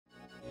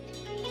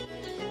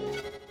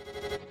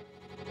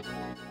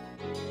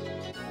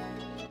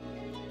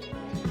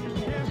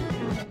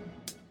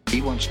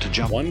He wants to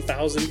jump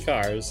 1,000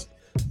 cars.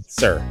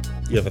 Sir,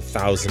 you have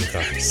 1,000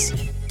 cars.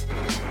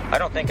 I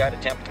don't think I'd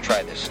attempt to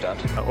try this stunt.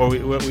 Or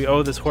we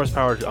owe this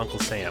horsepower to Uncle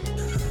Sam.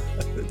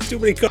 Too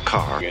many cars.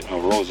 car. You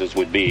know, roses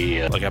would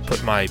be... Like I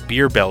put my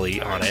beer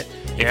belly on it.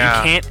 If you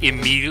can't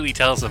immediately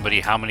tell somebody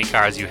how many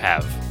cars you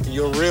have.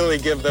 You'll really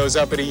give those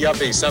uppity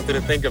yuppies something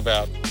to think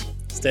about.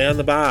 Stay on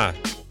the bar.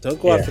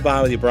 Don't go off the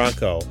bar with your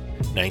Bronco.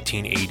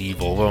 1980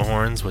 Volvo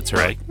horns. What's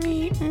right?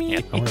 I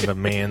want to have a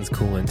man's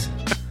coolant.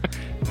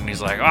 And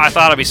he's like, oh, I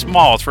thought it'd be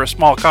small. It's for a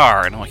small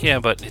car. And I'm like, yeah,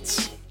 but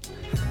it's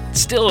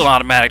still an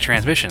automatic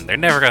transmission. They're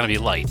never going to be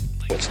light.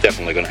 It's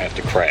definitely going to have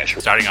to crash.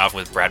 Starting off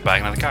with Brad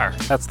buying another car.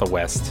 That's the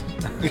West.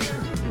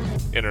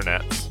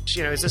 Internet.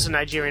 You know, is this a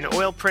Nigerian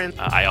oil print?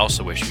 I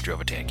also wish you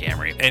drove a Tan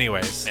Camry.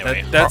 Anyways,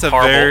 Anyway, that's a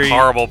horrible, very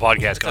horrible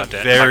podcast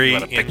content. Very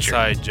Talking about a picture.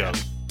 inside joke.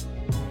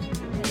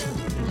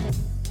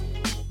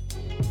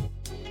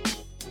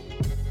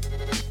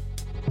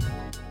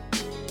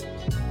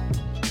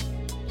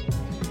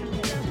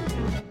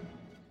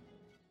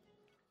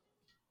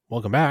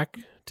 Welcome back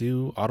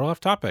to Auto Off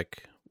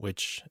Topic,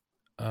 which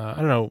I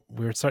don't know.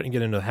 We're starting to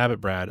get into the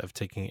habit, Brad, of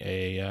taking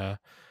a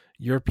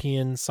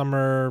European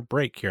summer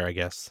break here, I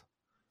guess.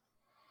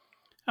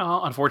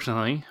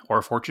 Unfortunately,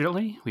 or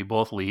fortunately, we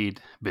both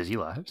lead busy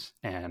lives,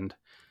 and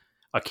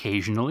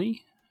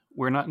occasionally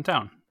we're not in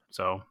town.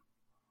 So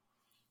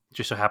it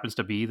just so happens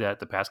to be that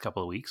the past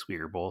couple of weeks we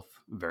were both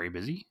very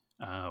busy.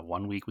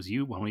 1 week was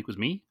you, 1 week was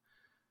me,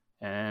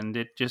 and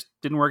it just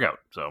didn't work out.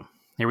 So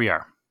here we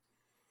are.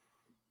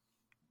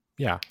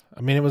 Yeah, I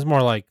mean, it was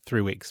more like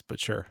 3 weeks, but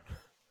sure.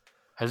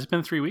 Has it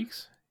been 3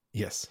 weeks?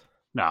 Yes.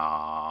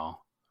 No,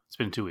 it's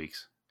been 2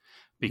 weeks.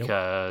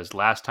 Because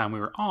last time we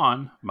were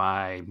on,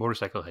 my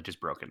motorcycle had just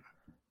broken.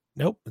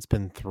 Nope, it's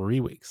been 3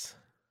 weeks.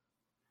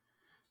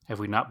 Have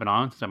we not been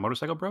on since that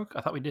motorcycle broke?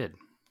 I thought we did.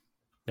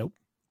 Nope,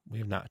 we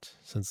have not.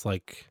 Since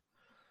like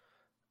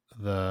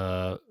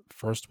the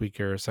first week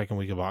or second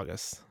week of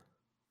August.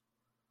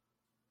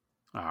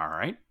 All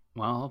right.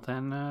 Well,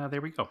 then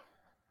there we go.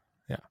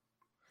 Yeah.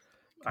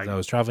 I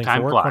was traveling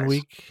for work 1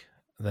 week.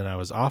 Then I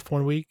was off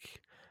 1 week.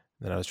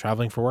 Then I was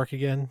traveling for work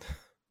again.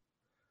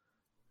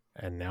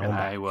 And now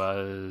I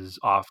was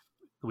off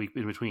the week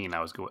in between.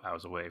 I was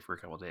away for a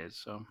couple of days.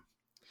 So,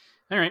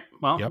 all right.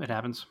 Well, It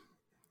happens.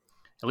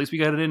 At least we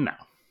got it in now.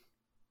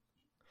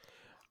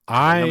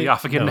 I'll be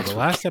off again next the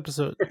last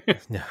episode.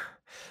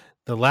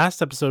 The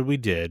last episode we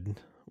did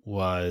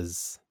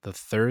was the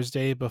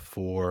Thursday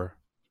before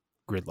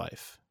Grid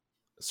Life,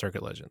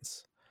 Circuit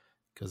Legends,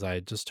 because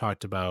I just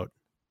talked about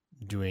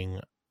doing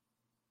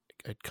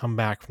a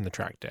comeback from the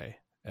track day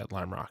at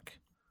Lime Rock,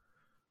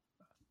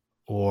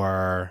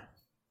 or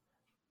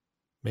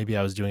maybe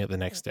I was doing it the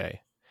next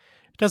day.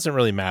 It doesn't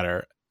really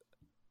matter.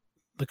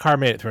 The car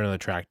made it through another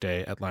track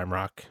day at Lime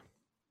Rock.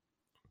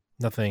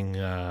 Nothing.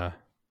 I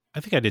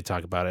think I did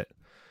talk about it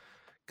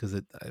because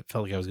I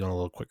felt like I was going a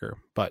little quicker.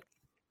 But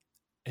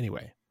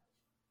anyway.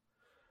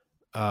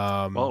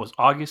 Well, it was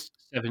August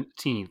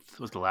 17th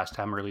was the last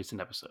time I released an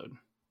episode.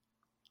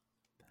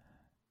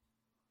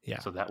 Yeah.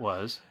 So that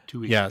was 2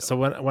 weeks ago. ago.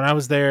 So when I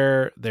was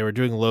there, they were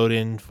doing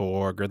load-in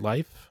for Grid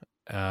Life.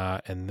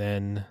 And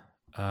then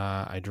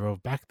I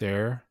drove back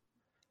there.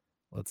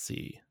 Let's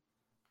see.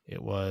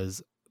 It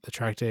was the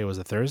track day was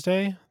a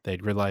Thursday. They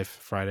had Grid Life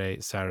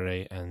Friday,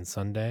 Saturday, and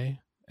Sunday,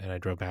 and I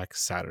drove back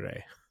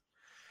Saturday.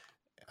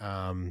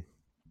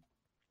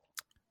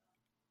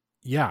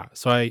 Yeah.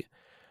 So I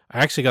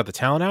actually got the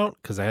Talon out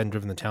because I hadn't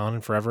driven the Talon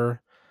in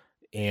forever,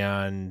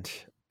 and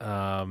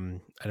I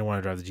didn't want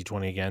to drive the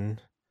G20 again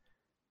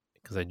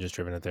because I'd just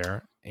driven it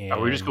there. And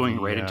are we just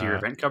going right into your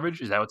event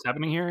coverage? Is that what's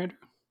happening here, Andrew?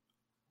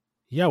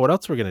 Yeah. What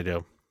else are we gonna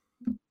do?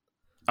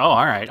 Oh,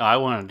 all right. I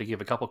wanted to give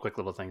a couple quick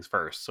little things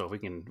first, so we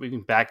can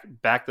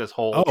back this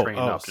whole train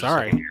up. Just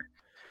sorry. a second here.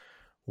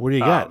 What do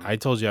you got? I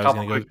told you I was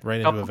going to go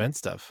right into event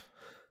stuff.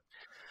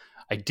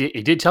 He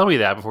did tell me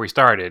that before we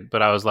started,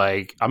 but I was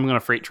like, I'm going to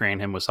freight train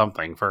him with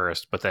something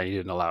first, but then he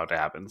didn't allow it to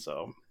happen.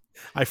 So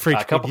I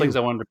freaked a couple things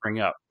I wanted to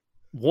bring up.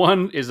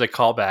 One is a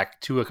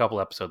callback to a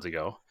couple episodes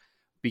ago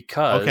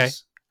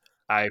because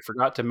I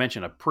forgot to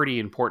mention a pretty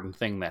important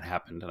thing that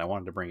happened, and I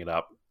wanted to bring it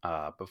up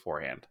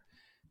beforehand.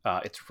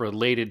 It's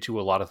related to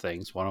a lot of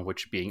things, one of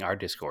which being our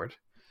Discord,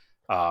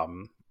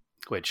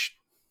 which,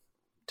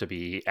 to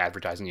be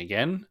advertising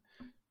again,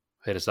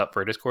 hit us up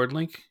for a Discord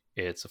link.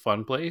 It's a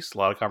fun place, a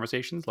lot of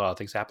conversations, a lot of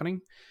things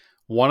happening.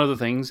 One of the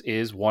things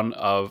is one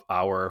of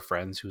our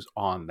friends who's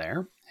on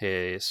there,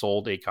 he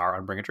sold a car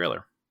on Bring a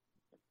Trailer.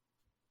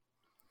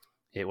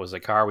 It was a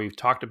car we've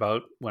talked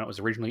about when it was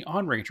originally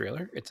on Bring a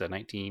Trailer. It's a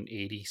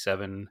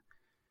 1987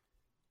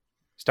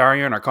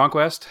 Starion or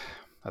Conquest,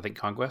 I think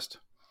Conquest.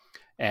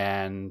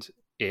 And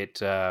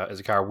it is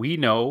a car we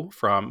know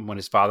from when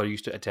his father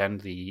used to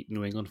attend the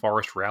New England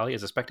Forest Rally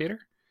as a spectator.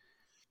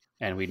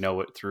 And we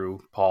know it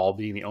through Paul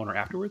being the owner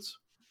afterwards.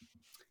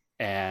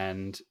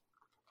 And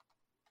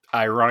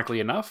ironically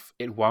enough,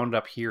 it wound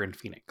up here in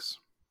Phoenix.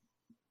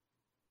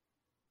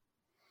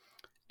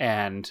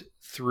 And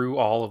through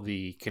all of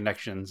the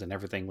connections and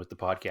everything with the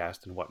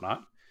podcast and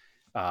whatnot,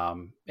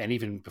 and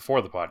even before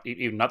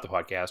even not the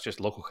podcast, just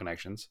local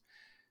connections.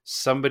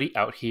 Somebody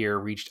out here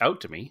reached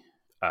out to me,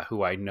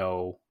 who I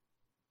know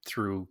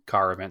through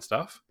car event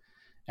stuff,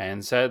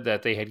 and said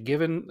that they had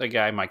given the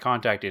guy my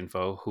contact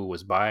info who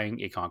was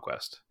buying a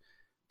Conquest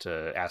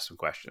to ask some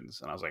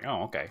questions. And I was like,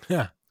 oh, okay.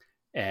 Yeah.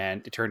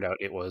 And it turned out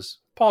it was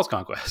Paul's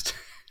Conquest.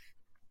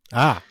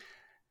 Ah.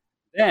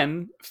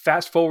 Then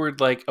fast forward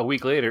like a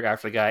week later,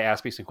 after the guy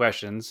asked me some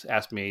questions,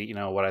 asked me,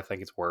 what I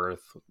think it's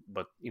worth,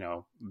 what,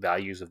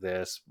 values of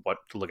this, what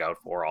to look out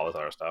for, all this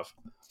other stuff.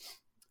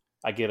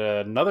 I get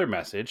another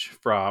message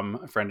from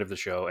a friend of the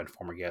show and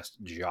former guest,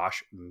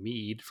 Josh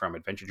Mead from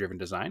Adventure Driven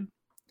Design.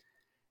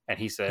 And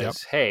he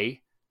says,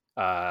 hey,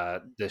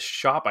 this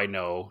shop I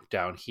know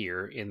down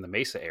here in the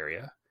Mesa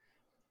area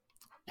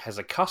has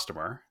a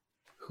customer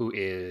who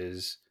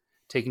is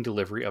taking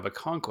delivery of a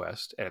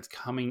Conquest, and it's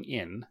coming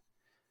in.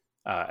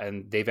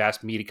 And they've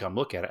asked me to come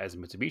look at it as a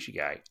Mitsubishi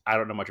guy. I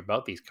don't know much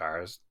about these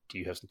cars. Do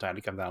you have some time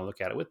to come down and look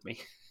at it with me?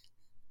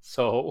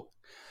 So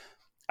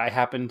I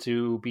happen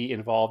to be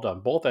involved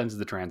on both ends of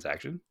the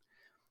transaction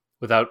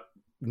without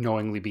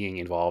knowingly being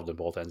involved in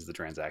both ends of the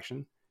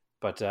transaction.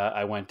 But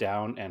I went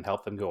down and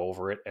helped them go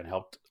over it and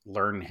helped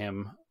learn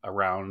him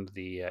around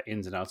the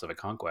ins and outs of a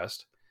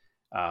Conquest.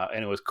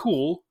 And it was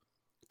cool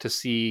to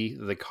see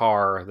the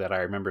car that I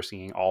remember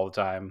seeing all the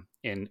time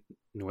in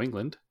New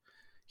England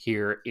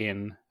here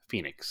in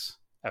Phoenix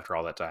after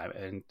all that time,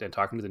 and then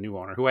talking to the new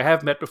owner who I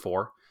have met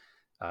before.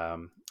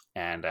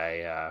 And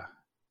I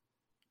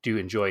do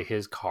enjoy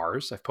his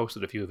cars. I've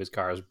posted a few of his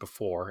cars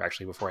before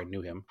I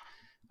knew him.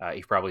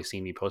 You've probably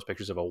seen me post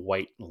pictures of a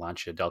white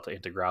Lancia Delta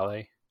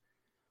Integrale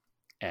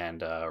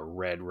and a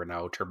red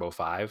Renault Turbo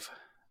 5.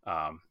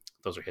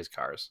 Those are his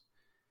cars.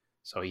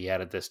 So he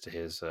added this to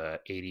his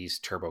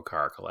 80s turbo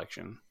car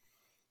collection.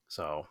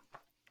 So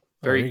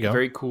very,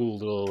 very cool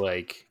little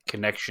like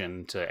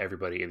connection to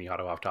everybody in the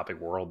Auto Off Topic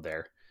world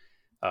there.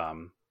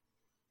 Another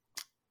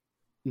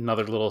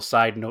little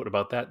side note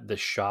about that, the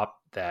shop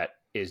that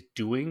is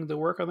doing the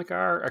work on the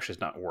car, actually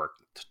it's not work.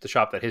 The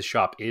shop that his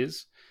shop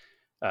is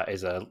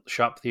a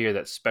shop here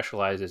that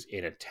specializes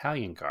in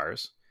Italian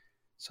cars.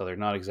 So they're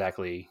not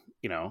exactly,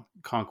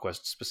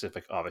 Conquest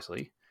specific,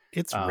 obviously.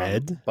 It's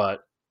red.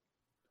 But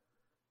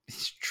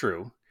it's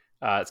true.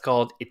 It's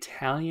called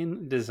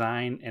Italian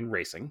Design and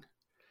Racing.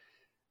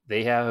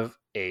 They have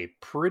a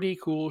pretty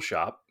cool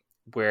shop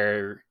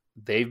where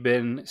they've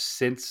been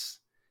since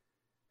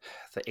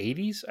the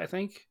 80s, I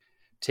think,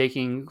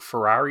 taking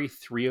Ferrari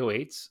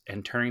 308s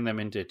and turning them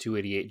into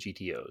 288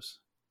 GTOs.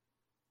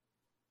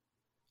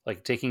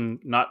 Like taking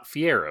not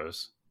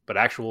Fieros, but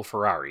actual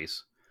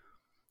Ferraris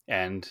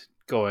and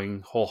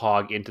going whole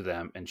hog into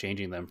them and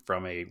changing them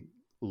from a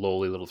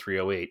lowly little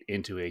 308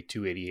 into a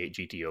 288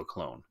 GTO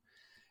clone.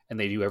 And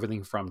they do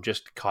everything from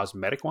just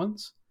cosmetic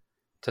ones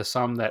to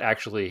some that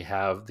actually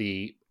have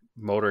the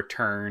motor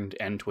turned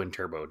and twin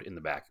turboed in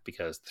the back,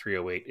 because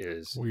 308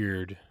 is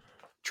weird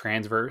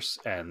transverse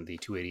and the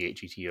 288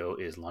 GTO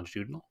is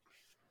longitudinal.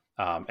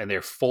 And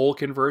their full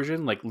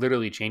conversion like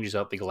literally changes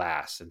out the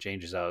glass and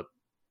changes out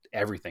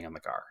everything on the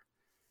car,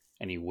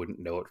 and you wouldn't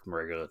know it from a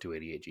regular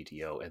 288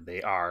 GTO. And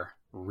they are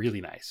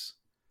really nice,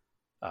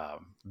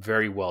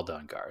 very well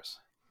done cars.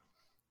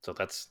 So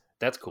that's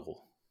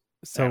cool.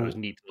 So and it was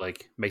neat to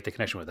like make the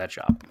connection with that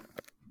shop.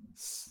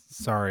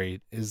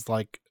 Sorry, is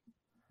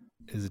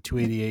a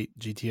 288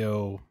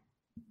 GTO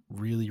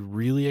really,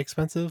 really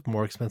expensive?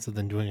 More expensive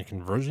than doing a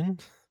conversion?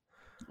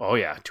 Oh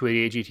yeah,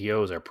 288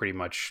 GTOs are pretty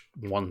much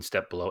one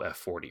step below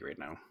F40 right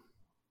now.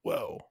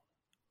 Whoa.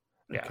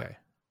 Yeah. Okay.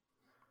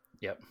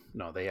 Yep.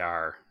 No, they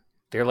are.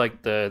 They're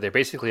like they're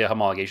basically a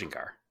homologation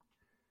car.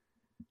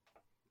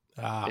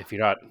 If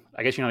you're not,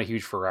 I guess you're not a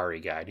huge Ferrari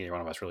guy. Neither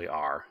one of us really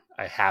are.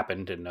 I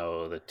happen to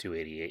know the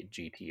 288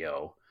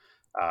 GTO.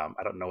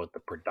 I don't know what the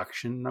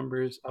production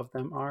numbers of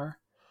them are,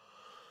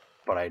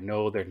 but I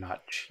know they're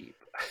not cheap.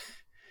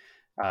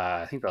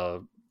 I think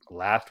the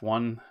last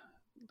one,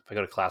 if I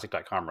go to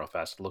classic.com real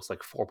fast, it looks like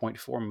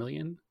 4.4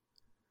 million.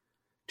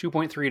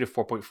 2.3 to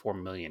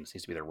 4.4 million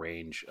seems to be the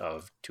range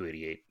of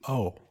 288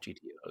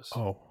 GTOs.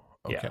 Oh,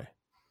 okay. Yeah.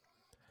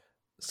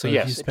 So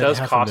yes, it does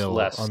cost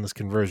less on this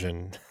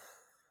conversion.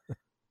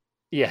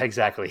 Yeah,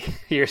 exactly.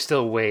 You're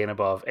still way and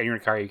above any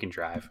car you can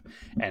drive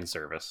and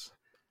service.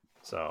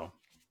 So,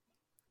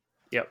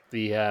 yep,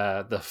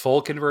 the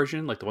full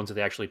conversion, like the ones that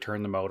they actually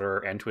turn the motor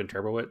and twin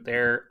turbo it,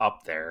 they're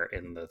up there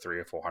in the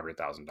 $300,000 or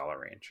 $400,000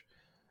 range.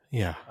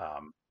 Yeah.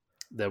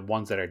 The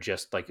ones that are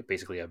just like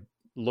basically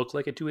look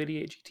like a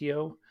 288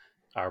 GTO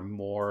are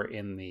more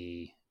in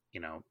the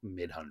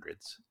mid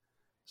hundreds.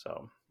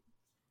 So,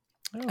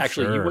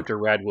 actually, you went to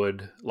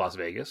Radwood, Las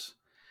Vegas.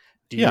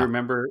 Do you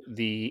remember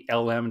the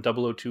LM002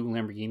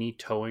 Lamborghini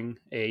towing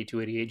a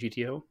 288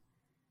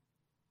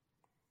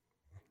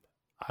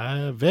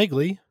 GTO?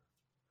 Vaguely.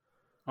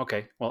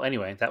 Okay. Well,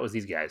 anyway, that was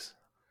these guys.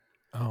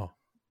 Oh.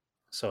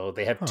 So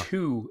they have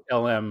two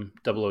LM002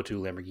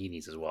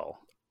 Lamborghinis as well.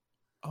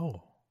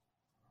 Oh.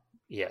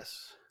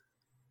 Yes.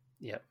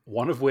 Yeah.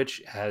 One of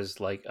which has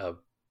like a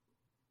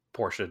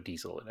Porsche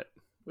diesel in it,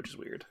 which is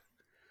weird.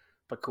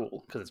 but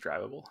cool because it's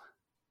drivable.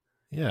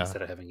 Yeah.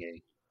 Instead of having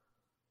a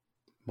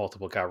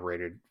multiple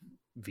carbureted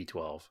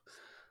V12.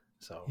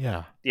 So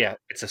Yeah.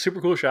 It's a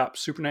super cool shop.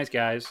 Super nice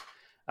guys.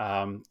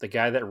 The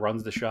guy that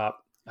runs the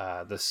shop,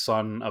 the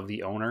son of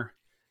the owner.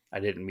 I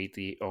didn't meet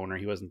the owner;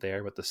 he wasn't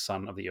there. But the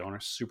son of the owner,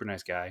 super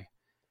nice guy.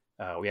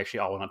 We actually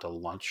all went out to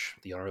lunch.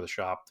 The owner of the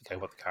shop, the guy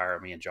who bought the car,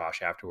 me and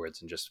Josh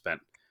afterwards, and just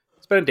spent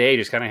a day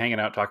just kind of hanging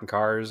out, talking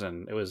cars,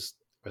 and it was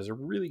a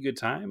really good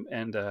time.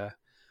 And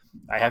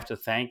I have to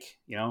thank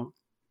the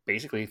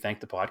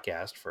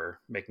podcast for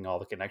making all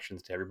the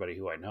connections to everybody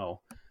who I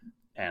know,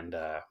 and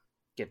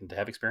getting to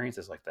have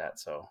experiences like that.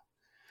 So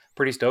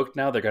pretty stoked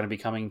now. They're going to be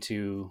coming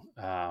to.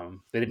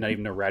 They did not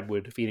even know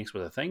Radwood Phoenix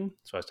was a thing,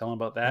 so I was telling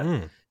them about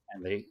that.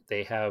 And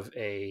they have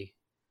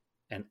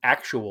an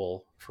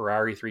actual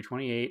Ferrari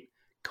 328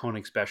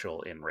 Koenig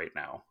Special in right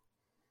now.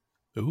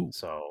 Ooh.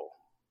 So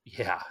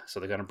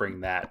they're going to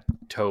bring that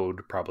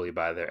towed probably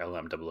by their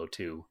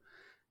LM002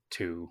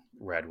 to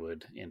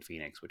Radwood in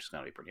Phoenix, which is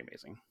going to be pretty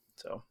amazing.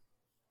 So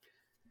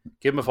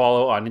give them a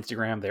follow on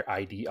Instagram. They're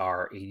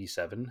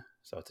IDR87.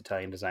 So it's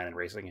Italian Design and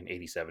Racing, and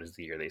 87 is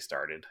the year they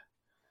started.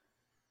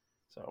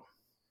 So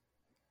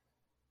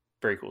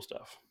very cool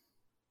stuff.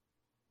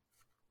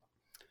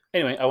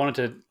 Anyway, I wanted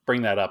to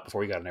bring that up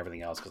before we got on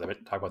everything else because I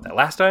talked about that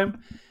last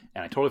time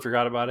and I totally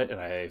forgot about it,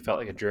 and I felt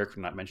like a jerk for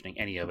not mentioning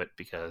any of it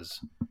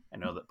because I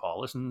know that Paul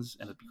listens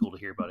and it'd be cool to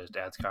hear about his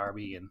dad's car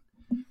being in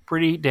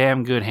pretty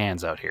damn good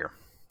hands out here.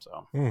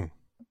 So,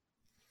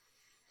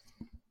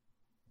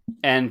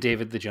 And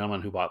David, the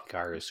gentleman who bought the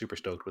car, is super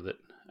stoked with it.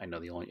 I know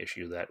the only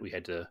issue that we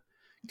had to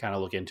kind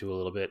of look into a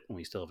little bit, and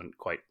we still haven't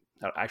quite.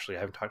 Actually, I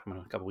haven't talked to him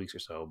in a couple weeks or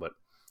so, but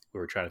we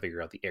were trying to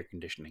figure out the air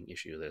conditioning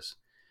issue. There's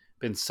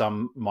been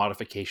some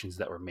modifications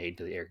that were made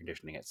to the air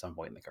conditioning at some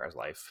point in the car's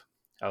life.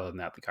 Other than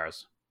that, the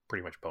car's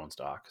pretty much bone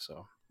stock.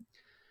 So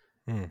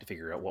to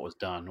figure out what was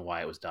done,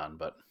 why it was done,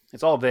 but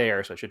it's all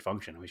there, so it should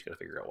function. We just got to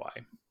figure out why.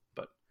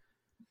 But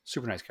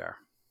super nice car.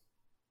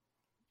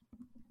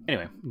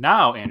 Anyway,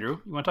 now Andrew,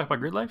 you want to talk about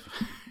Grid Life?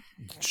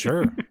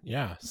 Sure.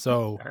 Yeah.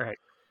 So, all right.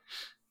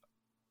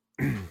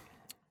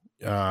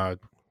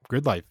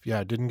 Grid Life.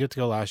 Yeah, didn't get to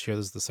go last year.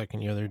 This is the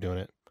second year they're doing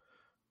it.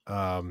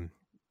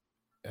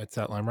 It's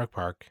at Lime Rock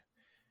Park.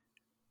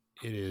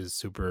 It is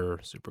super,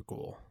 super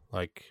cool.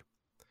 Like,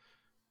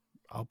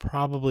 I'll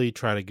probably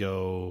try to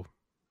go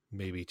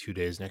maybe 2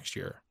 days next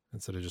year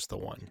instead of just the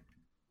one.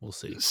 We'll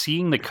see.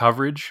 Seeing the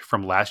coverage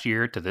from last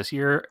year to this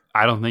year,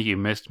 I don't think you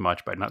missed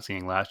much by not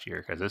seeing last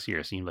year, because this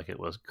year seemed like it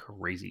was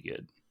crazy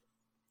good.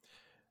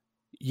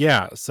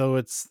 Yeah, so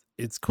it's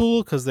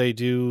cool because they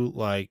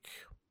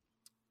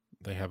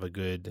have a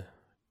good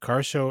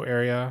car show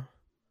area.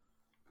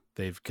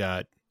 They've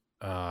got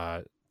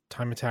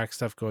time attack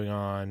stuff going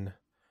on.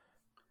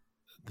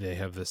 They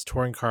have this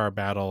touring car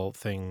battle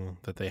thing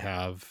that they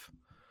have.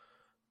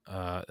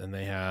 And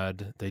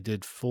they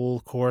did full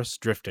course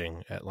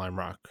drifting at Lime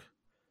Rock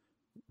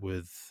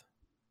with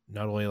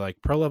not only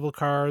like pro level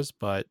cars,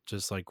 but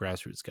just like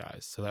grassroots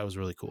guys. So that was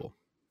really cool.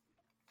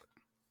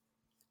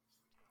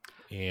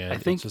 And I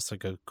think it's just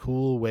like a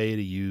cool way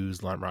to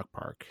use Lime Rock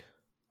Park.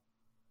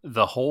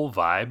 The whole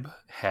vibe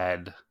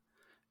had,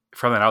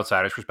 from an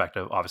outsider's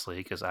perspective, obviously,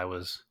 because I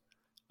was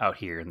out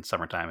here in the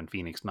summertime in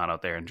Phoenix, not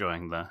out there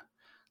enjoying the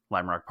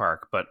Lime Rock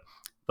Park, but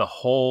the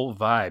whole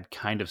vibe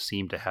kind of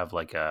seemed to have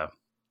like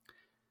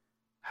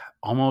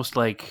almost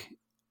like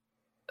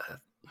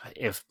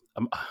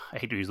I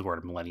hate to use the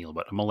word millennial,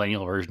 but a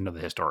millennial version of the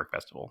historic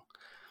festival.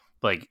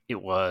 Like,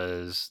 it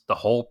was, the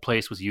whole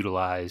place was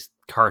utilized,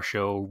 car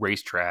show,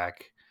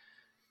 racetrack,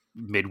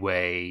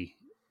 midway,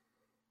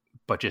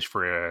 but just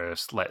for a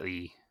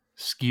slightly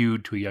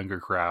skewed to a younger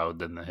crowd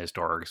than the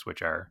historics,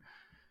 which are,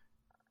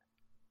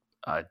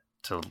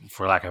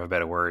 for lack of a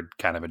better word,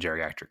 kind of a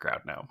geriatric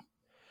crowd now.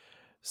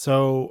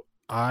 So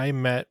I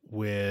met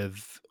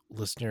with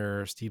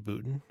listener Steve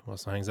Booten, who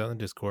also hangs out in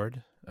the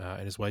Discord,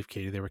 and his wife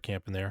Katie. They were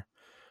camping there.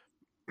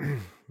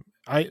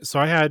 I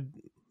had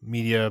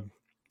media,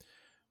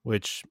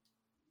 which,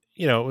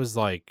 it was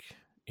like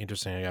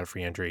interesting. I got a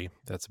free entry.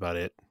 That's about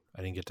it.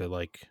 I didn't get to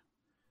like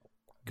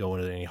go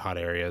into any hot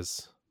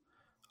areas.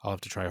 I'll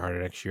have to try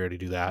harder next year to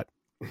do that,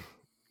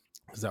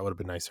 because that would have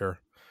been nicer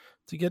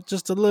to get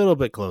just a little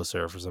bit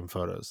closer for some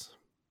photos.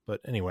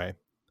 But anyway,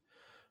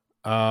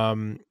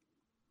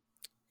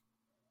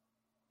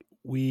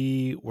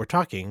 we were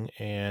talking,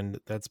 and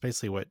that's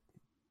basically what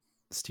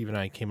Steve and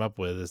I came up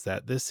with, is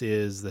that this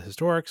is the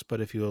historics, but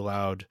if you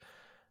allowed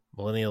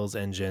millennials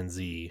and Gen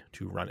Z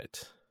to run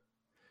it,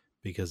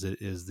 because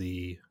it is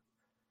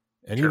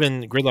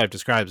even Grid Life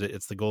describes it,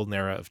 it's the golden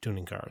era of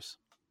tuning cars.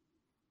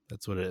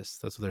 That's what it is.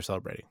 That's what they're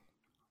celebrating.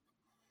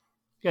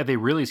 Yeah, they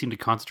really seem to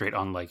concentrate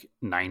on like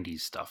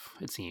 90s stuff,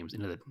 it seems,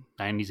 into the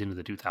 90s, into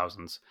the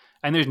 2000s.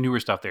 And there's newer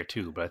stuff there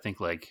too, but I think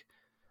like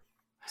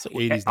so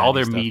 80s, all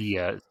their stuff.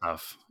 Media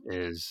stuff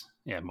is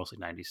mostly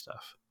 90s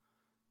stuff.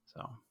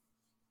 So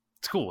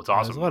it's cool. It's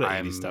awesome. There's a lot of 80s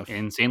I'm stuff.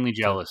 insanely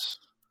jealous.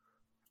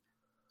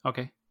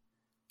 Okay.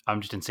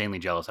 I'm just insanely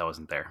jealous I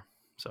wasn't there.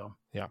 So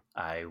yeah,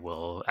 I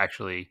will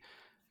actually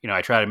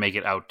I try to make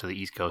it out to the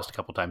East Coast a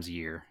couple times a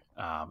year,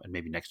 and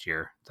maybe next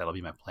year that'll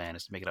be my plan,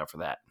 is to make it out for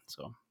that.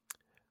 So,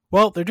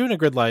 Well, they're doing a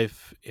Grid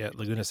Life at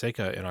Laguna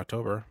Seca in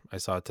October. I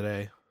saw it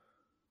today.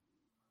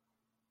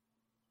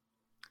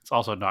 it's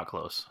also not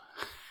close.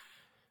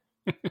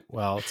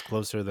 Well, it's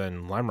closer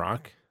than Lime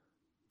Rock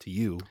to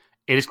you.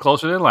 It is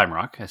closer than Lime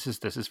Rock. This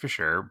is for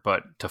sure.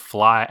 But to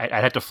fly,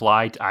 I'd have to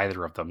fly to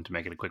either of them to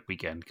make it a quick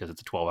weekend, because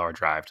it's a 12-hour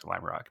drive to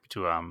Lime Rock,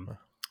 to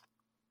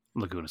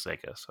Laguna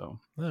Seca. So,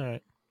 All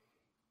right.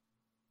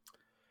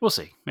 we'll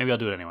see. Maybe I'll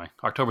do it anyway.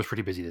 October's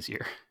pretty busy this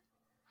year.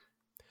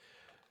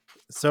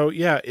 So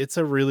yeah, it's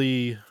a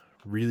really,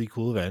 really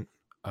cool event.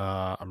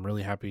 I'm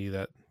really happy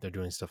that they're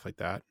doing stuff like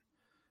that.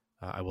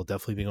 I will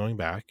definitely be going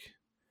back.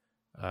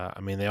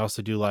 They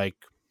also do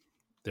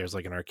there's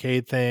an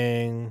arcade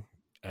thing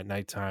at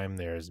nighttime.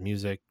 There's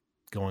music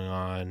going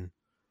on.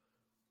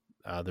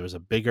 There was a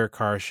bigger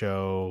car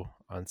show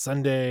on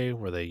Sunday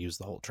where they use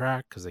the whole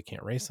track because they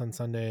can't race on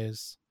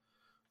Sundays.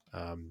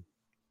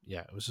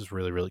 It was just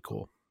really, really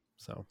cool.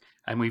 So,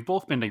 And we've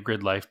both been to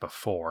Grid Life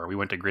before. We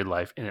went to Grid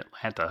Life in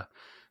Atlanta,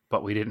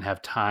 but we didn't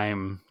have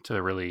time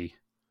to really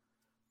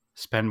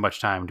spend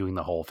much time doing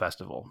the whole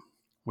festival.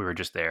 We were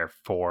just there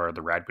for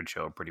the Radwood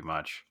show pretty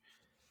much.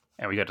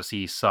 And we got to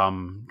see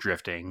some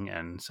drifting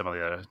and some of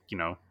the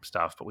other,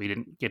 stuff, but we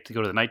didn't get to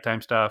go to the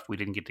nighttime stuff. We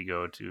didn't get to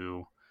go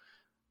to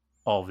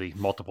all the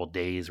multiple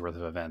days worth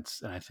of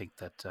events. And I think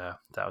that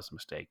that was a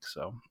mistake.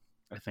 So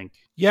I think,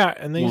 yeah.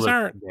 And these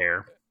aren't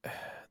there.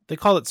 They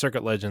call it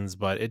Circuit Legends,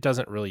 but it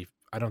doesn't really,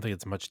 I don't think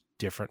it's much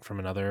different from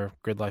another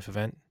Grid Life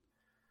event.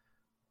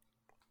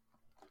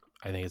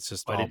 I think it's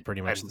just all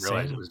pretty much the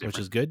same, which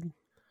is good.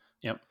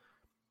 Yep.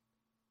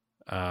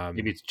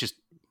 Maybe it's just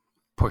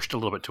pushed a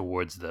little bit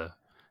towards the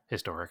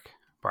historic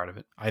part of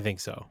it. I think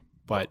so,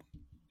 but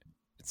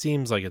it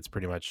seems like it's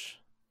pretty much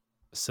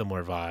a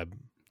similar vibe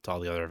to all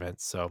the other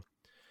events. So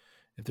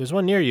if there's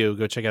one near you,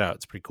 go check it out.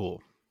 It's pretty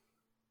cool.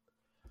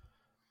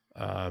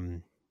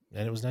 And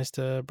it was nice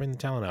to bring the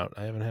talent out.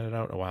 I haven't had it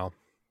out in a while.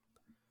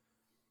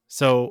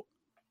 So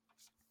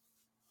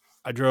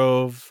I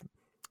drove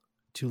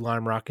to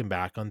Lime Rock and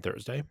back on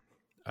Thursday.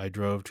 I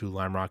drove to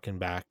Lime Rock and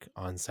back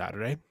on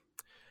Saturday.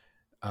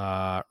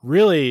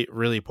 Really,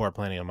 really poor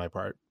planning on my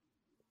part,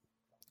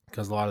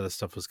 because a lot of this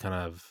stuff was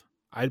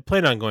I'd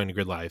planned on going to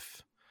Grid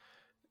Life,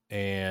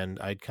 and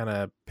I'd kind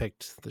of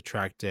picked the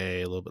track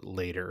day a little bit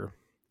later.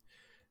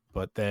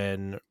 But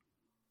then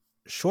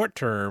short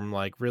term,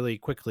 really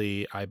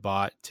quickly, I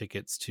bought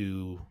tickets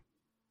to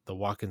the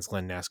Watkins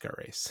Glen NASCAR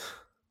race.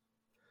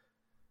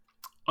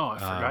 Oh, I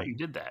forgot you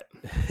did that.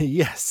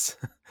 Yes.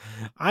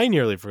 I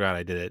nearly forgot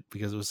I did it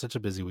because it was such a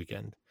busy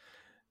weekend.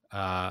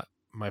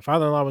 My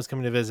father-in-law was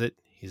coming to visit.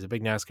 He's a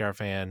big NASCAR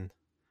fan.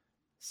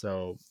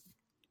 So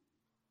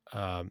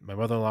my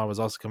mother-in-law was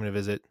also coming to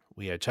visit.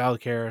 We had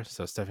childcare,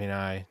 so Stephanie and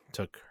I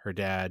took her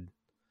dad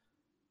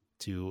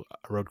to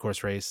a road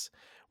course race,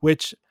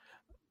 which,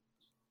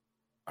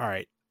 all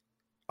right,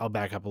 I'll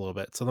back up a little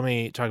bit. So let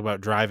me talk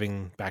about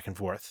driving back and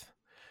forth.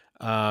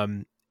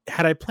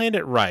 Had I planned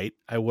it right,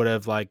 I would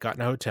have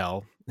gotten a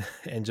hotel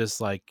and just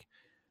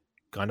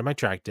gone to my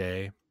track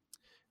day,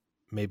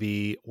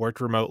 maybe worked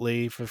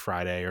remotely for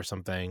Friday or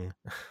something,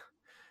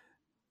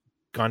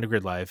 gone to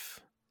Grid Life,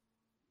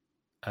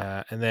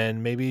 and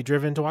then maybe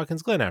driven to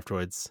Watkins Glen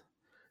afterwards.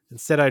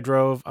 Instead, I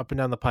drove up and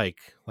down the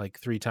Pike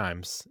 3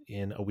 times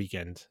in a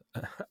weekend.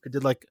 I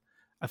did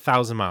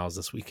 1,000 miles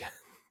this weekend,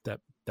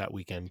 that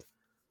weekend.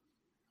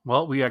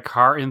 Well, we are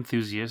car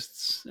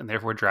enthusiasts and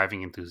therefore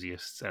driving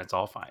enthusiasts, and it's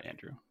all fine,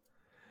 Andrew.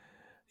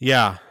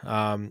 Yeah,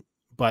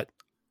 but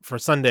for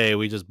Sunday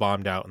we just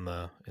bombed out in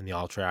the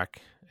all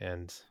track,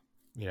 and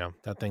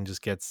that thing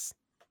just gets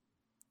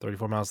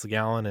 34 miles to the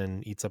gallon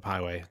and eats up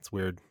highway. It's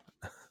weird.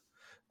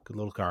 Good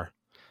little car.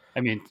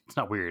 I mean, it's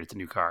not weird. It's a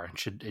new car. It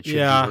should do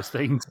those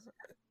things.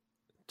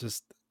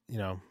 Just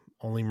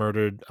only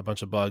murdered a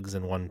bunch of bugs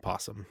and one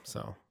possum.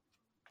 So,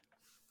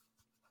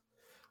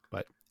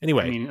 but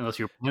anyway, I mean, unless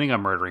you're planning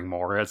on murdering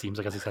more, it seems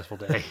like a successful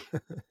day.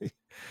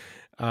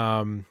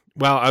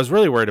 Well, I was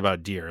really worried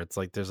about deer. It's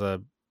there's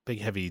a big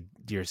heavy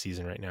deer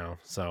season right now.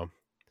 So,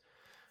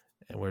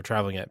 and we're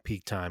traveling at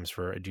peak times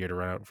for a deer to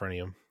run out in front of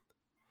you.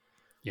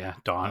 Yeah.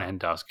 Dawn and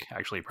dusk,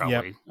 actually,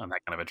 probably on that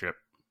kind of a trip.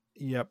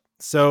 Yep.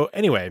 So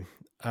anyway,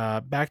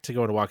 back to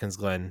going to Watkins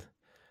Glen.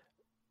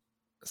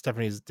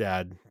 Stephanie's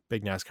dad,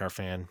 big NASCAR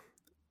fan.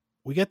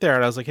 We get there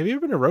and I was like, "Have you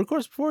ever been to road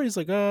course before?" He's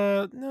like,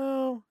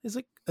 no. He's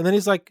like, and then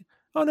he's like,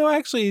 "Oh no,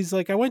 actually," he's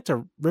like, "I went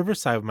to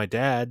Riverside with my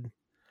dad."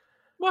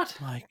 What?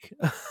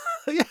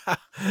 Yeah.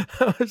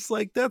 I was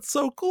like, "That's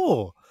so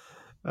cool."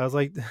 I was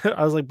like,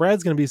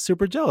 Brad's gonna be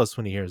super jealous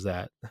when he hears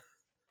that.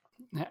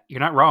 You're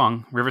not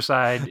wrong.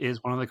 Riverside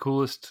is one of the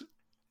coolest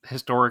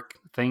historic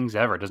things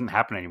ever. It doesn't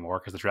happen anymore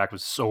because the track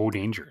was so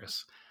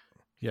dangerous.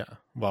 Yeah.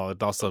 Well,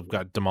 it also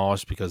got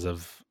demolished because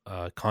of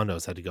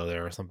condos had to go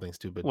there or something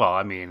stupid. Well,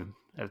 I mean,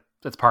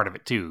 that's part of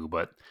it too.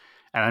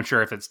 And I'm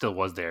sure if it still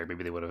was there,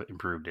 maybe they would have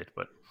improved it.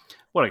 But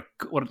what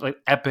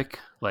epic,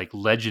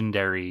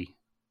 legendary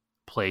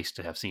place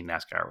to have seen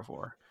NASCAR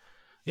before.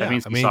 That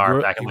means I we mean, saw he her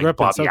grew, back he in grew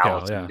like up in Bobby SoCal.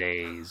 Allison Yeah,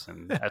 days,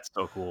 and that's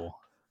so cool.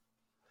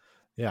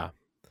 yeah.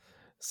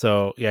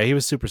 So yeah, he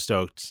was super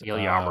stoked. Il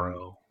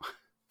Yarborough.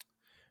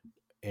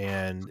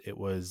 And it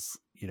was,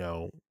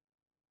 it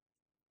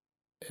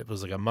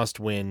was like a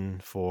must-win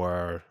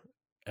for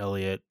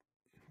Elliott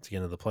to get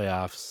into the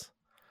playoffs.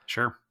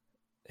 Sure.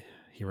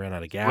 He ran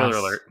out of gas. Spoiler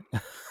alert.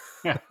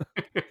 Yeah.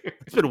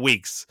 It's been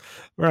weeks.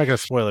 We're not gonna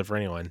spoil it for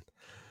anyone.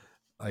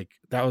 Like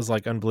that was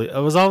like unbelievable.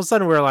 It was all of a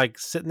sudden we were like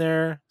sitting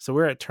there. So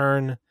we're at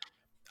turn.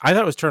 I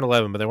thought it was turn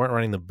 11, but they weren't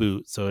running the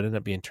boot, so it ended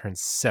up being turn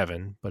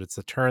 7. But it's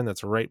the turn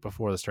that's right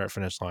before the start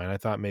finish line. I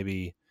thought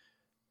maybe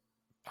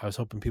I was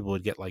hoping people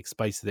would get like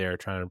spicy there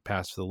trying to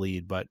pass for the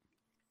lead, but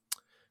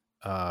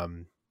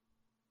and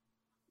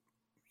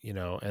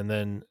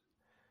then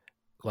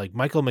like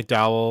Michael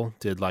McDowell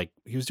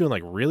he was doing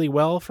like really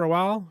well for a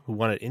while, who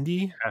won at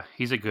Indy. Yeah,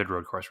 he's a good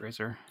road course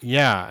racer.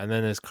 Yeah, and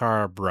then his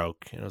car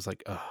broke, and it was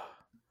like, oh.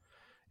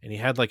 And he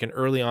had like an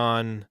early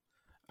on,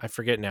 I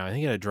forget now. I think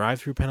he had a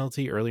drive-through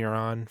penalty earlier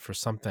on for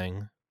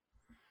something.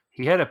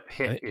 He had a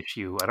pit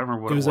issue. I don't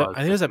remember what it was. I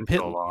think it was a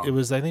pit.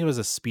 So I think it was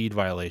a speed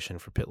violation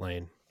for pit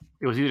lane.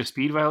 it was either a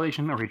speed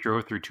violation or he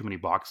drove through too many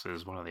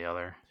boxes, one or the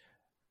other.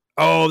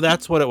 Oh,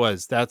 that's what it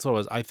was. That's what it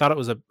was. I thought it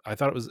was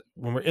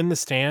when we're in the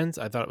stands.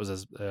 I thought it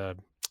was a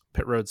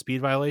pit road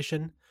speed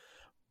violation.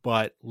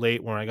 But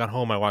late when I got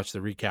home, I watched the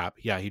recap.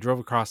 Yeah, he drove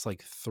across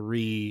like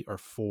 3 or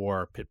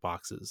 4 pit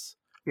boxes.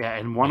 Yeah,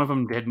 and one of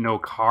them had no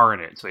car in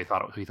it, so he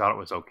thought it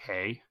was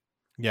okay.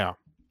 Yeah,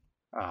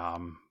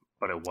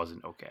 but it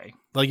wasn't okay.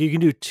 like you can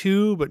do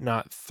 2, but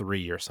not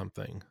 3 or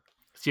something.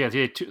 So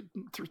yeah,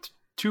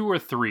 2 or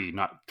 3,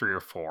 not 3 or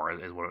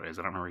 4 is what it is.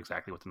 I don't remember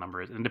exactly what the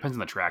number is. It depends on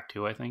the track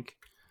too, I think.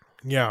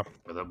 Yeah,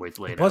 Or the way it's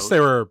laid plus out.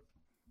 they were.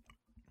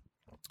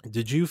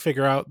 Did you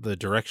figure out the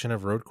direction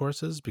of road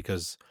courses?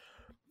 Because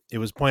it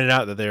was pointed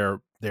out that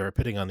they were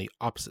pitting on the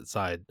opposite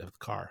side of the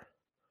car.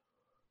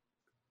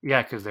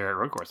 Yeah, because they're at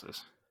road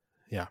courses.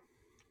 Yeah.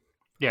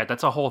 Yeah,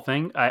 that's a whole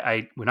thing.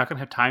 We're not going to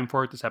have time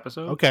for it this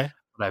episode. Okay.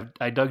 But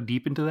I dug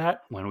deep into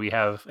that. When we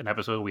have an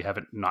episode we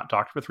haven't not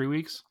talked for 3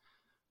 weeks,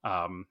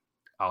 I'll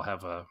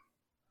have a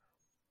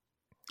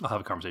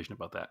conversation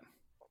about that.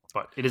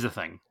 But it is a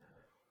thing.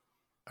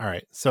 All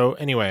right. So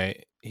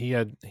anyway, he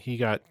ended up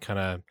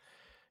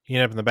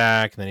in the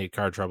back, and then he had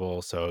car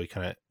trouble, so he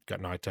kind of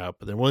got knocked out.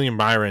 But then William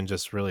Byron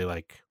just really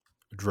like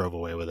drove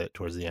away with it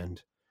towards the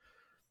end.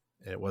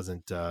 And it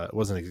wasn't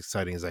as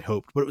exciting as I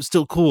hoped, but it was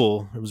still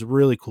cool. It was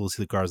really cool to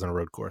see the cars on a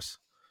road course.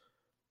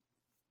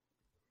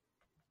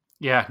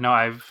 Yeah, no,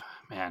 I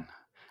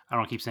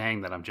don't keep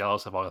saying that I'm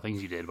jealous of all the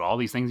things you did, but all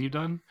these things you've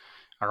done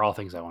are all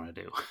things I want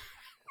to do.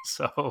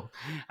 So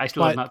I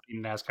still have not been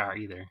in NASCAR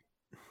either.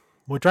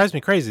 What drives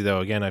me crazy, though,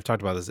 again, I've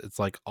talked about this. It's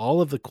like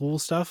all of the cool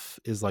stuff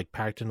is like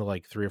packed into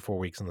like 3 or 4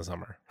 weeks in the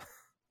summer.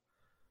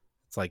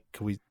 It's like,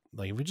 if we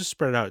just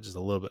spread it out just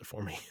a little bit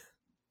for me.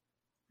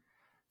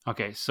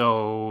 Okay,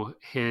 so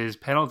his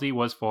penalty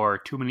was for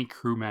too many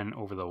crewmen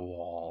over the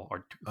wall,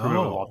 or crewmen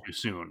over the wall too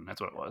soon. That's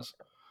what it was.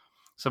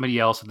 Somebody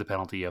else had the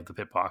penalty of the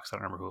pit box. I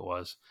don't remember who it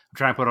was. I'm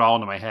trying to put it all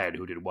into my head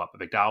who did what.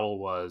 But McDowell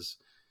was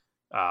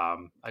a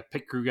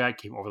pit crew guy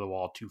came over the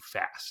wall too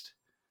fast,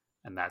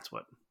 and that's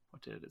what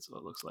did it. It's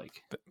what it looks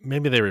like.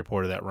 Maybe they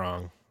reported that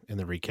wrong in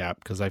the recap,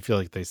 because I feel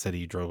like they said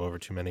he drove over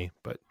too many.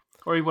 But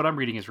or what I'm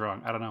reading is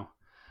wrong. I don't know.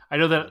 I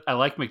know that I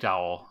like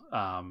McDowell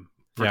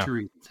for 2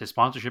 reasons. His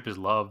sponsorship is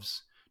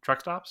Love's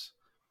Truck Stops,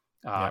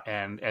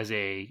 and as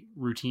a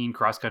routine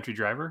cross-country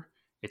driver,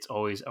 it's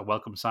always a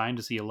welcome sign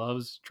to see a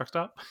Love's Truck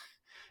Stop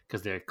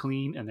because they're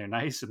clean and they're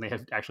nice and they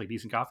have actually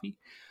decent coffee.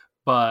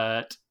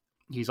 But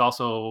he's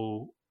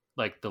also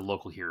like the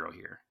local hero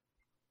here.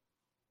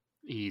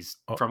 He's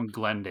from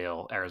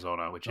Glendale,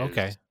 Arizona, which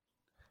is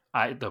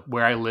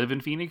where I live in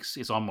Phoenix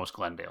is almost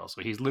Glendale.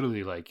 So he's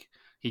literally like,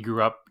 he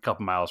grew up a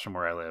couple miles from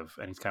where I live,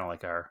 and he's kind of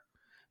like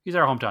he's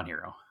our hometown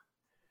hero.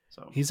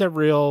 So he's a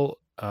real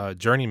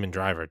journeyman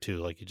driver too.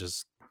 Like he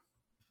just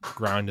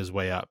ground his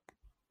way up.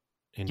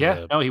 He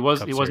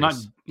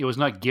was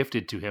not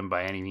gifted to him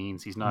by any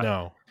means. He's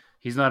not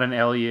an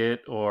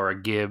Elliott or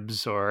a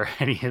Gibbs or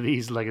any of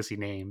these legacy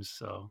names.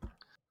 So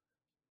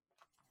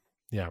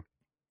yeah.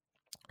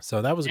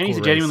 So that was he's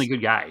a genuinely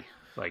good guy.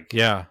 Like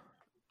that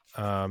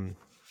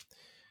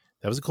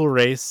was a cool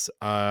race.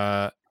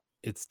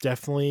 It's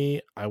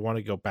definitely, I want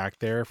to go back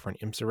there for an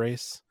IMSA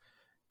race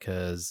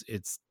because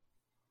it's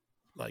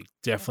like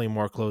definitely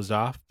more closed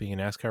off being a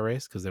NASCAR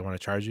race because they want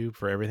to charge you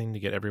for everything to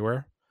get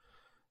everywhere.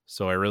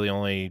 So I really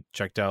only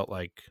checked out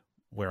like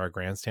where our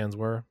grandstands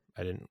were.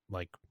 I didn't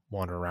like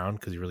wander around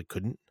because you really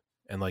couldn't.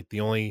 And like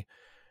the only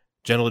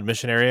general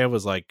admission area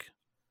was like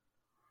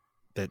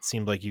that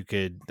seemed like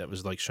that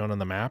was like shown on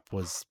the map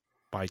was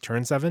by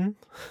turn 7.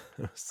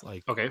 It was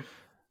like, okay.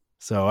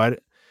 So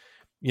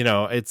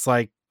it's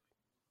like,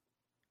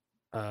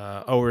 we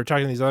were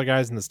talking to these other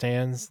guys in the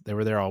stands. They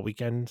were there all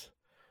weekend.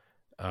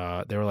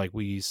 They were like,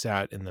 we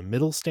sat in the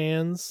middle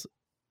stands,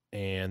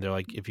 and they're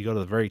like, if you go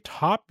to the very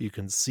top, you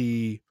can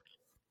see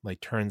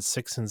like turns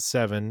 6 and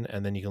 7,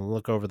 and then you can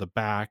look over the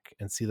back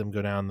and see them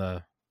go down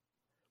the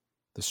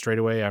the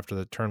straightaway after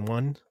the turn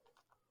 1.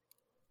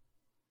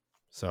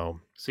 So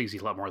you see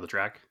a lot more of the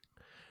track.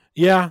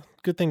 Yeah,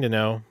 good thing to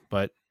know.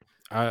 But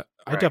I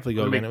Right. definitely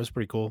go Let me- again. It was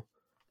pretty cool.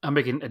 I'm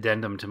making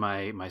addendum to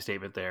my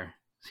statement there.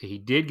 See, he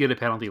did get a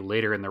penalty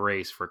later in the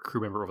race for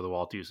crew member over the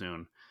wall too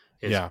soon.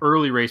 His Yeah.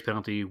 early race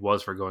penalty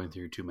was for going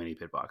through too many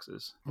pit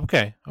boxes.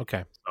 Okay.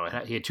 So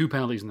he had 2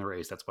 penalties in the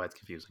race. That's why it's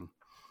confusing.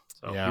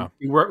 So Yeah.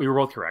 we were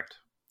both correct.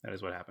 That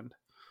is what happened.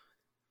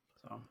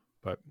 So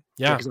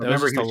Yeah, because I that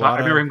was remember, just I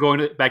remember him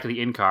going back to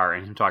the in car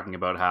and him talking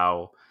about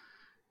how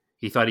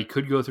he thought he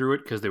could go through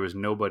it because there was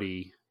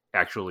nobody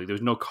actually. There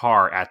was no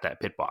car at that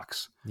pit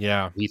box.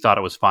 Yeah. He thought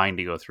it was fine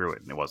to go through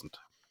it, and it wasn't.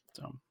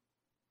 So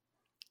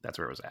that's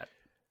where it was at.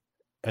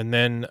 And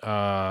then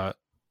Bubba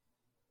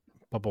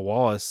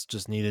Wallace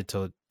just needed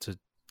to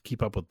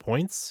keep up with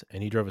points,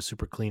 and he drove a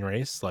super clean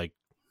race. Like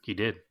He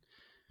did.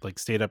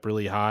 stayed up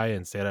really high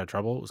and stayed out of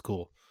trouble. It was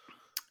cool.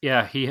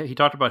 Yeah, he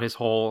talked about his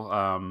whole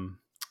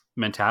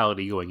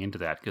mentality going into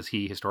that because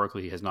he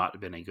historically has not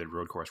been a good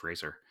road course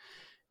racer,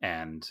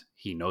 and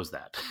he knows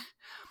that.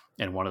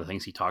 And one of the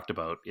things he talked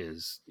about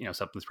is,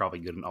 something that's probably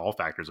good in all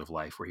factors of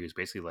life, where he was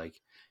basically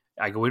like,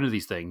 I go into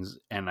these things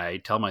and I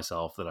tell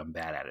myself that I'm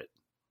bad at it.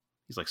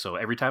 He's like, so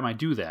every time I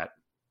do that,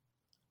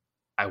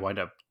 I wind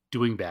up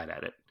doing bad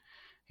at it.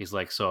 He's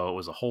like, so it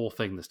was a whole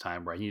thing this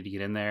time where I needed to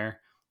get in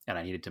there and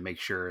I needed to make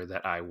sure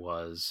that I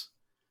was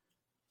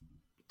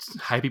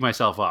hyping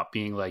myself up,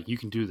 being like, you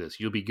can do this,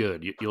 you'll be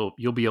good,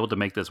 you'll be able to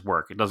make this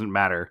work. It doesn't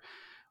matter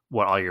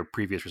what all your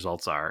previous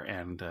results are.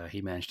 And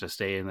he managed to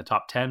stay in the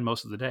top 10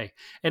 most of the day.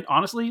 And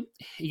honestly,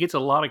 he gets a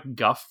lot of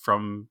guff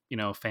from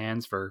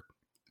fans for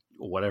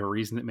whatever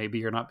reason it may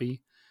be or not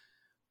be,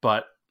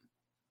 but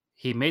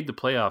he made the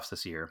playoffs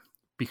this year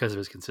because of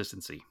his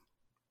consistency.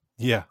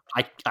 Yeah.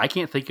 I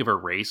can't think of a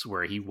race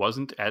where he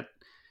wasn't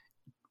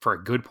for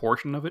a good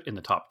portion of it in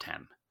the top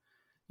 10.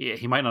 Yeah,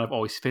 he might not have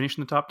always finished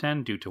in the top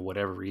 10 due to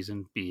whatever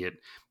reason, be it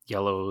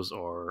yellows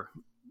or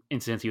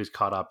incidents he was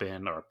caught up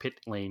in or pit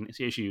lane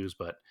issues,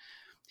 but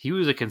he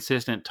was a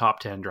consistent top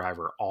 10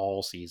 driver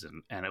all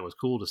season. And it was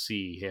cool to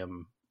see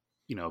him,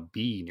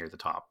 be near the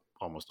top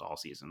almost all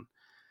season.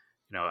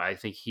 I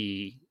think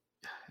he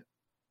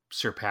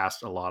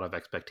surpassed a lot of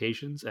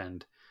expectations,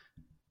 and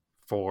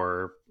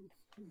for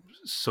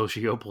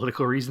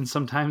socio-political reasons,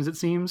 sometimes it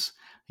seems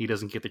he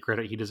doesn't get the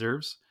credit he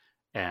deserves.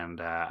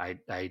 And I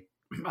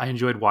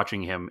enjoyed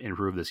watching him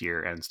improve this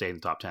year and stay in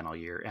the top 10 all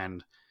year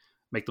and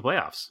make the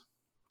playoffs.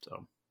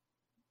 So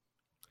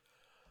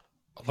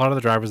A lot of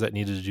the drivers that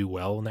needed to do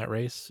well in that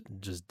race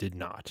just did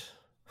not.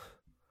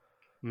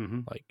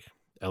 mm-hmm. Like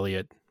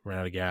Elliott ran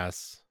out of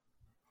gas.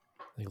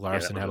 I think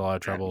Larson had a lot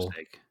of trouble.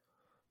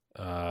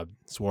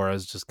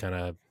 Suarez just kind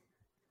of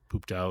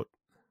pooped out.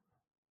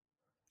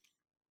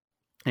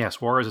 Yeah,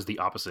 Suarez is the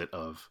opposite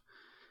of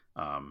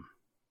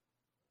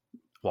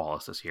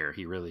Wallace this year.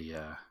 He really he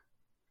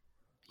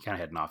kind of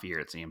had an off year,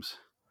 it seems.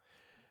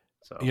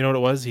 So You know what it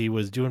was? He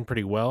was doing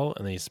pretty well,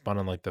 and then he spun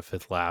on like the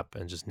 5th lap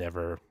and just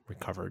never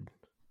recovered.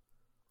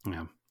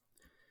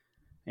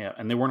 Yeah,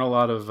 and there weren't a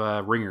lot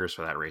of ringers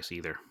for that race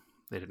either.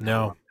 They didn't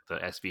have the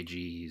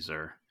SVGs,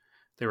 or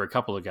there were a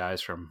couple of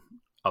guys from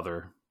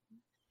other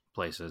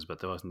places, but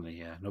there wasn't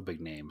any no big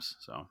names.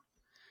 So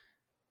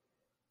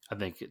I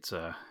think it's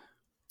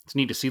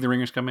neat to see the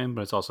ringers come in,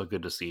 but it's also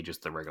good to see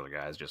just the regular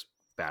guys just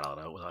battle it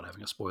out without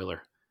having a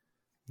spoiler.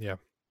 Yeah.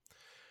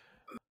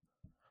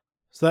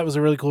 So that was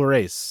a really cool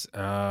race.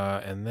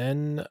 And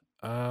then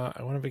I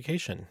went on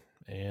vacation,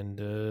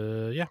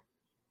 and yeah,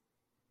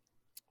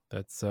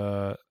 that's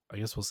I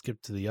guess we'll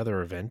skip to the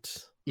other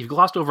event. You've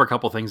glossed over a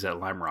couple things at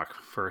Lime Rock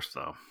first,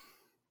 though.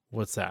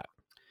 What's that?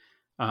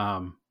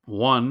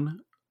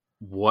 One,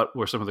 what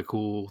were some of the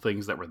cool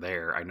things that were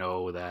there? I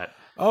know that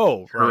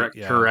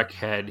Kurek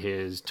had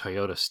his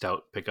Toyota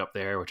Stout pickup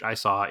there, which I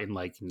saw in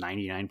like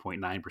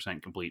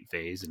 99.9% complete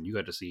phase, and you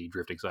got to see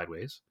drifting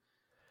sideways.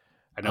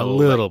 I know a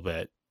little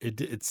bit.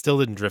 It still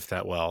didn't drift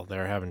that well. They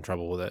were having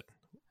trouble with it.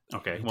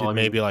 Okay, It did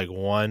maybe like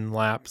one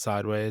lap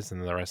sideways, and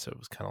then the rest of it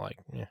was kind of like,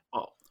 yeah.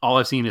 Well, all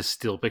I've seen is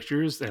still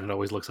pictures, and it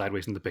always looks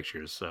sideways in the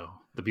pictures. So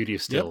the beauty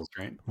of stills,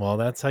 right? Well,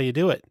 that's how you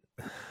do it.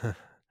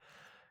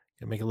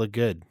 You make it look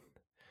good.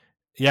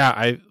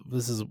 Yeah,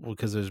 this is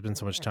because there's been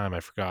so much time, I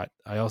forgot.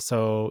 I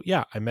also,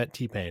 I met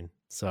T-Pain.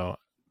 So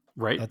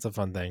Right, that's a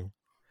fun thing.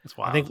 that's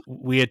wild. I think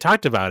we had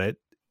talked about it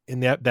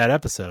in that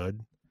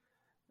episode.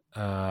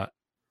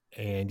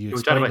 And you we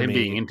talked explained about to him me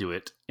being into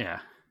it. Yeah,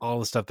 all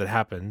the stuff that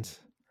happened.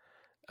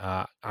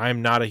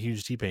 I'm not a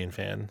huge T-Pain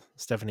fan.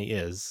 Stephanie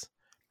is.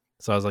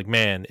 So I was like,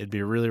 man, it'd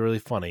be really, really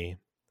funny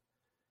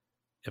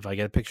if I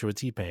get a picture with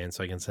T-Pain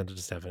so I can send it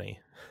to Stephanie.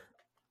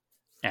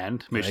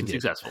 and I mission did.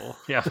 successful.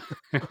 Yeah.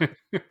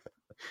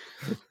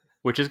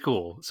 Which is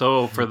cool.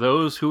 So for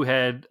those who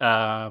had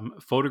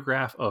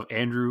photograph of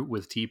Andrew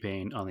with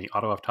T-Pain on the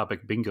Auto Off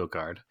Topic bingo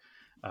card,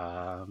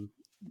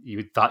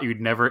 you thought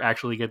you'd never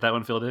actually get that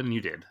one filled in, and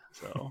you did.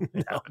 So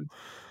it happened.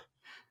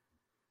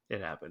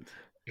 It happened.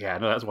 Yeah,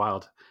 no, that's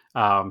wild.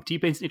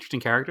 T-Pain's an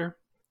interesting character.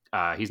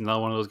 He's another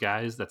one of those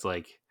guys that's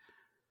like,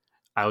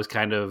 I was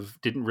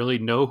didn't really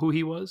know who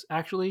he was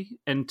actually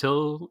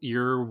until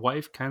your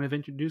wife kind of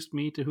introduced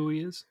me to who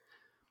he is,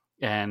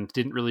 and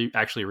didn't really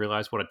actually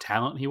realize what a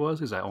talent he was,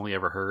 because I only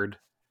ever heard,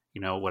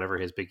 whatever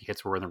his big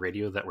hits were on the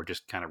radio that were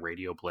just kind of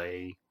radio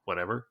play,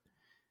 whatever.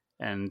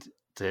 And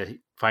to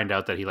find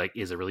out that he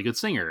is a really good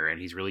singer,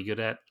 and he's really good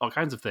at all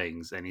kinds of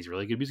things, and he's a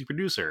really good music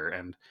producer,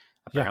 and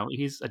apparently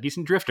he's a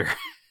decent drifter.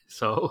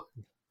 So,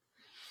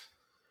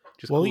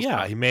 well, cool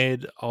stuff. He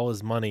made all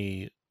his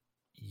money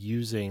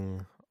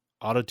using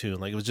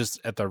autotune. It was just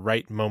at the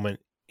right moment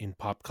in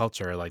pop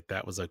culture.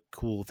 That was a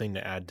cool thing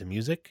to add to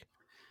music.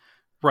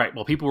 Right.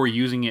 Well, people were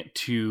using it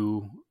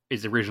to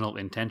its original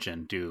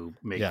intention to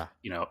make, a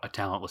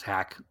talentless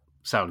hack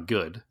sound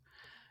good.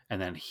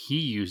 And then he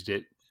used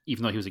it,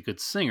 even though he was a good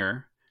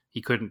singer,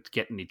 he couldn't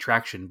get any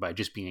traction by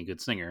just being a good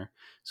singer.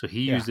 So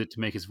he used it to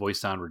make his voice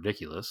sound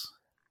ridiculous.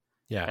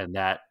 Yeah. And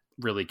that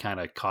really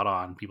kind of caught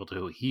on people to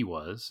who he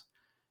was.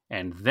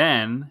 And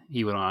then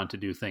he went on to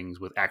do things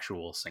with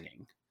actual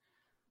singing.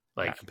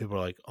 People are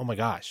like, oh my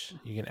gosh,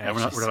 you can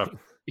actually sing.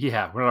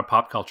 We're not a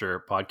pop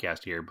culture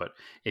podcast here, but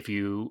if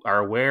you are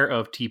aware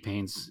of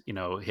T-Pain's,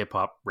 hip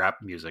hop rap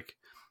music,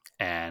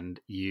 and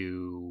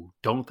you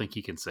don't think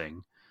he can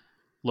sing,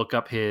 look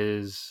up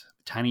his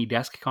Tiny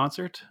Desk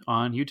concert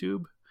on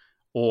YouTube,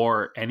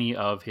 or any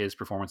of his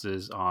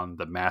performances on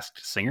The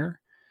Masked Singer,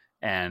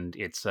 and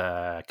it's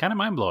kind of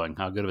mind blowing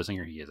how good of a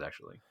singer he is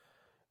actually.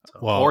 So,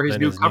 or his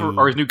new cover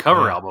album, his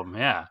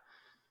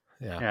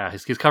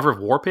cover of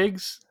War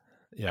Pigs.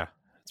 Yeah,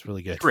 it's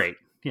really good. It's great.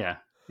 Yeah.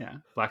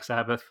 Black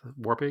Sabbath,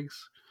 War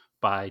Pigs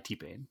by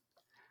T-Pain.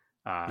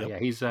 Yeah,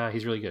 he's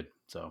really good.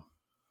 So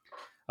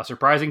a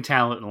surprising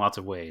talent in lots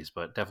of ways,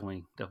 but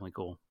definitely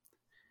cool.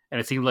 And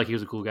it seemed like he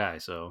was a cool guy.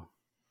 So,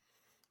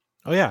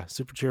 oh yeah,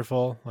 super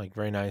cheerful,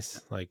 very nice,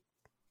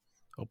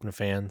 open to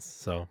fans.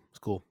 So it's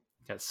cool.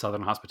 Got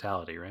Southern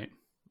hospitality, right?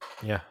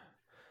 Yeah.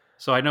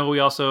 So I know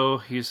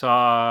you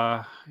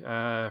saw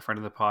a friend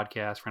of the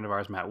podcast, friend of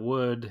ours, Matt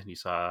Wood, and you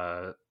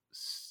saw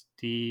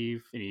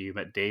Steve, and you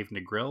met Dave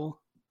Negril.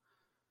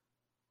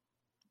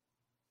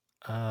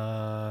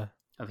 I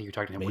think you're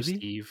talking to him with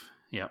Steve.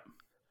 Yep.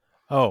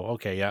 Oh,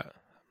 okay, yeah.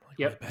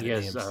 Yep. He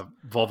has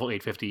Volvo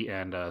 850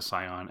 and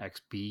Scion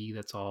XB.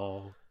 That's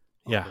all.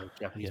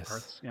 Japanese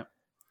parts. Yep.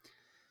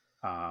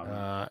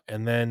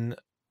 And then,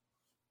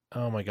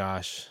 oh my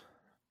gosh,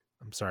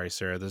 I'm sorry,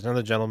 sir. There's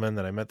another gentleman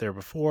that I met there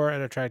before at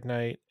a track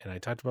night, and I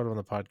talked about him on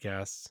the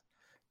podcast.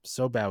 I'm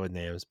so bad with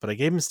names, but I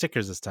gave him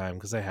stickers this time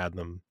because I had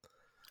them.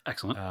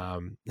 Excellent. I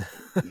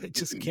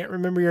just can't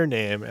remember your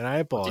name, and I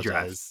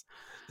apologize.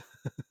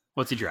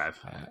 What's he drive?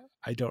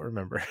 I don't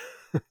remember.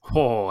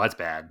 Oh, that's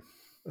bad.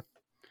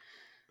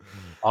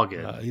 All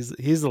good.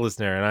 He's the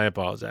listener, and I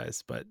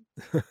apologize, but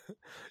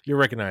you're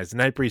recognized,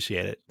 and I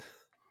appreciate it.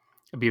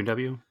 A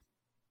BMW?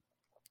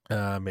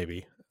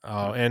 Maybe.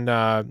 Oh, and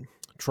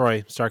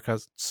Troy,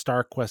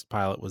 StarQuest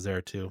pilot, was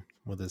there too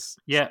with his.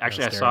 Yeah,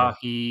 actually, I saw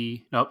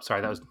he. Nope, sorry,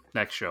 that was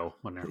next show.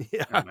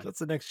 That's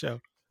the next show.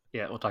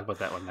 Yeah, we'll talk about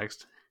that one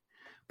next.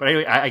 But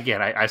anyway,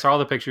 I saw all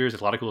the pictures.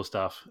 There's a lot of cool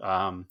stuff.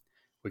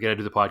 We got to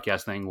do the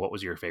podcast thing. What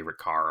was your favorite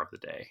car of the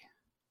day?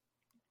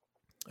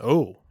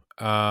 Oh,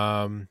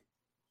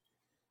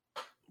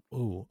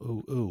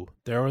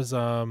 there was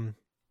some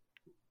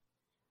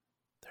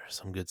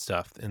good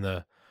stuff in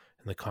the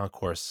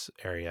concourse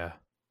area.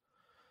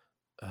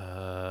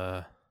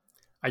 I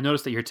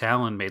noticed that your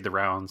Talon made the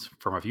rounds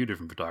from a few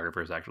different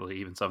photographers, actually,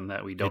 even some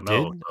that we don't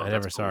know. So I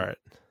never saw it.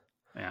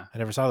 Yeah, I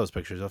never saw those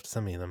pictures. You'll have to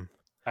send me them.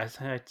 I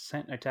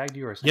tagged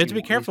you or something. You have to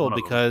be careful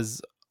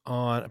because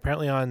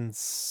apparently on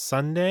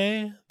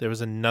Sunday there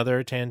was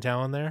another Tan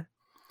Talon there.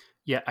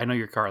 Yeah, I know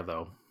your car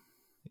though.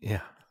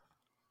 Yeah,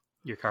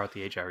 your car with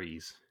the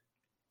HREs.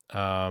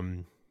 I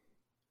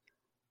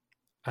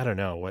don't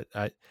know what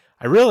I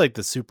really like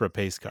the Supra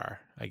pace car.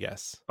 I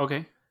guess.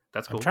 Okay,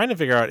 that's cool. I'm trying to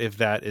figure out if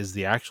that is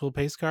the actual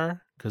pace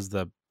car because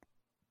the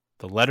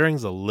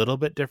lettering's a little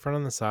bit different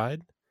on the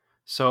side.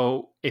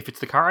 So if it's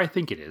the car I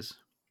think it is,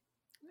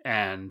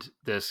 and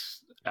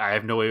this, I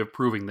have no way of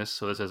proving this,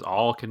 so this is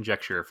all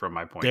conjecture from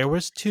my point. There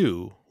was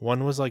two.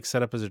 One was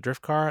set up as a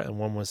drift car, and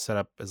one was set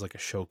up as a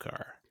show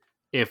car.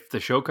 If the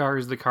show car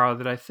is the car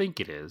that I think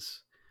it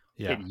is,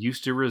 it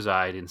used to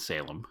reside in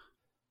Salem.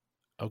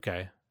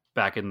 Okay.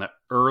 Back in the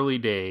early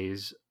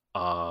days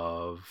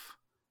of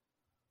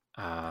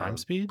Prime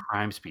Speed?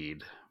 Prime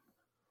Speed.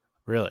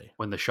 Really?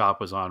 When the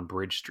shop was on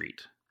Bridge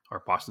Street.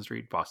 Or Boston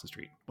Street? Boston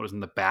Street. What was in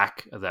the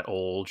back of that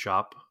old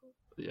shop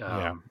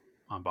on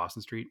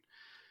Boston Street?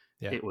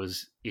 Yeah. It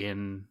was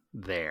in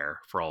there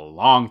for a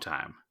long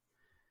time.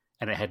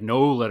 And it had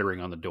no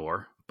lettering on the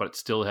door, but it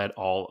still had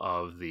all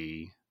of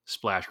the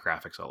splash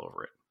graphics all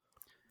over it.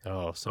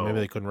 Oh, so maybe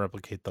they couldn't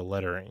replicate the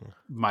lettering.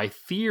 My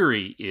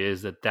theory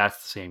is that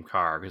that's the same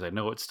car, because I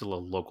know it's still a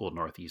local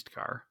Northeast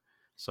car.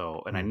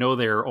 So, and I know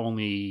there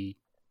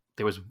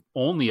was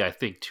only, I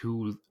think,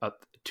 two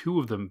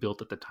of them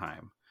built at the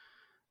time.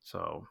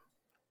 So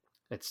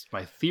it's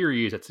my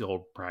theory is that's the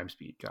old Prime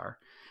Speed car.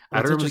 I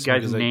don't remember the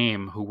guy's because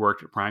name who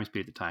worked at Prime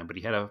Speed at the time, but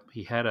he had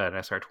an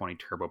SR20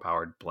 turbo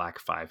powered black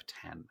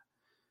 510.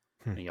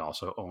 And he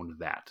also owned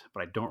that,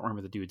 but I don't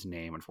remember the dude's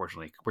name.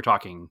 Unfortunately, we're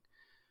talking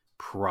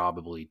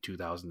probably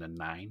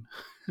 2009,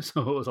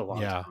 so it was a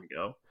long time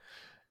ago.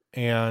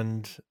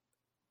 And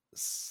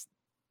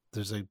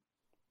there's a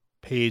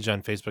page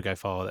on Facebook I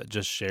follow that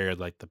just shared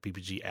like the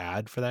PPG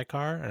ad for that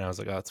car, and I was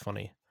like, oh, that's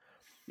funny.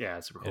 Yeah,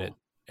 it's super cool.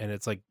 And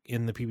it's like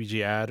in the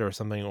PPG ad or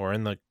something, or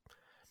in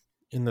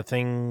the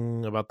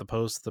thing about the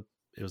post,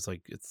 it was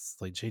like, it's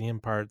like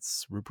JDM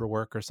parts, Rupert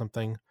work or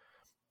something.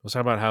 I was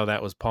talking about how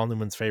that was Paul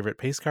Newman's favorite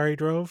pace car he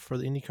drove for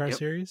the IndyCar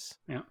series.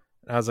 Yeah.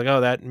 And I was like,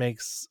 oh, that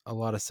makes a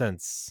lot of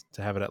sense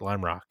to have it at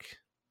Lime Rock.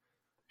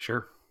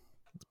 Sure.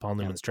 It's Paul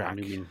Newman's track.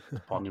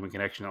 Paul Newman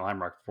connection at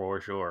Lime Rock for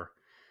sure.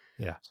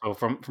 Yeah. So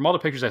from all the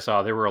pictures I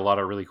saw, there were a lot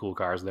of really cool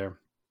cars there.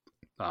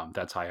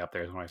 That's high up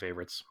there. It's one of my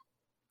favorites.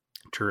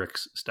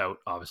 Truex Stout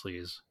obviously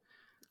is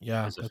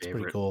that's favorite.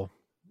 pretty cool.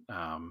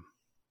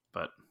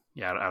 But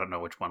yeah, I don't know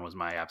which one was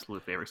my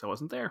absolute favorite, so I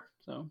wasn't there.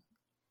 So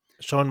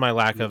showing my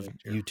lack of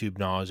YouTube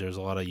knowledge, there's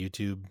a lot of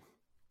YouTube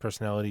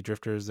personality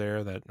drifters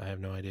there that I have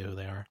no idea who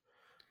they are.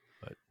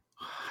 But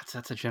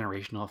that's a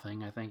generational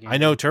thing, I think. I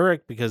know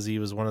Turek because he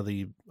was one of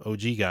the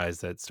OG guys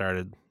that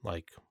started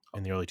like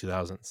in the early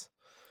 2000s.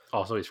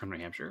 Also, he's from New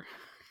Hampshire.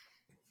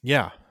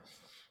 Yeah.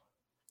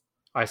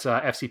 I saw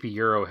FCP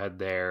Euro had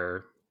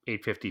their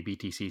 850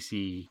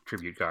 BTCC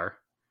tribute car.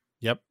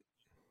 Yep.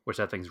 Which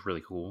that thing's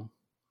really cool.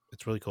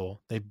 It's really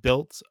cool. They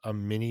built a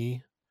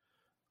mini,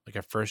 like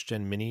a first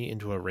gen mini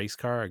into a race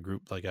car, a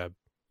group like a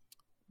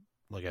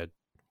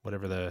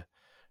whatever the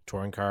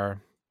touring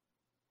car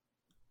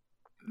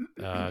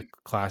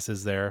class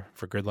is there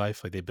for Grid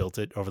Life. Like they built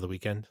it over the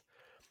weekend.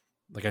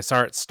 Like I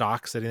saw it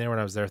stock sitting there when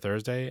I was there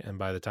Thursday, and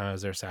by the time I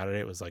was there Saturday,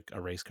 it was like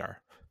a race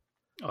car.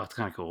 Oh, that's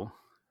kind of cool.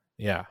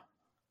 Yeah.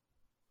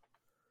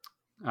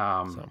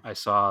 I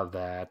saw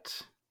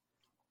that,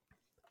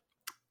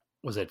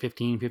 was it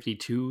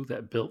 1552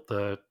 that built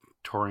the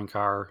touring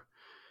car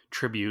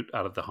tribute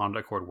out of the Honda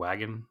Accord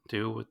wagon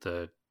too, with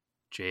the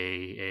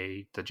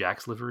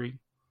Jax livery.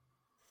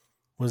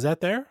 Was that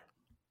there?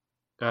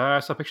 I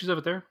saw pictures of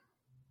it there.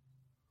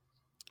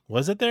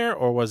 Was it there,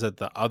 or was it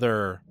the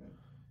other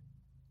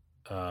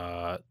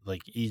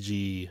like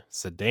EG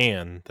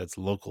sedan that's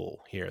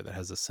local here that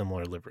has a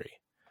similar livery?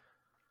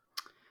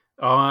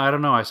 Oh, I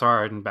don't know. I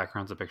saw it in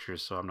backgrounds of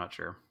pictures, so I'm not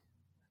sure.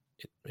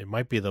 It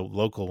might be the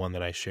local one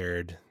that I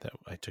shared that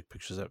I took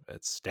pictures of.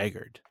 It's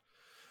Staggered.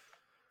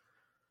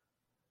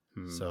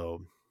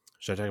 So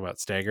should I talk about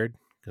Staggered?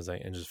 Because I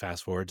can just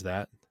fast forward to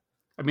that.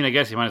 I mean, I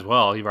guess you might as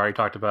well. You've already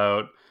talked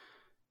about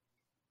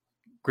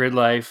Grid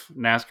Life,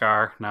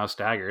 NASCAR, now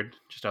Staggered,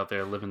 just out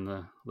there living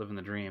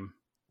the dream.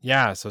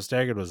 Yeah, so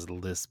Staggered was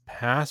this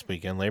past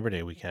weekend, Labor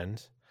Day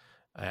weekend,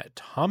 at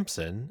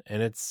Thompson,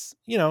 and it's,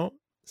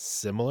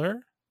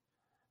 similar,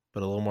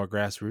 but a little more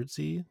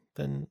grassrootsy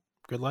than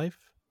Grid Life.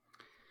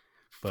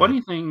 But,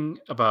 funny thing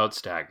about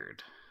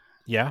Staggered.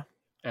 Yeah.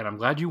 And I'm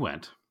glad you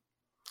went.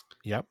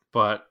 Yep.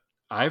 But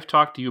I've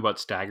talked to you about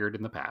Staggered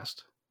in the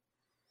past,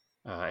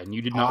 and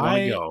you did not want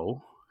to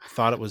go.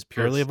 Thought it was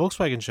purely a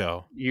Volkswagen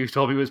show. You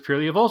told me it was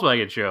purely a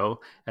Volkswagen show,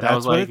 and that's I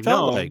was what like, it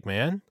felt no, like,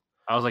 man.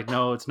 I was like,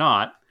 no, it's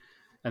not.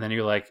 And then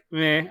you're like,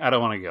 I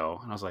don't want to go.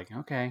 And I was like,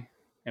 okay.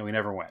 And we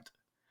never went.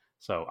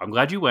 So I'm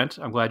glad you went.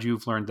 I'm glad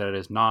you've learned that it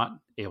is not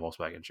a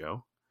Volkswagen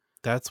show.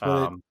 That's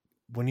what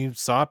when you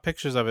saw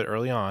pictures of it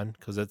early on,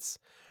 let's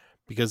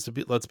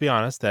be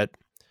honest, that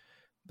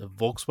the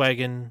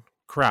Volkswagen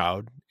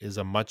crowd is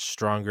a much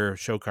stronger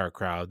show car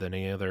crowd than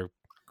any other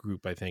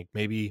group, I think.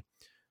 Maybe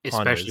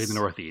especially Honda's in the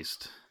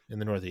Northeast. In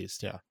the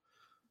Northeast, yeah.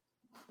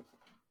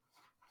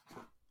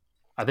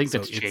 I think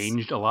that's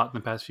changed a lot in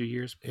the past few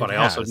years, but I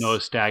also know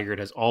Staggered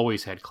has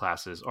always had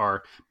classes,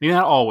 or maybe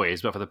not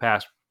always, but for the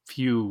past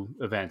few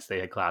events, they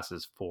had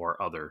classes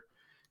for other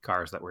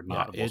cars that were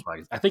not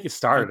Volkswagen. I think it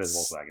started as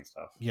Volkswagen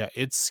stuff. Yeah,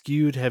 it's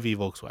skewed heavy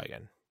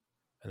Volkswagen,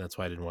 and that's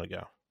why I didn't want to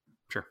go.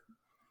 Sure.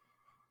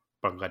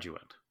 But I'm glad you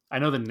went. I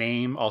know the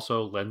name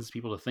also lends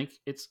people to think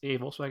it's a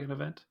Volkswagen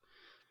event,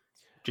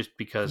 just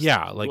because...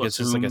 Yeah, like it's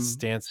just like a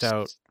stanced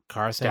out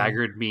car thing.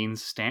 Staggered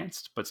means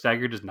stanced, but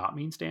Staggered does not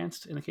mean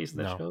stanced in the case of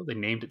that show. They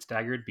named it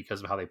Staggered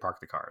because of how they park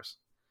the cars.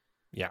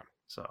 Yeah.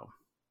 So,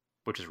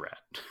 which is rad.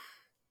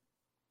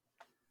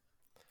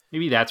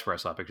 Maybe that's where I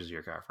saw pictures of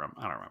your car from.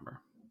 I don't remember.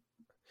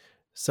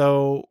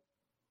 So,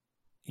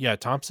 yeah,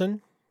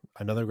 Thompson,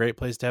 another great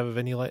place to have a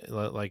venue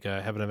like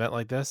have an event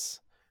like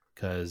this,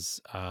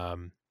 because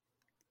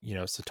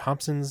so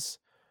Thompson's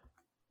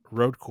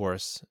road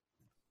course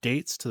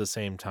dates to the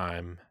same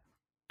time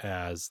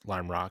as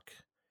Lime Rock,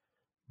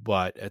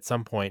 but at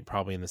some point,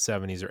 probably in the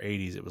 70s or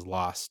 80s, it was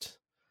lost,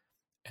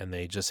 and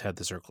they just had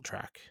the circle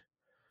track.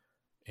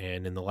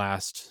 And in the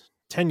last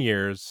 10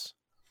 years,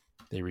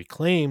 they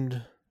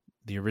reclaimed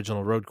the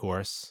original road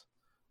course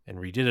and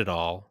redid it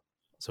all,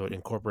 so it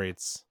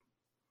incorporates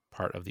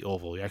part of the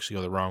oval. You actually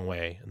go the wrong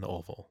way in the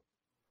oval.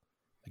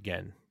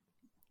 Again,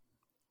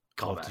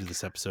 I'll have to do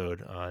this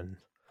episode on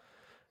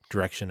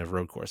direction of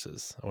road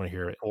courses. I want to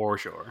hear it. For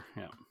sure,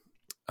 yeah.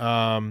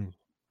 So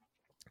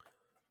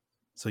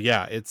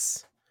yeah,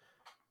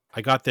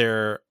 I got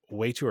there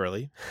way too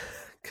early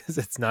because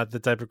it's not the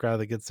type of crowd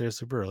that gets there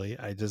super early.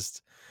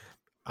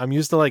 I'm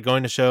used to like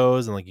going to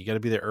shows and like you got to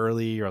be there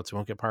early or else you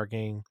won't get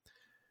parking.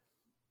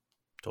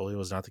 Totally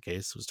was not the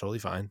case. It was totally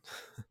fine.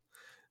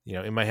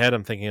 In my head,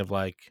 I'm thinking of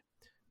like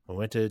we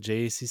went to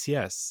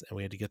JACCS and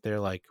we had to get there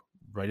like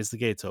right as the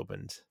gates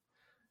opened,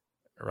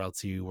 or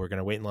else you were going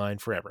to wait in line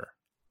forever.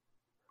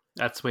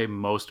 That's the way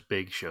most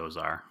big shows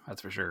are.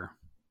 That's for sure.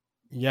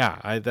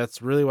 Yeah,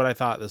 that's really what I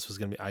thought this was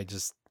going to be. I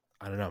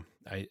don't know.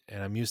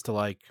 I'm used to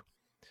like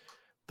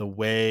the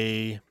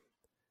way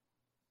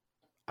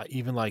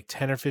even like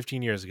 10 or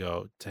 15 years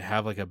ago to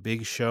have like a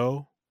big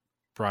show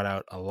brought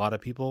out a lot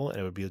of people and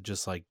it would be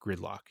just like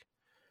gridlock.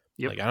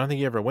 Yep. Like I don't think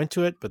you ever went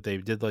to it, but they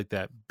did like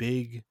that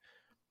big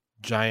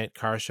giant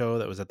car show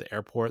that was at the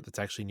airport that's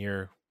actually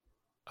near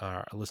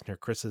our listener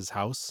Chris's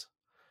house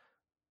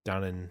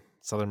down in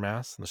Southern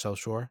Mass on the South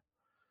Shore.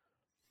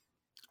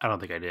 I don't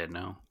think I did,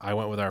 no. I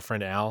went with our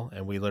friend Al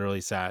and we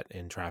literally sat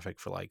in traffic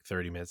for like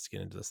 30 minutes to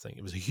get into this thing.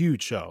 It was a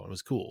huge show. It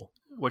was cool.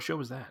 What show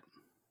was that?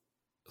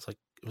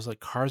 It was like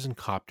Cars and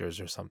Copters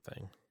or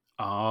something.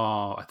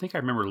 Oh, I think I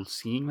remember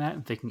seeing that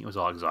and thinking it was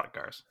all exotic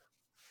cars.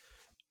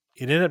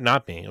 It ended up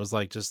not being. It was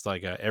like just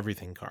like a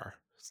everything car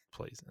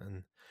place.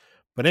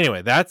 But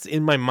anyway, that's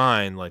in my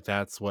mind. Like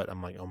that's what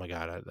I'm like. Oh my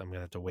god, I'm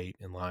gonna have to wait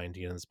in line to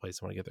get in this place.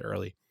 I want to get there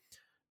early.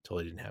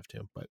 Totally didn't have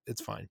to, but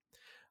it's fine.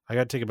 I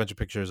got to take a bunch of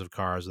pictures of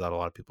cars without a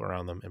lot of people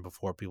around them, and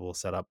before people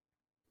set up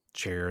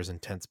chairs and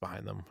tents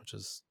behind them, which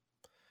is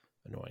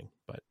annoying.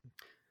 But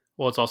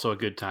well, it's also a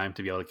good time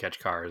to be able to catch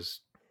cars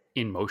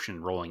in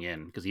motion rolling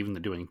in, because even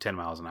they're doing 10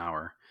 miles an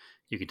hour,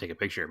 you can take a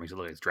picture. It makes it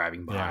look like it's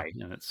driving by,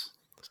 and it's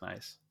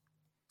nice.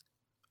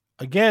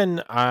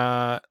 Again,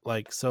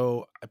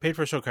 so I paid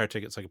for a show car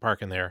ticket so I could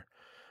park in there.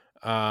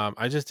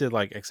 I just did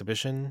like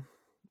exhibition.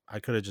 I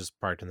could have just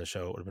parked in the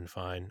show. It would have been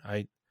fine.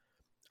 I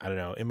don't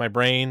know. In my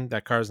brain,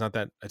 that car is not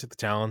that. I took the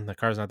Talon. That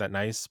car is not that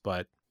nice,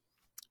 but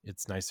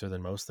it's nicer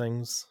than most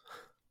things.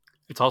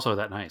 It's also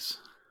that nice.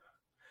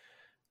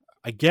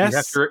 I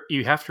guess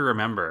you have to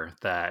remember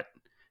that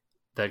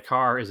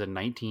car is a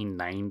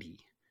 1990,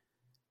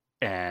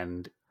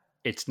 and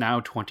it's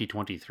now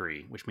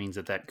 2023, which means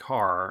that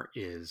car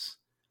is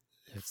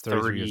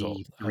 33 years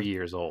old. 3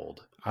 years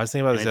old. I was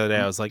thinking about this the other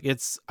day. I was like,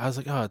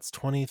 oh, it's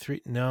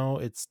 23. No,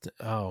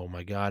 oh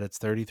my god, it's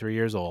 33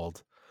 years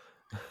old.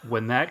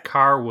 When that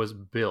car was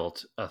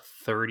built, a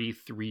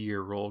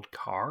 33-year-old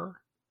car,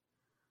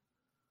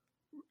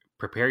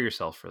 prepare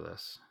yourself for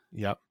this.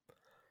 Yep.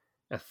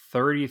 A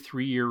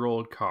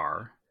 33-year-old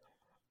car.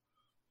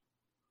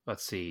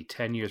 Let's see,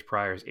 10 years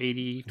prior is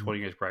 80, 20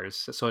 years prior is...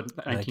 So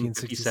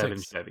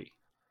 1957 Chevy.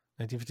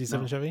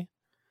 1957 Chevy?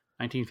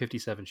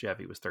 1957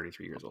 Chevy was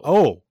 33 years old.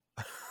 Oh!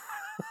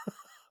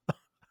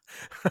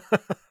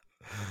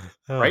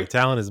 Right? The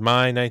Talon is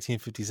my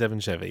 1957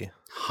 Chevy.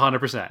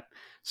 100%.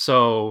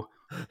 So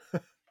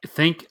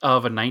think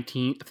of an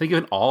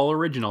all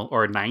original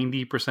or a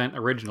 90%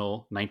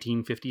 original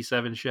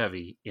 1957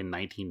 Chevy in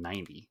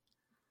 1990.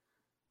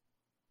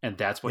 And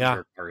that's what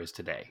your car is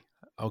today.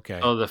 Okay.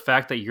 So the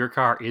fact that your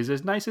car is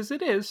as nice as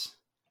it is,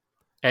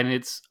 and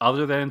it's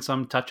other than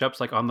some touch-ups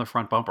like on the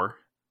front bumper,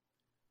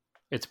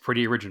 it's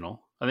pretty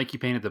original. I think you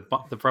painted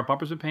the front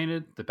bumper's been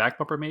painted, the back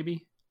bumper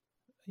maybe.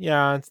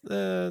 Yeah, it's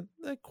the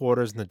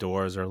quarters and the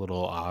doors are a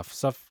little off.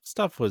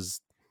 Stuff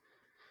was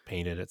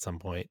painted at some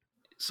point.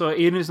 So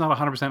it is not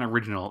 100%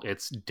 original.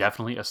 It's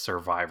definitely a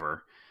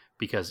survivor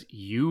because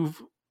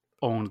you've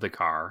owned the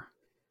car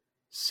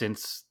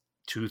since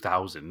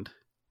 2000.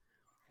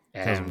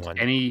 And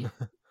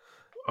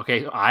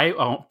okay,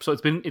 so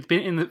it's been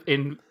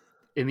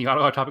in the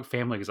Auto Topic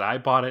family because I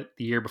bought it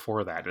the year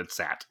before that. It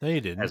sat. No, you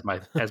didn't.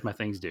 As my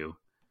things do.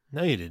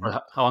 No, you didn't.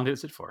 How long did it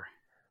sit for?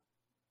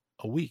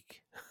 A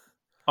week.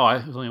 Oh,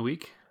 it was only a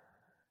week?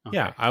 Okay.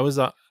 Yeah, I was.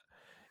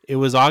 It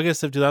was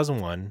August of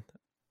 2001.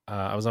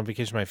 I was on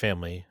vacation with my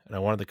family, and I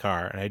wanted the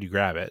car, and I had you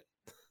grab it,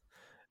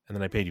 and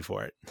then I paid you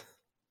for it.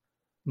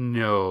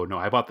 No,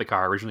 I bought the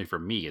car originally for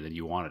me, and then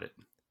you wanted it.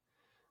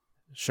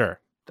 Sure.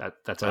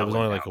 That's how it was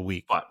only like a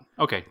week. But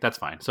okay, that's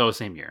fine. So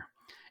same year.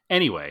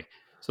 Anyway,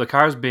 so the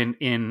car's been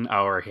in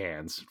our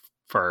hands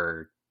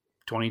for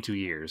 22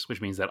 years,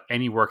 which means that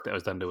any work that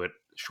was done to it,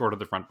 short of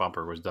the front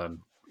bumper, was done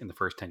in the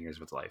first 10 years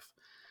of its life.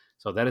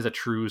 So that is a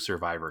true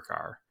survivor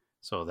car.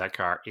 So that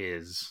car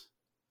is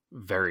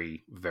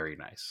very, very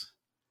nice.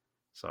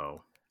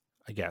 So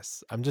I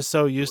guess I'm just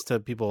so used to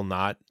people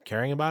not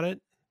caring about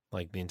it,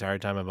 like the entire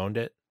time I've owned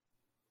it.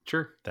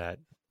 Sure. That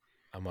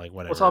I'm like,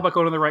 whatever. Well, it's all about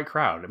going to the right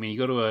crowd. I mean, you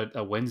go to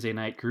a Wednesday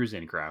night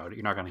cruise-in crowd,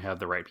 you're not going to have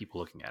the right people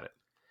looking at it.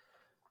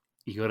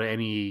 You go to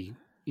any,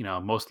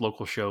 most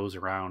local shows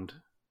around,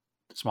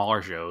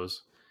 smaller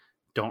shows,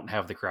 don't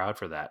have the crowd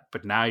for that.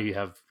 But now you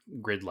have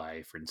Grid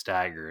Life and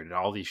Staggered and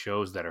all these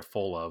shows that are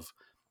full of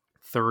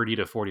 30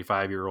 to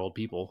 45-year-old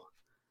people.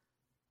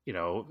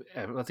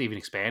 Let's even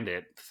expand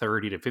it.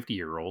 30 to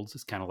 50-year-olds.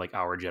 It's kind of like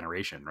our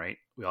generation, right?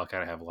 We all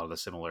kind of have a lot of the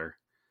similar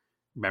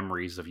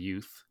memories of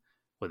youth,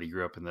 whether you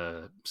grew up in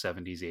the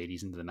 70s,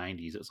 80s, into the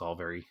 90s, it was all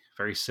very,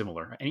 very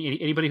similar.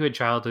 Anybody who had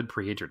childhood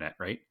pre-internet,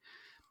 right?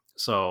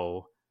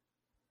 So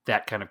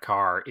that kind of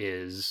car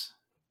is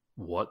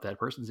what that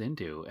person's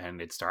into, and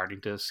it's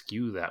starting to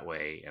skew that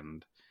way.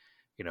 And,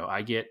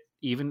 I get,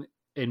 even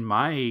in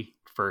my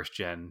first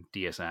gen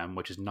DSM,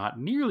 which is not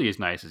nearly as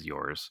nice as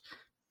yours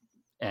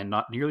and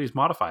not nearly as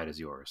modified as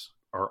yours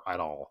or at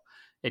all,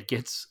 it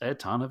gets a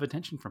ton of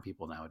attention from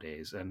people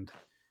nowadays. And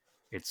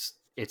it's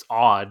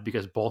odd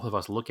because both of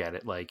us look at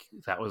it like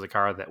that was a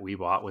car that we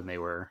bought when they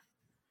were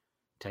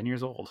 10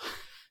 years old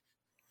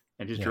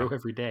and just drove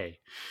every day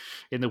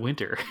in the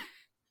winter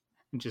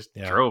and just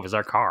drove as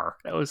our car.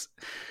 It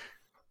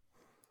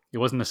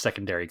wasn't a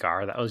secondary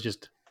car. That was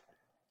just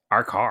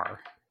our car.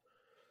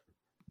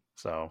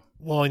 So,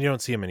 well, and you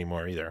don't see them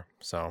anymore either.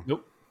 So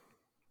nope,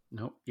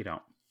 you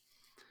don't.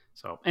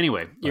 So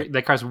anyway,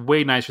 that car's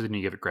way nicer than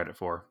you give it credit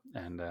for.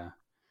 And,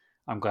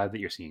 I'm glad that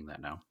you're seeing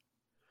that now.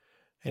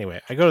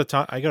 Anyway, I go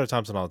to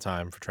Thompson all the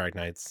time for track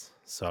nights,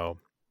 so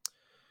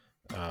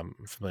I'm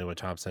familiar with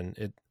Thompson.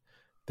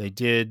 They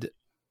did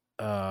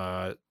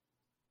demo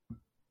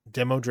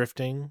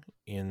drifting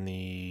in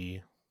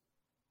the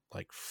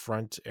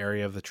front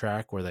area of the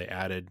track where they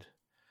added,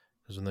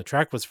 because when the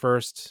track was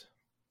first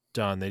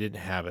done, they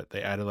didn't have it.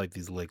 They added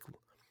these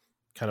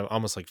kind of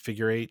almost like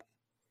figure eight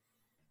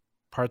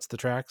parts of the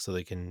track so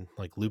they can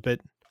loop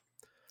it,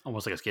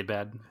 almost like a skid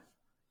pad.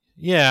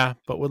 Yeah,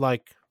 but with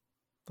like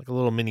a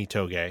little mini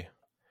toge. It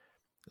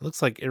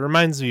looks like, it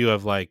reminds you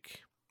of I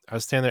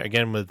was standing there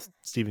again with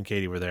Steve and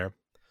Katie were there.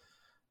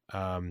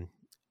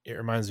 It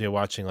reminds me of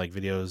watching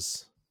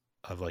videos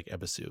of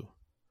Ebisu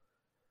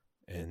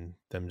and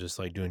them just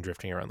doing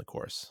drifting around the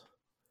course.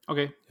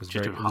 Okay. It was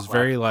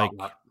very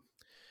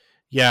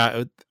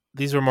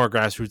these were more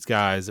grassroots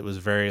guys. It was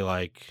very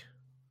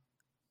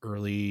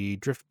early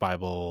Drift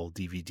Bible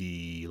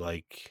DVD,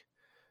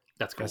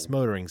 that's cool. Best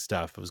motoring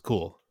stuff. It was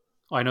cool.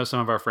 Well, I know some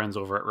of our friends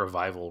over at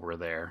Revival were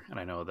there, and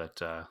I know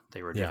that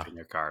they were drifting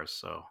their cars.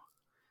 So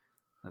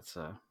that's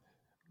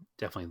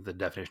definitely the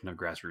definition of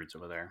grassroots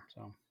over there.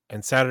 So,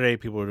 and Saturday,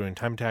 people were doing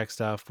time attack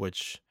stuff,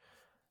 which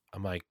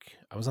I'm I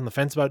was on the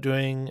fence about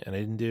doing, and I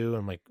didn't do.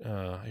 I'm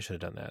I should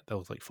have done that. That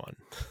looked fun.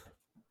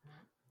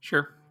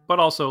 Sure, but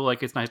also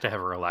it's nice to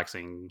have a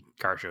relaxing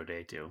car show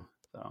day too.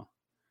 So,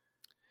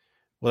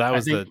 well, that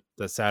was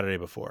the Saturday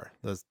before.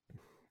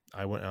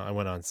 I went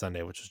on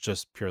Sunday, which was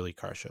just purely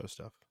car show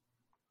stuff.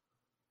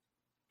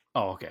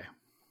 Oh, okay.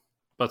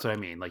 That's what I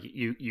mean.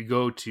 You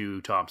go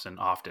to Thompson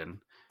often.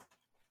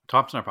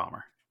 Thompson or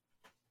Palmer?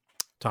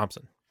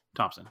 Thompson.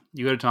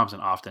 You go to Thompson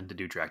often to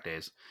do track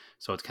days.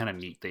 So it's kind of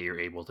neat that you're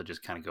able to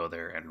just kind of go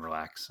there and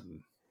relax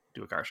and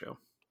do a car show.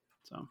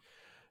 So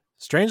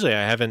strangely,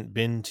 I haven't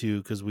been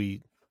to, because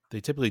they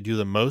typically do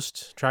the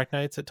most track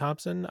nights at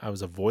Thompson. I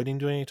was avoiding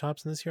doing any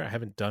Thompson this year. I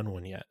haven't done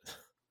one yet.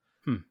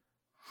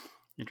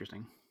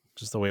 Interesting.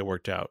 Just the way it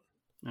worked out.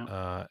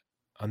 Yep.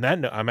 On that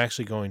note, I'm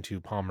actually going to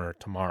Palmer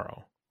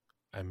tomorrow.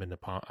 I've been to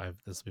Palmer.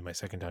 This will be my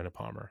second time to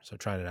Palmer, so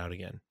trying it out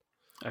again.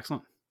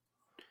 Excellent.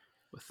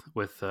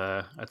 With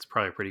that's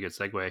probably a pretty good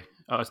segue.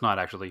 Oh, it's not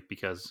actually,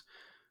 because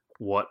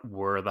what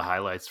were the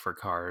highlights for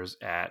cars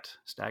at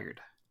Staggered?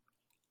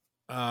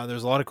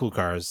 There's a lot of cool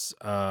cars.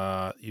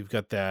 You've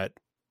got that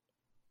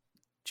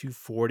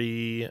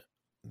 240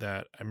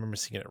 that I remember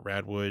seeing it at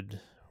Radwood.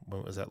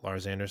 When was that?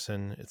 Lars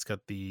Anderson. It's a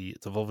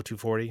Volvo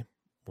 240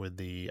 with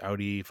the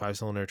Audi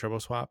 5-cylinder turbo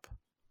swap.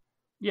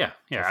 Yeah,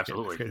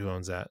 absolutely. I forget who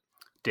owns that.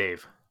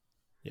 Dave.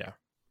 Yeah.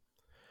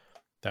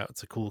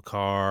 That's a cool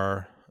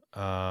car.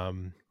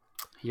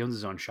 He owns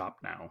his own shop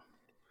now.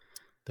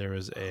 There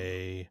was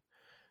a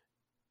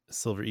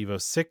Silver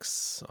Evo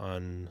 6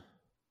 on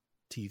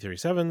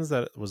T37s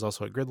that was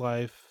also at Grid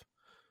Life.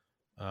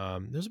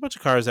 There's a bunch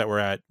of cars that were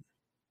at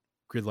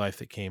Grid Life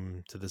that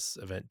came to this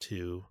event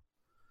too.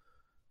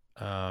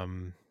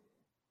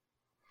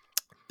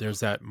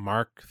 There's that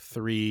Mark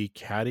III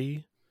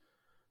Caddy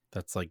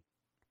that's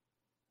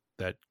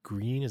that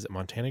green. Is it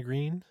Montana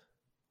green?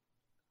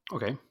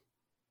 Okay.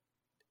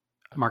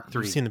 Mark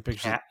III. You've seen the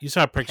pictures. You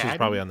saw pictures Caddy?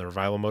 Probably on the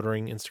Revival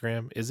Motoring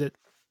Instagram. Is it?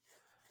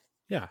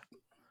 Yeah.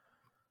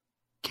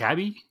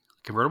 Cabby?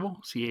 Convertible?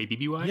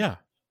 CABBY? Yeah.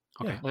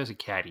 Okay. There's a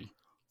Caddy.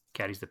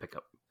 Caddy's the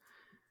pickup.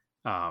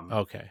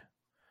 Okay.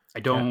 I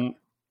don't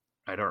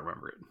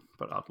remember it,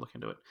 but I'll look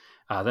into it.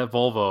 That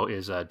Volvo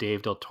is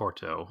Dave Del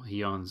Torto.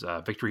 He owns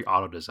Victory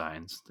Auto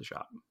Designs, the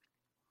shop.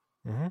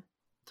 Mm-hmm.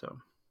 So,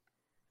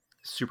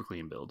 super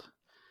clean build.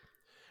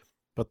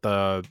 But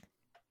the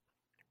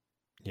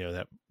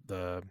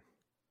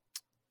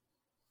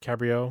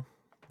Cabrio,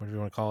 whatever you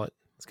want to call it,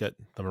 it's got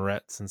the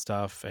morettes and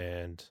stuff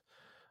and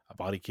a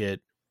body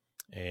kit,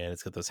 and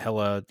it's got those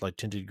hella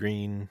tinted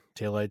green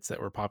taillights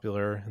that were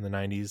popular in the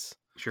 90s.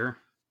 Sure.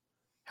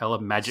 Hella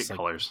magic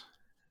colors.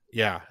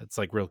 Yeah, it's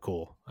real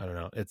cool. I don't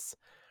know. It's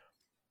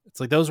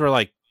those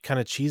were kind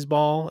of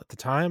cheeseball at the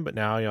time, but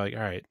now you're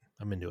all right,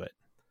 I'm into it.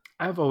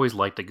 I've always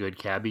liked a good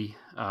cabbie.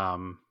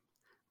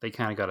 They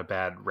kind of got a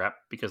bad rep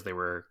because they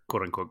were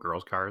quote unquote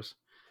girls' cars.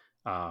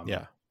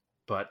 Yeah.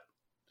 But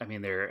I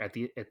mean, they're at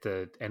the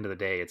end of the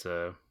day, it's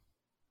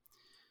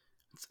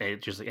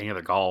just like any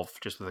other Golf,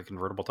 just with a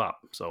convertible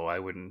top. So I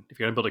wouldn't, if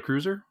you're gonna build a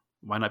cruiser,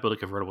 why not build a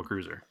convertible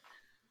cruiser?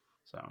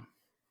 So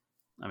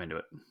I'm into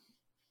it.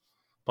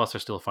 Plus, they're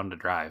still fun to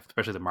drive,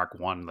 especially the Mark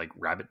One like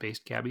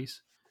rabbit-based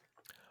cabbies.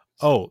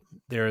 Oh,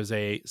 there is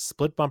a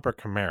split bumper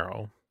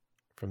Camaro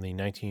from the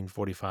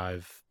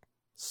 1945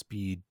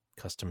 Speed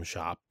Custom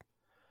Shop.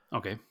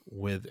 Okay,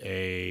 with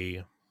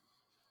a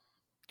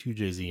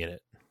 2JZ in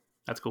it.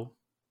 that's cool.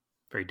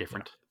 Very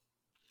different.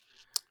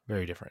 Yeah.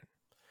 Very different.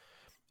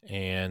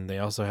 And they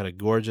also had a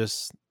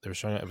gorgeous, they were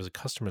showing it was a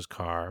customer's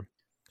car.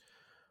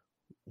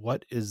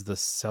 What is the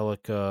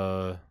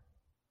Celica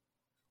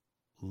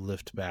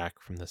liftback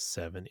from the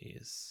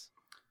 70s?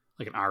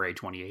 Like an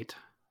RA28.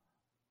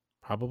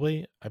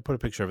 Probably. I put a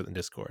picture of it in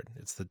Discord.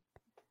 It's the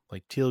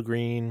like teal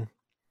green.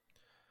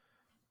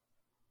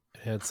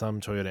 It had some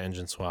Toyota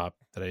engine swap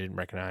that I didn't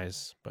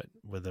recognize, but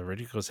with a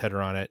ridiculous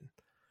header on it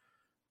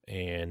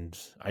and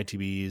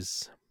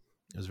ITBs.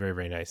 It was a very,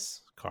 very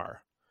nice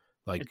car.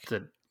 Like It's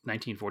a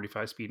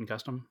 1945 Speed and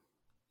Custom.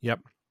 Yep.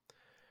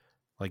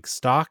 Like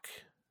stock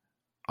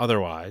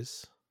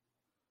otherwise,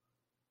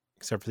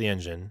 except for the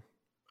engine.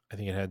 I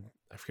think it had,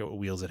 I forget what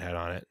wheels it had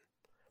on it.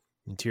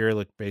 Interior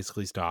looked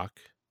basically stock.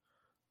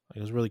 Like,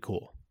 it was really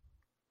cool.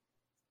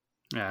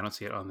 Yeah, I don't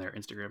see it on their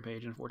Instagram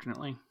page,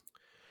 unfortunately.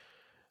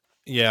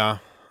 Yeah.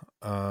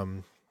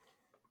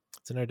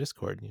 It's in our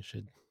Discord. You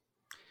should.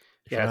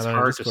 Yeah, it's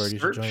hard Discord, to you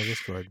should search. join our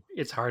Discord.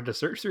 It's hard to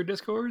search through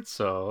Discord,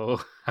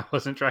 so I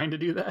wasn't trying to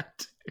do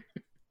that.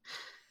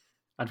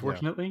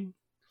 Unfortunately.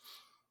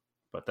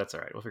 But that's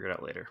all right. We'll figure it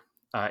out later.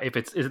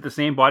 Is it the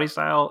same body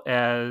style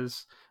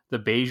as the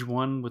beige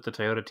one with the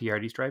Toyota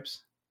TRD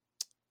stripes?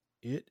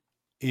 It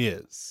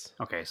is.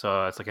 Okay,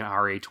 so it's like an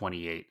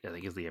RA28, I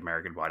think is the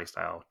American body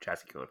style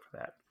chassis code for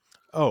that.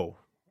 Oh,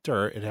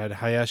 it had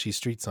Hayashi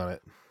streets on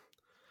it.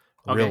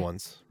 Okay. Real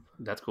ones.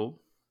 That's cool.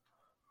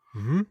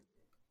 Mm-hmm.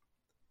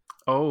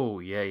 Oh,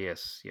 yeah,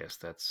 yes,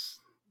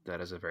 that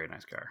is a very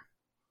nice car.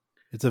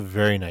 It's a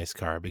very nice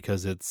car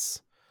because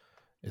it's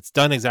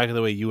done exactly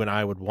the way you and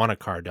I would want a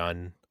car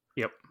done.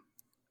 Yep.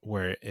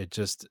 Where it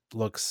just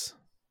looks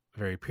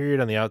very period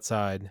on the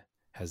outside,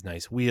 has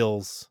nice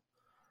wheels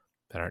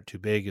that aren't too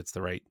big. It's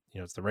the right,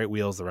 it's the right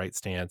wheels, the right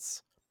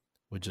stance,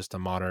 with just a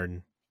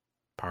modern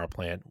power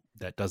plant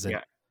that doesn't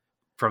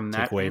from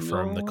that take away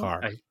from the angle, car.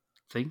 I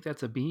think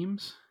that's a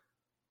Beams,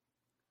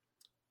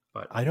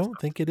 but I don't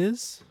think it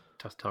is.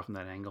 tough from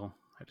that angle.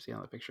 I have to see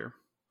on the picture.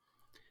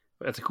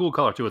 But it's a cool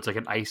color too. It's like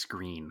an ice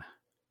green.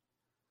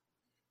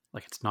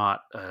 Like it's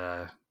not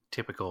a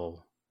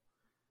typical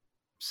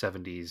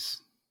 70s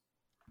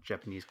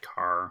Japanese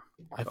car.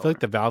 I feel like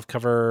the valve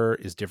cover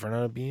is different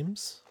on a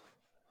Beams.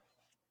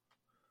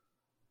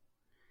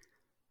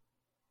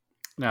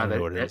 No,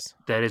 what it is.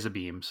 that is a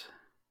Beams.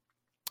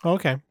 Oh,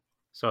 okay.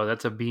 So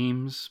that's a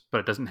Beams, but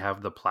it doesn't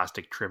have the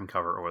plastic trim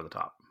cover over the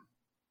top.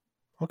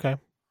 Okay.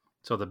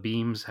 So the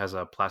Beams has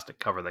a plastic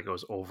cover that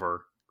goes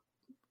over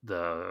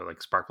the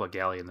like spark plug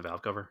galley and the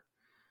valve cover.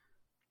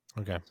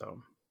 Okay.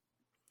 So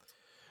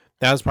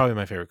that was probably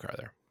my favorite car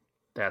there.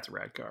 that's a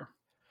rad car.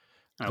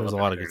 There was a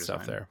lot of good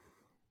stuff there.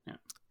 Yeah.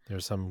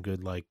 There's some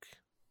good like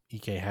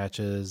EK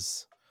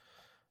hatches.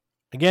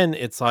 Again,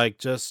 it's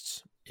like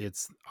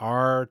it's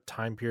our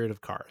time period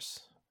of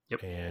cars.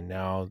 Yep. And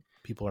now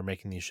people are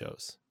making these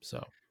shows.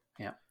 So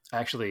yeah, I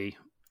actually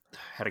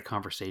had a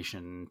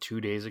conversation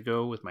 2 days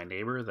ago with my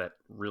neighbor that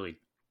really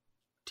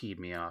teed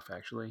me off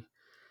actually,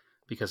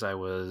 because I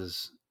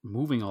was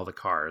moving all the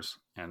cars,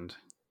 and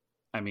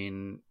I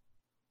mean,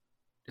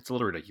 it's a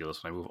little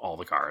ridiculous when I move all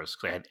the cars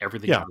because I had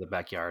everything out of the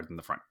backyard and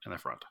the front.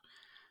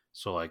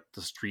 So like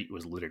the street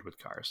was littered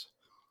with cars,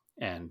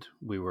 and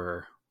we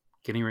were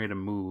getting ready to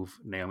move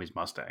Naomi's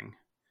Mustang,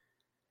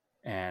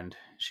 and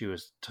she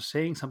was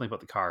saying something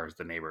about the cars,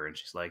 the neighbor, and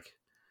she's like,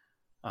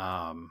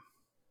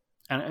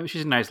 and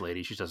she's a nice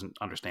lady. She doesn't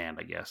understand,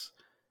 I guess.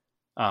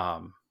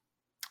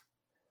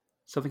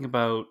 Something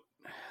about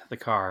the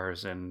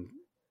cars and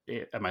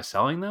am I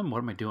selling them? What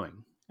am I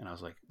doing? And I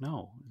was like,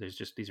 no,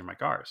 these are my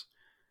cars.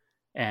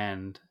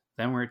 And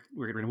then we're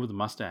going to move the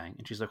Mustang.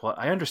 And she's like, well,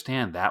 I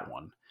understand that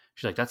one.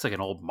 She's like, that's like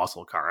an old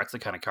muscle car. That's the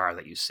kind of car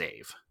that you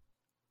save.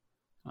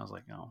 And I was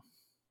like, oh,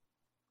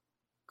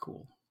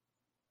 cool.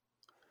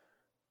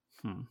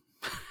 And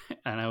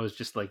I was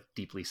just like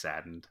deeply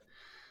saddened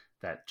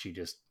that she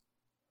just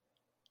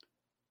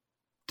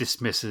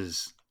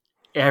dismisses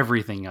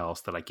everything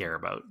else that I care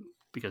about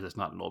because it's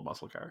not an old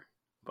muscle car.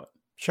 But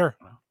sure,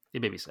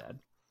 it made me sad.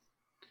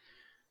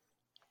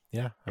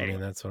 Yeah, I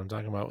mean that's what I'm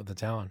talking about with the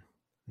Talon.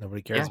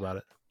 Nobody cares about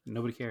it.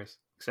 Nobody cares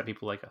except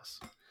people like us.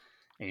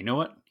 And you know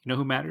what? You know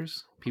who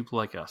matters? People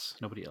like us.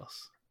 Nobody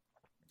else.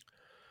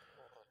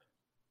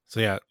 So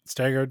yeah,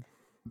 Staggered,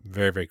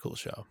 very, very cool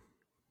show.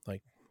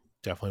 Like,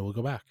 definitely will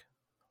go back.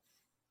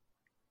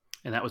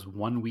 And that was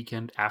one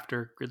weekend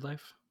after Grid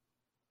Life?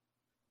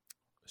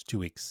 It was 2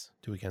 weeks,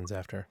 2 weekends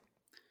after.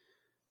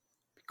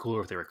 It'd be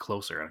cooler if they were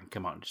closer and I could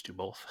come out and just do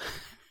both.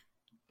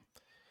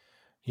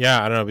 Yeah,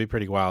 I don't know. It'd be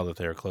pretty wild if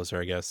they were closer,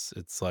 I guess.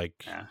 It's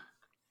like,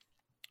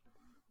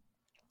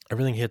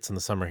 everything hits in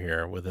the summer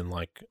here within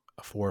like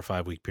a 4 or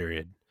 5 week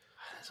period.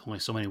 There's only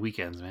so many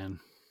weekends, man.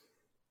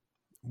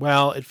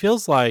 Well, it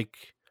feels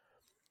like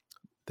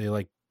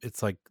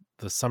it's like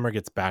the summer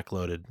gets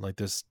backloaded. Like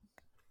this,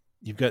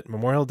 you've got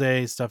Memorial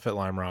Day stuff at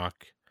Lime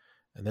Rock,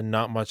 and then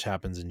not much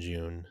happens in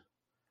June.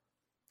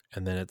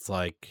 And then it's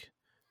like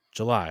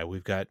July.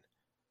 We've got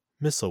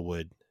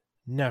Mistlewood,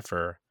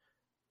 Nefer,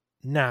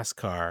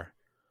 NASCAR.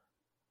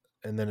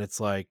 And then it's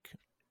like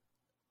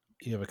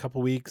you have a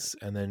couple weeks,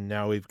 and then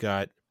now we've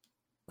got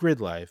Grid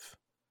Life.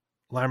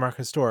 Lime Rock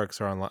Historics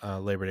are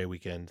on Labor Day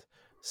weekend.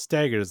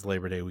 Staggered is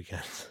Labor Day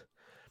weekend.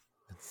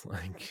 It's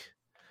like,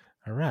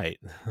 all right.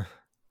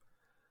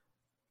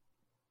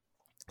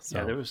 So,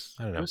 yeah, there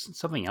was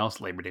something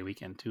else Labor Day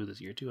weekend too this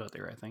year too out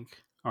there, I think.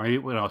 Or maybe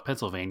when I was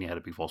Pennsylvania had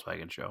a big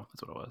Volkswagen show.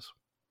 That's what it was.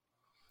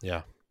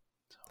 Yeah.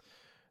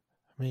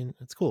 I mean,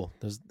 it's cool.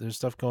 There's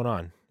stuff going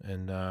on,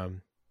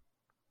 and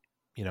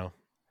you know,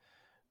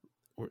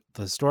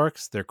 the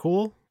Historics, they're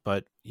cool,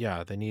 but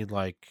yeah, they need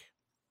like,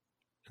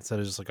 instead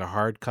of just like a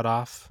hard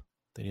cutoff,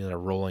 they need a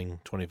rolling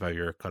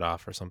 25-year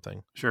cutoff or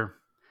something. Sure.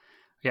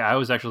 Yeah, I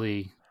was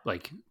actually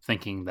like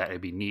thinking that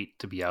it'd be neat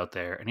to be out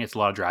there, and it's a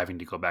lot of driving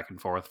to go back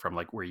and forth from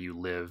like where you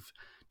live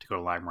to go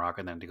to Lime Rock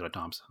and then to go to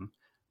Thompson.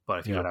 But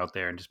if you went out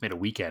there and just made a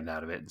weekend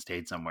out of it and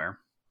stayed somewhere,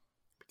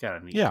 kind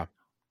of neat. Yeah.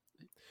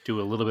 Do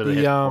a little bit of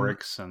the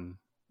historics and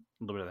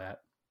a little bit of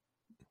that.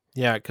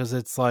 Yeah, because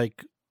it's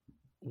like,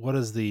 what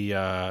is the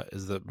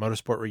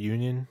Motorsport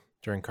Reunion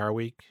during Car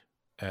Week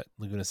at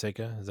Laguna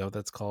Seca? Is that what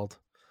that's called?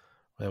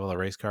 They have all the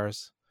race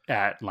cars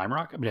at Lime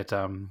Rock. I mean, at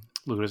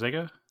Laguna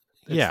Seca.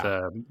 It's yeah,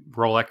 the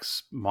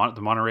Rolex,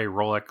 the Monterey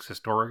Rolex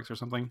Historics or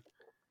something.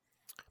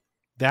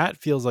 That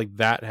feels like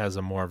that has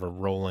a more of a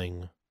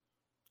rolling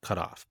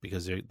cutoff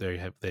because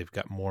they've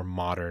got more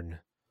modern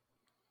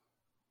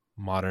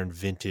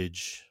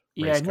vintage.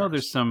 Yeah, I know cars.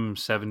 there's some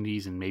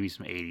 70s and maybe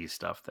some 80s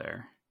stuff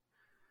there.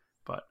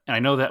 But and I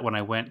know that when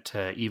I went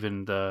to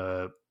even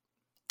the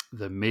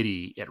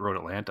MIDI at Road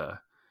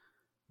Atlanta,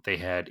 they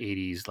had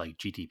 80s like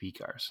GTP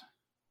cars.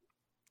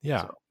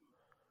 Yeah. So,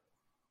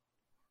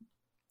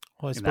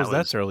 well, I suppose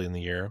that's early in the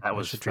year. That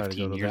was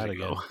 15 years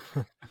ago.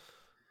 And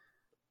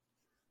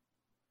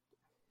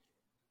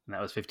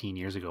that was 15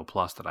 years ago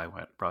plus that I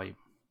went. Probably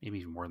maybe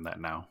even more than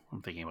that now.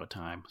 I'm thinking about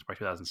time. It's probably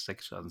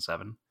 2006,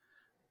 2007.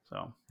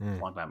 So a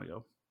long time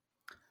ago.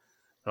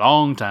 A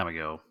long time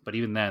ago. But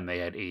even then, they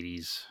had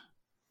 80s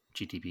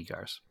GTP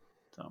cars.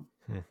 So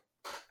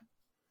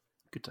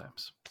good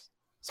times.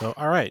 So,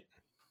 all right.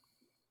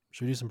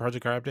 Should we do some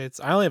project car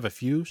updates? I only have a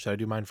few. Should I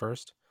do mine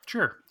first?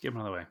 Sure. Get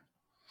them out of the way.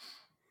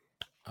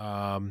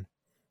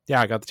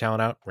 Yeah, I got the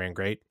Talon out. Ran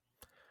great.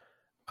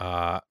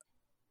 I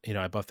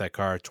buffed that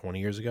car 20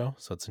 years ago,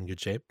 so it's in good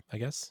shape, I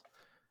guess.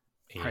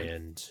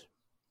 And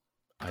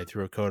I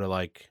threw a coat of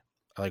I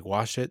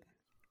washed it,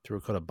 threw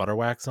a coat of butter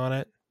wax on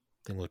it.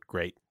 Thing looked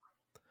great.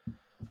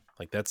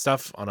 Like that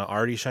stuff on an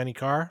already shiny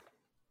car,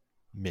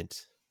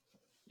 mint.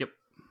 Yep.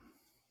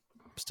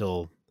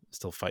 Still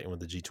fighting with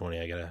the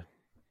G20. I gotta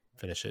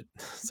finish it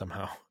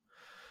somehow.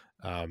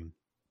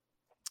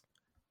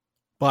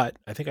 But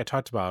I think I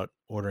talked about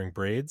ordering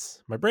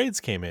braids. My braids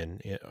came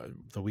in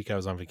the week I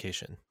was on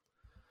vacation.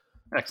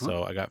 Excellent.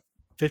 So I got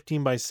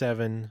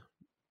 15x7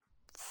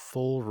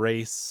 full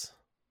race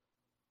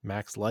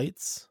max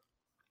lights,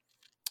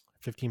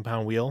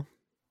 15-pound wheel,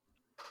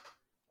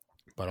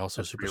 but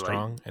also super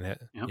strong. And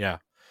yeah,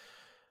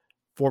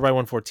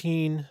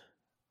 4x114.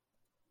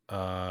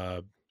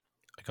 I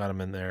got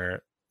them in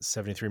there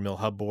 73 mil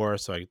hub bore,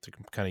 so I took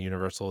them kind of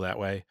universal that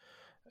way.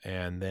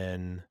 And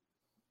then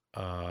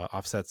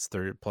offsets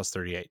 30 plus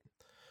 38,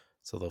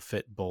 so they'll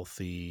fit both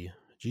the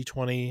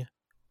G20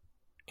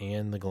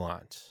 and the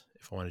Galant.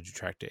 If I want to do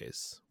track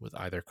days with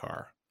either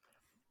car,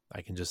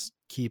 I can just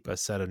keep a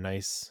set of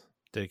nice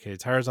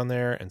dedicated tires on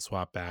there and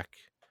swap back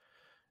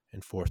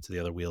and forth to the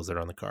other wheels that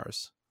are on the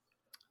cars.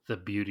 The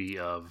beauty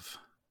of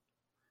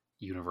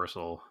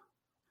universal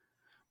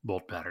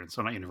bolt patterns.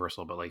 So not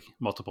universal, but like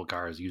multiple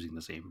cars using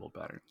the same bolt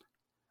pattern.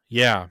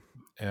 Yeah.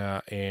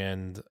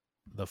 And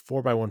the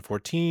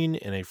 4x114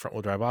 in a front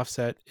wheel drive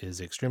offset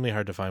is extremely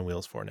hard to find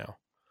wheels for now.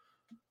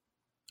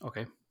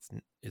 Okay.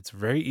 It's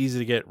very easy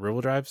to get rear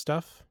wheel drive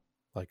stuff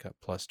like a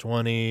plus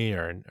 20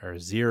 or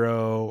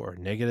 0 or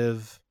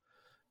negative,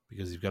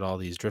 because you've got all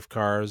these drift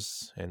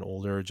cars and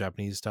older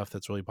Japanese stuff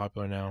that's really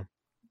popular now.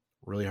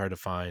 Really hard to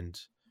find.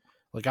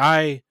 Like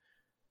I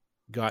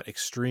got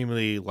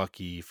extremely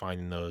lucky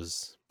finding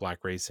those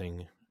Black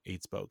Racing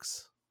 8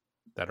 spokes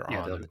that are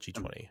on the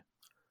G20.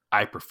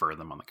 I prefer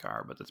them on the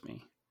car, but that's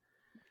me.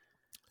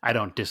 I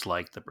don't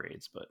dislike the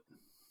braids, but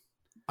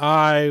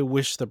I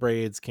wish the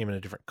braids came in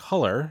a different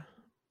color,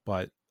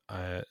 but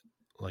I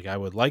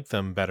would like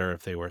them better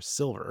if they were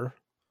silver.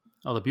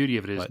 Oh, the beauty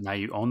of it is now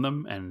you own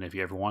them, and if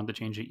you ever wanted to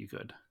change it, you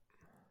could.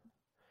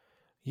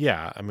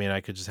 Yeah, I mean,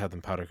 I could just have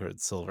them powder coated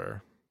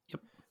silver.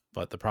 Yep.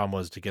 But the problem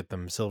was to get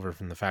them silver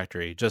from the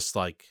factory, just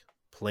like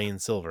plain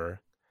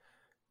silver,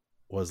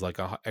 was like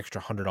a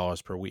extra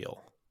 $100 per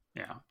wheel.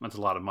 Yeah, that's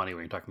a lot of money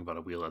when you're talking about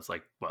a wheel that's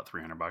like what,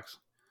 $300.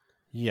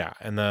 Yeah,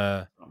 and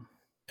the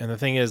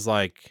thing is,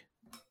 like,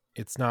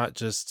 it's not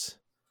just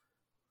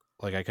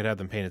like I could have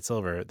them painted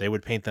silver. They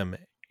would paint them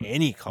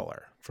any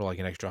color for like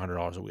an extra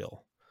 $100 a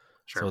wheel.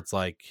 Sure. So it's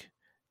like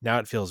now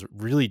it feels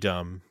really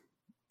dumb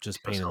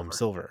just painting them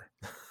silver.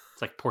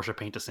 It's like Porsche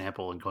paint a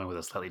sample and going with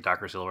a slightly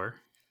darker silver.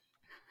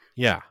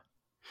 Yeah.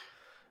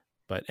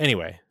 But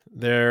anyway,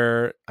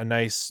 they're a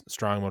nice,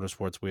 strong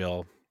motorsports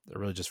wheel.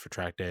 They're really just for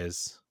track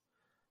days.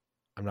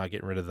 I'm not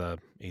getting rid of the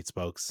 8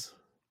 spokes.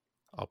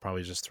 I'll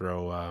probably just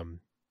throw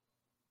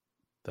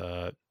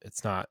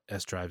it's not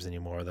S drives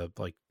anymore. The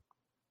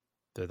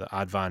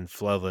Advan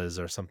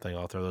Flevas or something.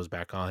 I'll throw those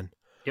back on.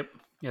 Yep.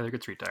 Yeah, they're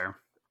good street tire.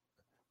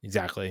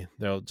 Exactly.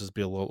 They'll just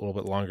be a little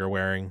bit longer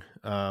wearing.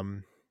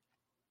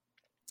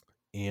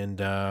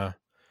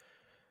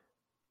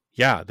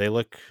 Yeah, they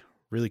look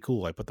really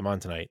cool. I put them on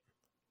tonight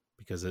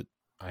because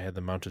I had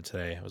them mounted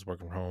today. I was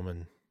working from home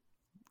and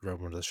drove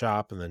them to the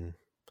shop and then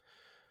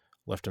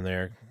left them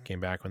there,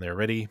 came back when they were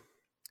ready.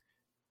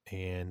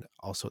 And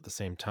also at the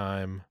same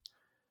time,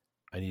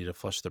 I needed to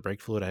flush the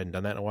brake fluid. I hadn't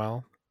done that in a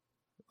while,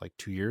 like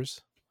 2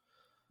 years.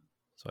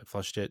 So I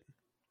flushed it,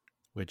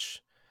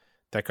 which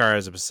that car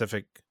has a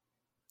specific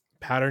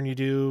pattern you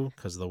do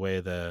because of the way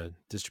the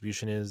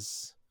distribution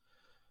is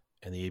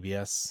and the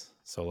ABS.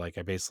 So like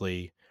I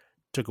basically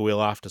took a wheel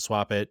off to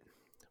swap it,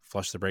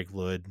 flushed the brake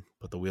fluid,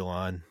 put the wheel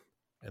on,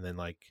 and then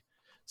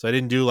so I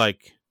didn't do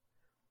like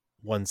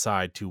one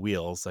side, 2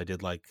 wheels. I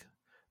did like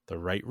the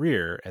right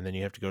rear, and then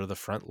you have to go to the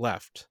front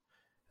left,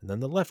 and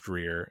then the left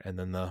rear, and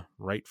then the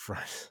right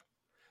front.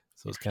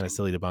 So it's kind of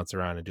silly to bounce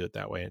around and do it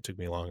that way. It took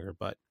me longer,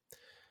 but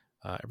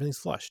everything's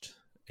flushed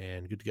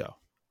and good to go.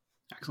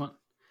 Excellent.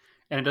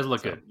 And it does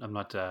look good. I'm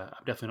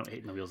definitely not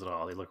hating the wheels at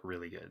all. They look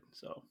really good.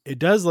 So it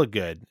does look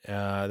good.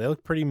 They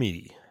look pretty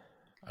meaty.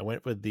 I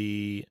went with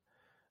the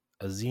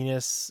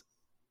Azenis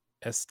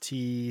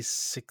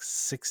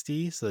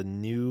ST660, so the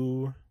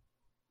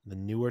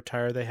newer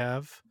tire they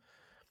have,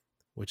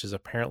 which is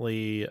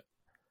apparently,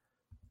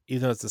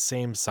 even though it's the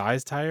same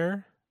size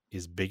tire,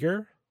 is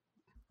bigger.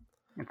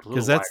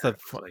 Because that's the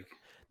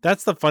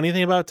funny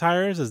thing about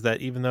tires is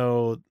that even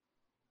though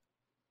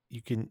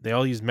they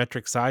all use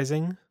metric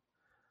sizing,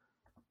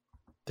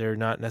 they're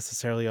not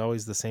necessarily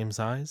always the same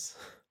size.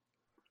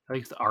 I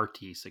think it's the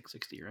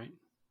RT660, right?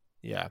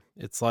 Yeah,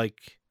 it's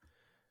like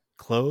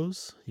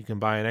clothes. You can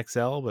buy an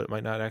XL, but it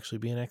might not actually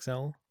be an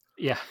XL.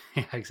 Yeah,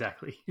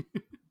 exactly.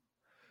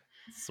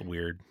 It's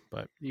weird,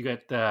 but you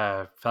got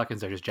the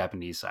Falcons are just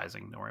Japanese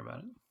sizing. Don't worry about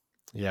it.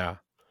 Yeah,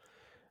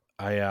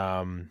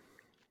 I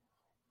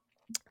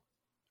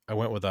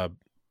went with the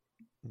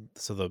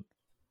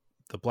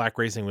black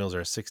racing wheels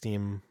are a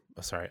 15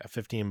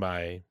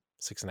 by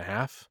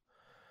 6.5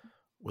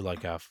 with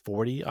like a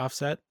 40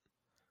 offset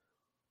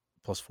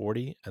plus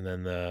 40, and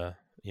then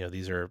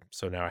these are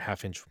now a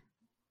 1/2 inch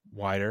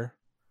wider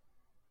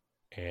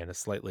and a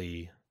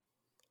slightly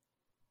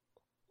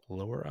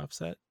lower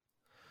offset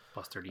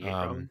plus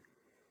 38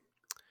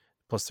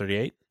 plus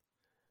 38,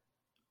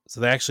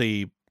 so they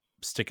actually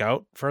stick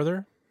out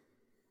further,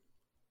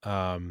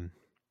 and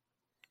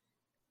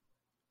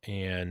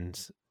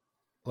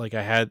like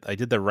I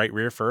did the right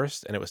rear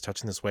first and it was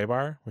touching the sway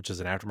bar, which is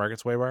an aftermarket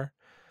sway bar.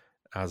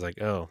 I was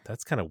like, oh,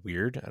 that's kind of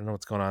weird. I don't know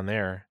what's going on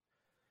there.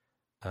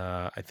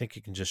 I think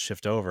you can just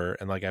shift over,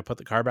 and like I put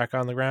the car back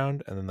on the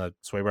ground and then the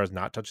sway bar is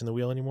not touching the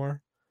wheel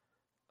anymore.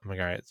 I'm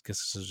like, all right, I guess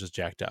this is just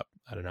jacked up.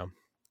 I don't know.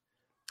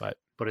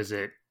 But is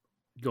it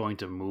going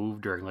to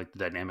move during like the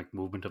dynamic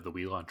movement of the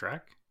wheel on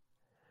track?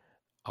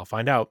 I'll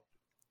find out.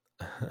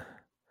 All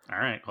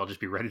right. I'll just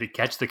be ready to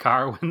catch the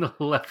car when the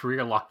left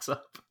rear locks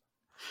up.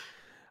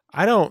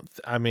 I don't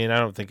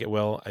think it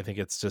will. I think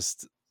it's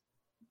just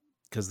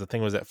because the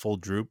thing was at full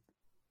droop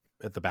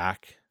at the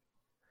back.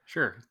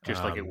 Sure.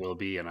 Just like it will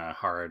be in a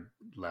hard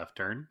left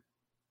turn.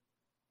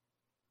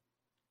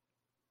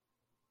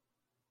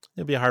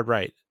 It'll be a hard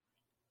right.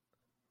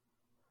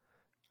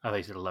 I thought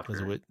you said a left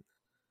rear.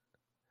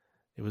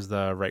 It was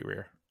the right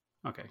rear.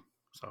 Okay.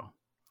 So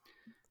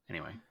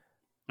anyway.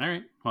 All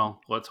right.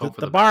 Well, let's hope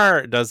for the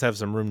bar does have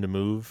some room to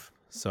move.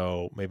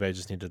 So maybe I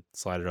just need to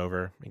slide it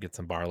over and get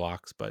some bar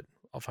locks, but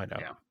I'll find out.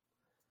 Yeah.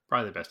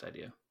 Probably the best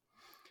idea.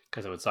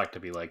 Because it would suck to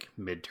be like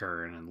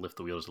mid-turn and lift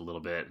the wheels a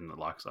little bit and it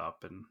locks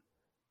up and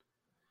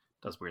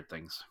does weird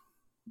things.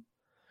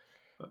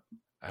 But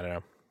I don't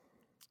know.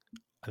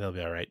 I think it'll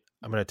be all right.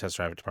 I'm going to test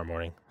drive it tomorrow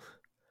morning.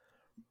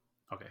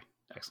 Okay.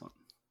 Excellent.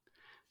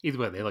 Either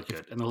way, they look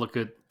good. And they'll look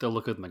good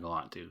in the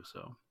Galant too.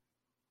 So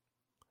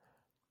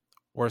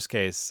worst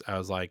case, I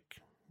was like,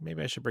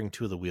 maybe I should bring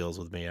 2 of the wheels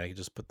with me. I could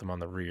just put them on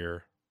the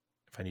rear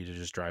if I need to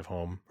just drive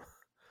home.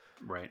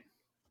 Right.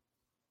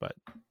 But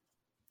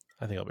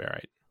I think I'll be all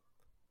right.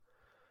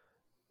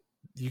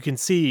 You can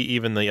see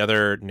even the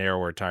other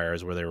narrower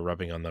tires where they were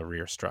rubbing on the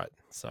rear strut.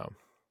 So,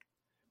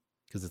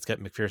 because it's got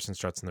McPherson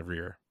struts in the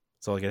rear.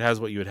 So like it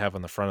has what you would have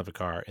on the front of a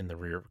car in the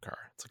rear of a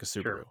car. It's like a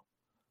Subaru. Sure.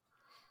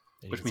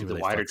 Which means the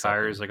wider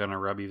tires are going to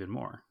rub even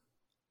more.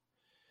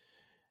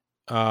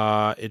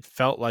 It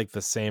felt like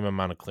the same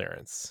amount of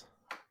clearance.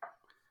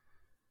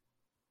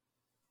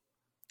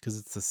 because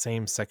it's the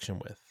same section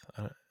width.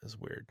 It's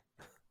weird.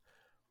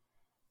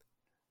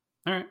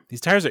 All right.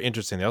 These tires are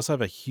interesting. They also have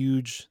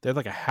they have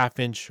like a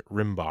 1/2-inch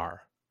rim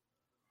bar.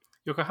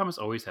 Yokohama's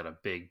always had a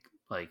big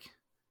like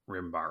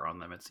rim bar on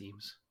them, it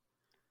seems.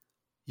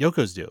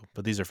 Yoko's do,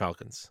 but these are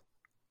Falcons.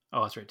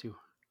 Oh, that's right too.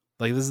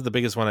 Like this is the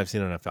biggest one I've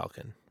seen on a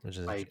Falcon, which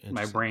is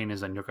my brain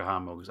is on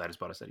Yokohama because I just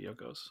bought a set of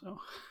Yokos. So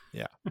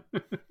yeah.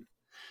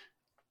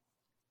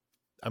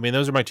 I mean,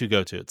 those are my two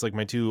go-to. It's like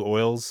my two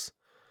oils.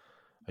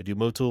 I do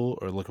Motul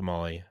or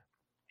Lokomali.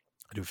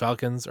 I do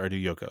Falcons or I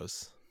do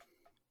Yokos.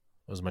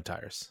 Those are my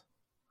tires.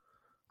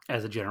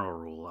 As a general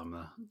rule, I'm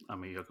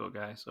a Yoko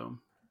guy, so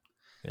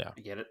yeah,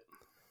 I get it.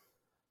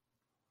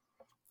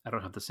 I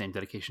don't have the same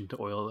dedication to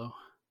oil though.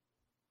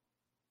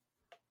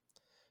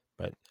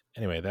 But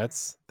anyway,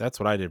 that's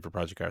what I did for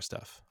Project Car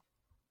stuff.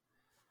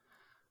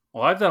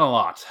 Well, I've done a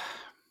lot.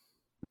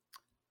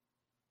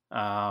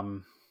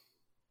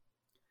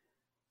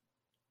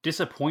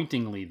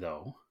 Disappointingly,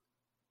 though,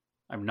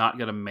 I'm not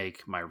going to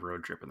make my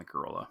road trip in the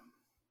Corolla.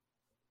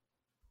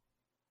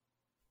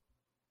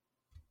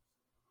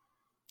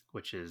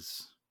 Which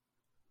is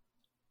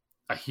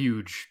a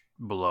huge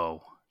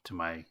blow to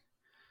my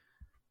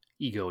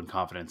ego and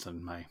confidence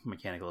and my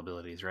mechanical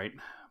abilities, right?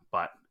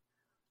 But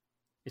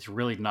it's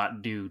really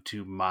not due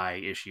to my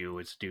issue.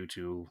 It's due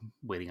to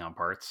waiting on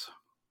parts.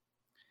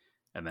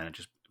 And then it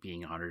just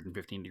being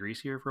 115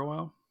 degrees here for a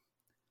while.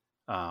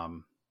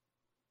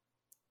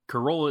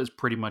 Corolla is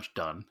pretty much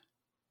done.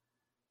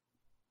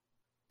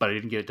 But I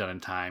didn't get it done in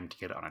time to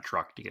get it on a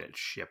truck to get it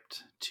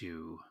shipped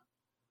to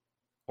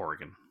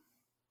Oregon.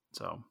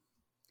 So,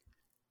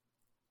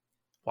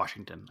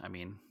 Washington, I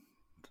mean,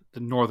 the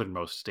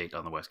northernmost state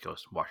on the West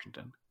Coast,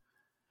 Washington.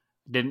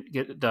 Didn't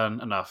get it done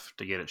enough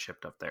to get it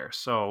shipped up there.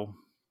 So,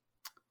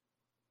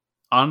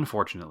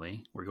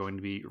 unfortunately, we're going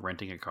to be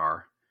renting a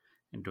car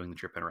and doing the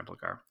trip in a rental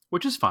car,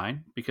 which is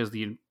fine because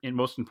the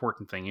most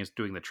important thing is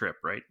doing the trip,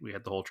 right? We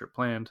had the whole trip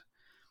planned.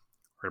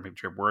 We're going to make the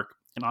trip work.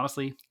 And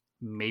honestly,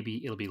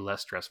 maybe it'll be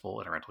less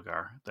stressful in a rental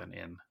car than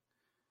in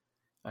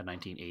a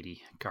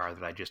 1980 car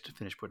that I just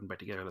finished putting back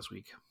together this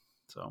week.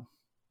 So,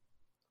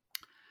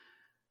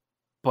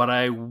 but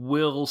I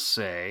will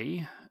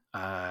say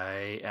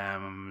I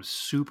am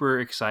super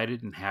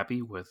excited and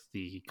happy with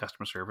the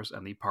customer service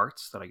and the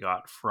parts that I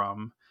got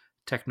from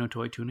Techno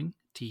Toy Tuning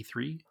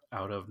T3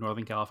 out of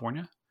Northern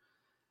California.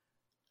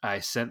 I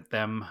sent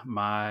them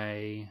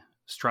my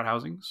strut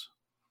housings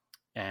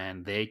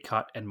and they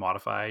cut and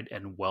modified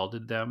and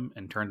welded them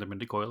and turned them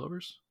into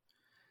coilovers.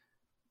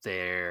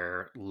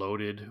 They're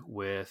loaded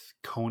with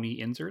Koni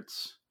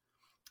inserts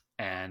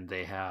and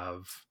they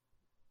have,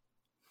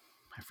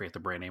 I forget the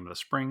brand name of the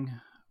spring,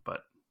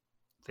 but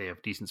they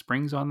have decent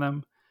springs on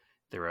them.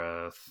 They're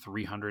a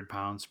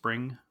 300-pound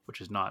spring,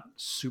 which is not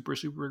super,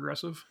 super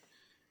aggressive.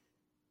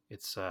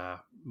 It's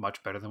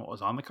much better than what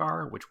was on the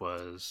car, which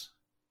was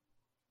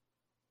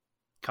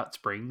cut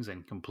springs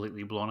and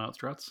completely blown out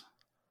struts.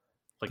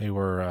 Like they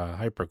were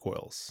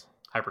hypercoils.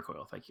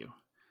 Hypercoil, thank you.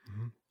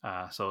 Mm-hmm.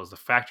 So it was the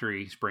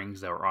factory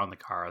springs that were on the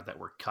car that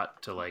were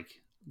cut to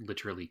like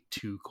literally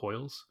 2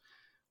 coils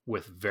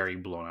with very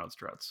blown out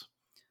struts.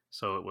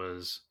 So it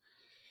was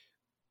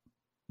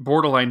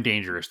borderline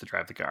dangerous to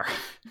drive the car.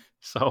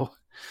 So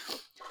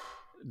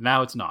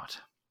now it's not.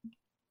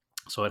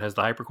 So it has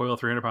the Hypercoil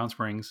 300-pound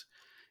springs.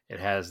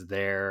 It has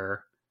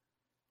their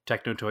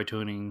Techno Toy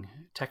Tuning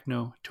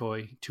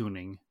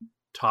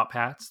top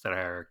hats that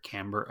are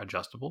camber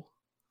adjustable.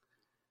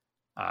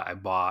 I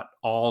bought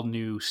all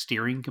new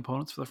steering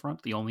components for the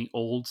front. The only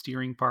old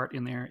steering part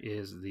in there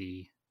is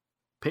the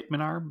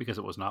pitman arm because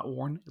it was not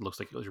worn. It looks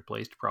like it was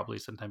replaced probably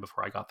sometime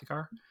before I got the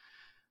car.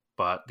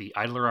 But the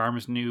idler arm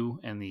is new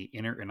and the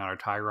inner and outer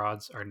tie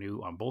rods are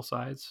new on both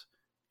sides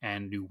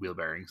and new wheel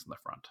bearings in the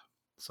front.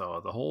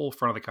 So the whole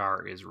front of the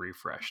car is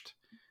refreshed.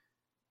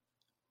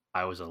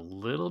 I was a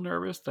little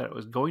nervous that it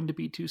was going to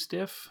be too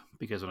stiff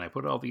because when I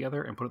put it all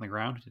together and put it on the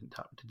ground, it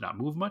did not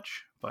move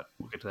much, but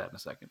we'll get to that in a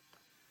second.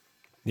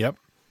 Yep.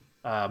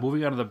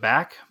 Moving on to the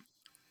back,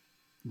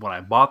 when I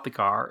bought the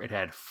car, it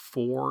had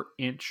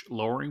 4-inch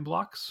lowering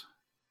blocks,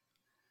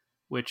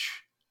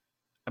 which,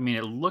 I mean,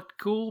 it looked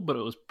cool, but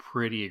it was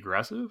pretty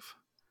aggressive.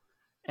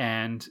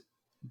 And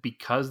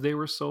because they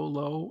were so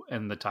low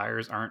and the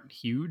tires aren't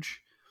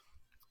huge,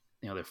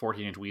 you know, they're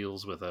 14-inch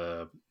wheels with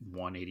a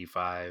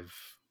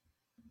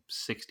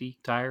 185/60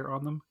 tire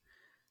on them.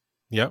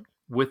 Yep.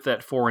 With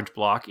that 4-inch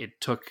block, it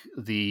took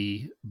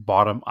the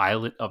bottom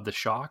eyelet of the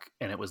shock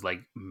and it was like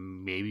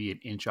maybe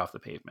an inch off the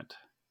pavement.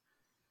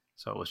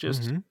 So it was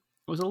just, It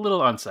was a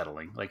little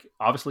unsettling. Like,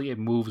 obviously it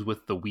moves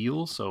with the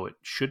wheel, so it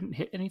shouldn't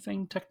hit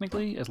anything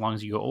technically as long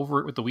as you go over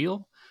it with the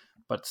wheel.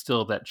 But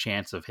still, that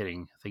chance of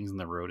hitting things in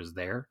the road is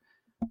there.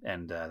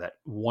 And that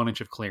 1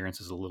 inch of clearance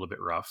is a little bit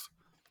rough.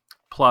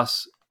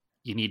 Plus,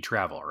 you need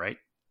travel, right?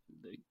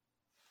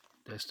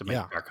 Just to make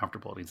the car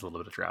comfortable, it needs a little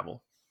bit of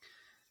travel.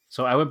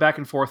 So I went back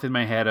and forth in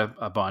my head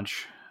a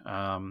bunch,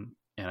 and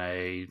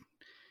I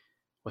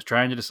Was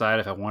trying to decide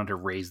if I wanted to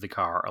raise the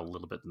car a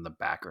little bit in the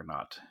back or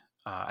not.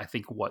 I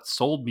think what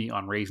sold me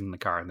on raising the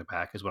car in the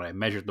back is when I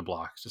measured the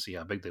blocks to see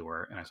how big they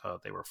were, and I saw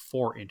that they were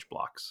 4-inch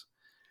blocks.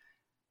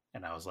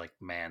 And I was like,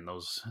 man,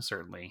 those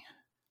certainly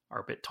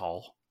are a bit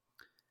tall.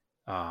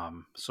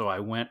 So I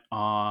went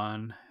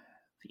on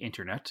the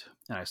internet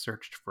and I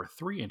searched for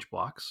 3-inch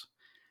blocks.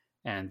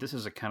 And this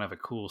is a kind of a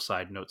cool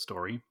side note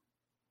story.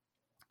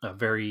 A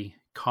very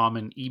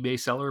common eBay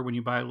seller when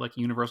you buy like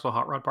universal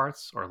hot rod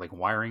parts or like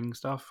wiring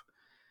stuff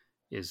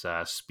is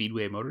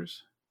Speedway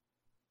Motors.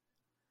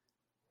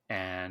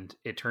 And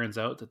it turns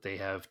out that they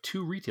have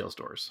 2 retail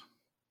stores,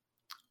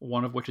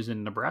 one of which is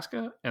in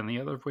Nebraska and the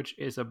other of which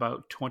is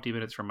about 20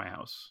 minutes from my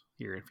house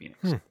here in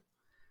Phoenix.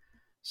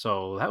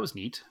 So that was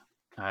neat.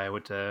 I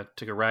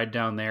took a ride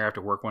down there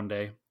after work one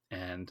day,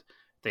 and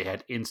they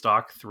had in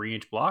stock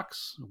 3-inch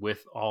blocks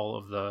with all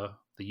of the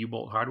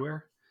U-bolt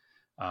hardware.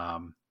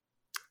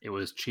 It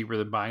was cheaper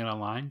than buying it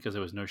online because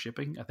there was no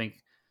shipping. I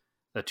think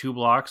the 2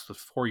 blocks with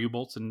 4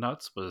 U-bolts and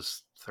nuts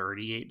was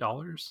 $38,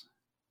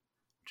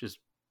 which is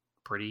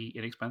pretty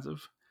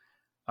inexpensive.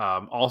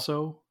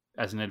 Also,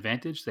 as an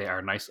advantage, they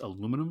are nice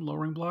aluminum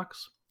lowering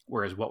blocks,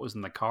 whereas what was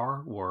in the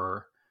car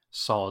were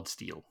solid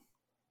steel.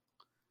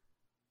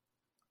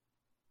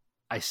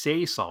 I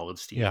say solid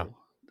steel. Yeah.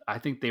 I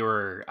think they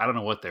were, I don't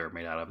know what they were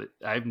made out of.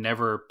 I've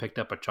never picked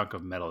up a chunk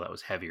of metal that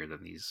was heavier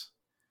than these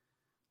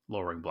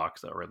lowering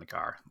blocks that were in the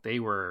car. They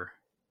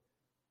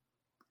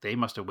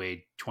must have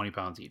weighed 20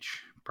 pounds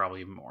each,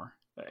 probably even more.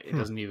 It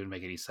doesn't even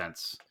make any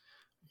sense.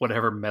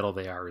 Whatever metal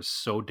they are is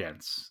so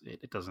dense,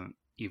 it doesn't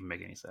even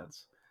make any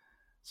sense.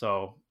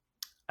 So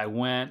I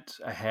went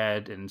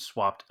ahead and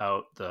swapped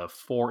out the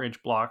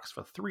 4-inch blocks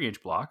for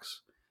 3-inch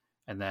blocks,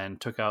 and then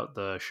took out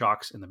the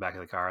shocks in the back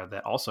of the car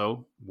that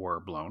also were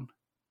blown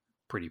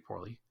pretty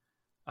poorly.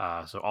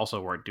 So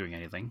also weren't doing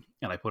anything.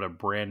 And I put a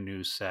brand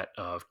new set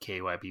of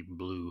KYB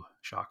blue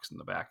shocks in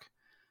the back.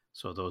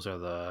 So those are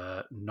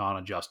the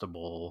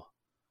non-adjustable,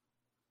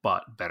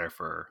 but better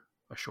for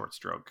a short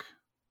stroke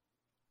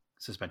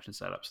suspension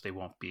setups. They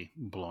won't be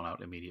blown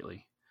out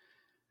immediately.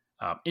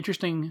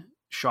 Interesting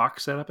shock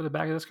setup at the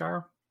back of this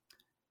car.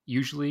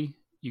 Usually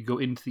you go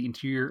into the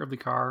interior of the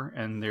car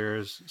and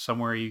there's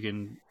somewhere you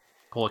can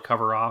pull a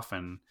cover off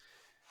and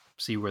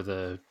see where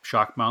the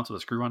shock mounts with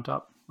a screw on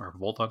top, or a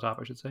bolt on top,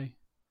 I should say.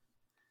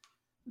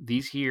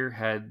 These here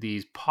had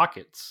these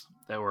pockets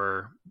that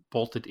were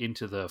bolted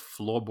into the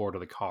floorboard of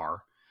the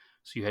car.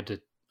 So you had to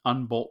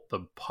unbolt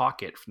the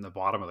pocket from the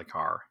bottom of the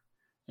car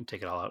and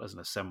take it all out as an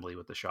assembly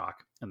with the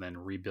shock, and then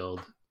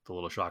rebuild the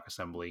little shock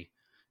assembly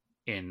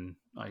in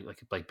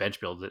like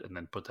bench build it and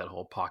then put that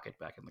whole pocket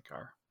back in the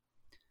car.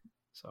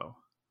 So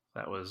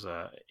that was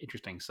an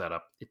interesting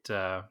setup. It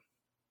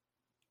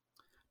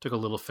took a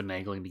little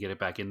finagling to get it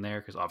back in there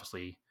because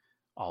obviously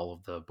all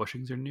of the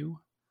bushings are new.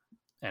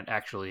 And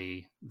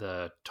actually,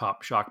 the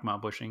top shock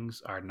mount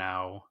bushings are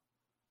now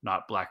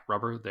not black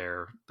rubber;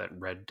 they're that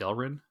red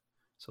Delrin,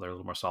 so they're a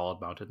little more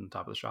solid mounted on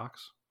top of the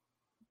shocks.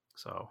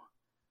 So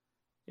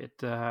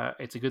it's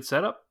a good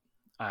setup.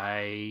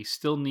 I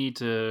still need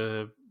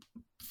to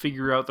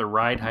figure out the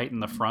ride height in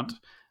the front.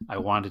 I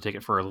wanted to take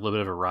it for a little bit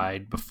of a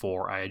ride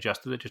before I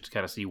adjusted it, just to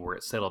kind of see where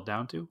it settled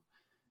down to.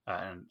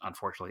 And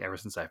unfortunately, ever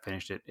since I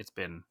finished it, it's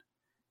been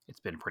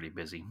pretty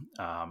busy.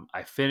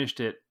 I finished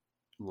it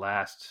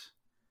last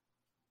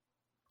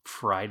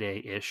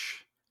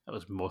Friday-ish. That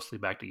was mostly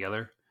back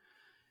together,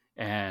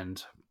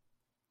 and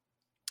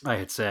I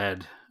had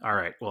said, all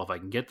right, well, if I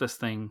can get this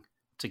thing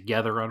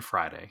together on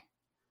Friday,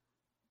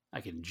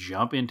 I can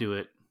jump into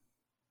it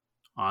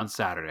on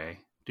Saturday,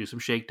 do some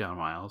shakedown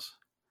miles,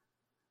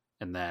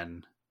 and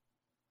then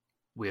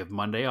we have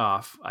Monday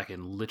off. I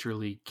can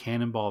literally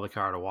cannonball the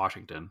car to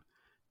Washington,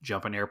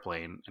 jump an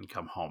airplane, and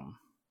come home,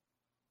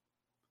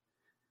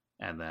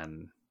 and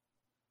then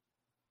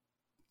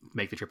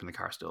make the trip in the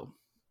car still.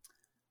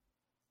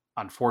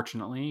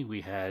 Unfortunately,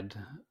 we had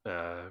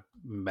a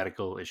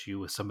medical issue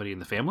with somebody in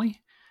the family,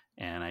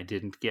 and I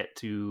didn't get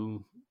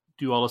to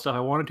do all the stuff I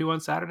wanted to on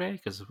Saturday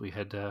because we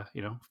had,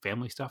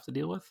 family stuff to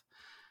deal with.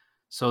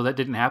 So that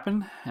didn't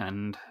happen,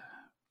 and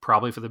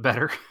probably for the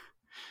better.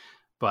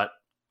 But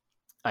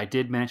I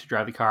did manage to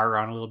drive the car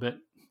around a little bit.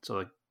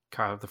 So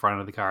the front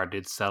of the car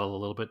did settle a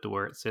little bit to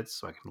where it sits,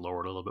 so I can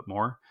lower it a little bit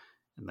more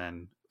and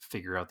then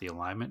figure out the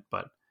alignment.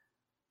 But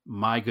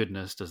my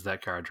goodness, does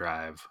that car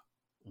drive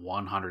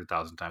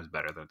 100,000 times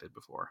better than it did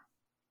before.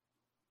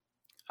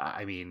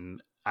 I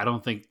mean, I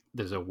don't think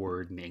there's a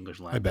word in the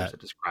English language that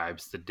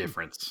describes the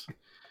difference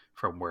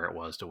from where it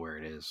was to where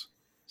it is.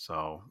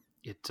 So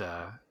it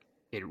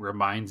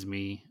reminds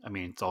me, I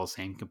mean, it's all the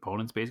same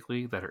components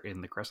basically that are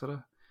in the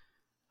Cressida.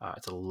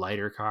 It's a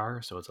lighter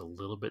car, so it's a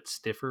little bit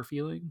stiffer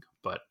feeling,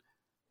 but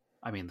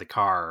I mean, the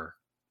car,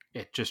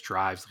 it just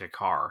drives like a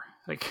car.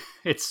 Like,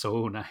 it's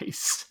so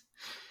nice.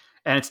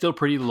 And it's still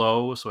pretty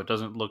low, so it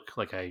doesn't look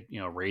like I,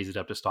 raise it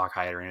up to stock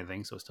height or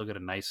anything. So it's still got a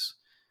nice,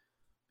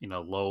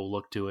 low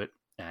look to it,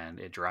 and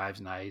it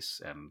drives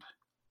nice. And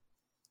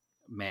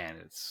man,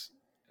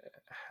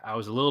 I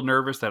was a little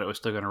nervous that it was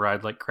still going to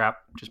ride like crap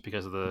just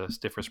because of the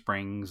stiffer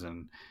springs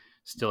and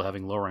still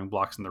having lowering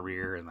blocks in the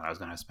rear, and that I was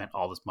going to have spent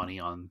all this money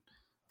on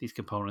these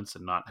components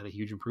and not had a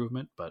huge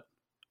improvement. But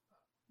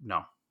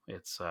no,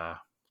 it's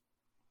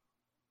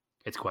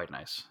quite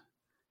nice.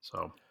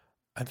 So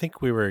I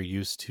think we were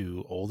used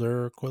to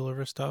older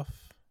coilover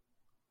stuff.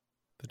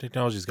 The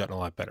technology's gotten a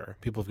lot better.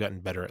 People have gotten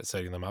better at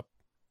setting them up.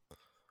 I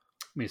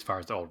mean, as far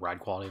as the old ride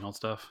quality and old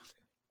stuff.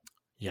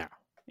 Yeah.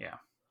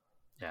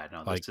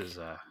 No, Like, this is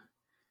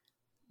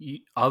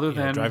other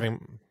than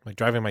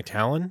driving my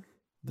Talon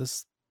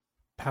this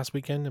past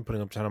weekend and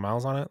putting up a ton of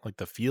miles on it. Like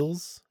the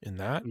feels in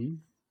that,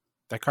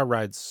 that car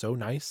rides so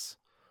nice.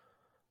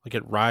 Like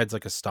it rides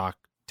like a stock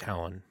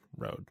Talon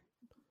road.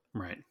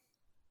 right.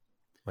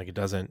 Like it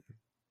doesn't,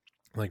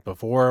 like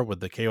before with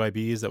the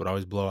KYBs that would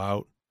always blow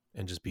out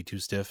and just be too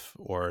stiff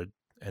or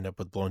end up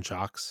with blown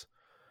shocks.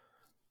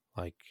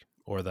 Like,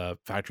 or the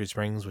factory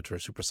springs, which were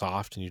super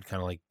soft and you'd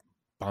kind of like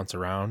bounce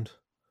around.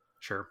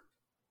 Sure.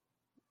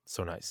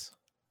 So nice.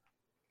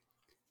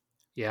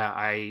 Yeah,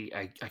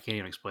 I can't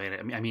even explain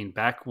it. I mean,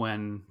 back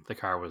when the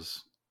car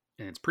was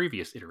in its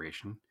previous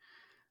iteration,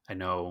 I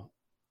know,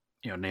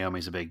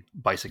 Naomi's a big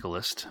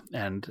bicyclist,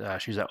 and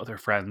she's out with her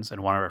friends,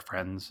 and one of her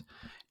friends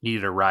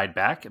needed a ride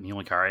back, and the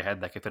only car I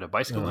had that could fit a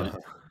bicycle in it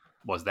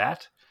was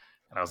that.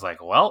 And I was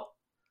like, well,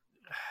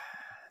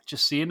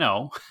 just so you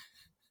know,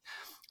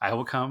 I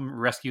will come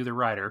rescue the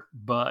rider,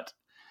 but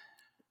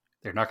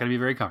they're not going to be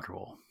very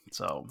comfortable.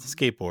 So it's a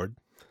skateboard.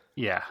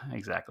 Yeah,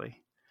 exactly.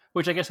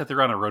 Which I guess if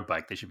they're on a road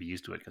bike, they should be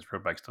used to it because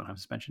road bikes don't have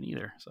suspension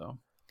either. So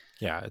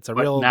yeah, it's a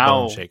real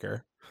bone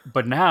shaker.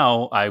 But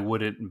now I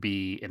wouldn't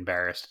be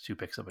embarrassed to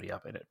pick somebody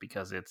up in it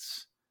because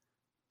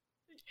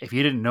if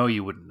you didn't know,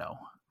 you wouldn't know.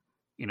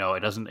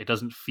 It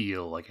doesn't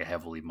feel like a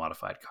heavily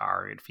modified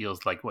car. It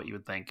feels like what you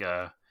would think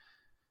a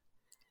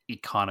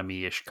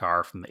economy-ish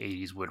car from the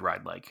 80s would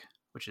ride like,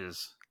 which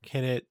is...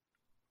 Can it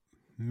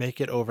make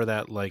it over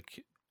that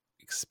like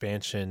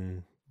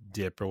expansion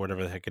dip or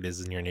whatever the heck it is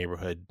in your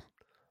neighborhood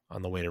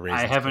on the way to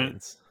Raisins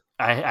Plains?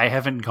 I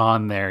haven't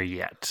gone there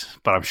yet,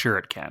 but I'm sure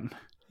it can.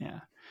 Yeah,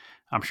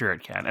 I'm sure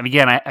it can. And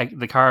again,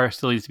 the car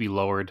still needs to be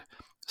lowered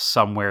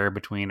somewhere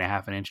between a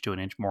half an inch to an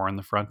inch more in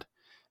the front.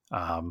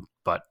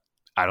 But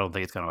I don't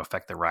think it's going to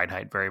affect the ride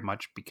height very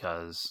much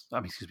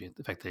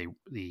affect the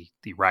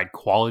ride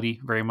quality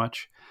very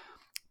much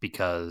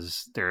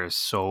because there's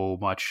so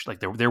much, like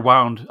they're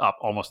wound up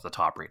almost to the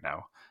top right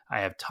now.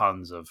 I have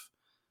tons of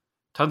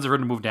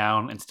room to move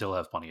down and still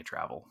have plenty of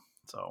travel.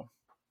 So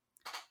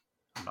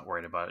I'm not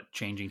worried about it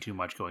changing too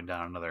much, going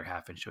down another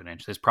half inch to an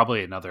inch. There's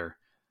probably the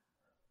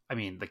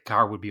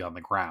car would be on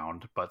the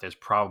ground, but there's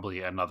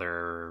probably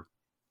another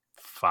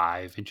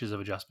 5 inches of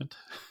adjustment.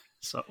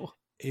 So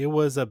it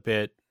was a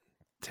bit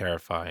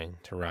terrifying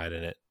to ride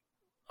in it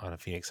on a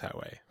Phoenix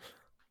highway.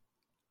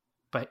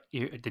 But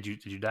did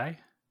you die?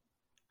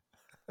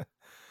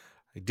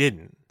 I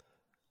didn't.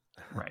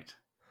 Right.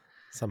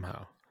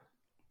 Somehow.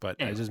 But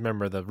anyway. I just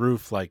remember the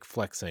roof like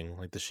flexing,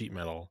 like the sheet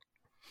metal.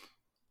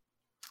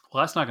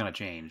 Well, that's not going to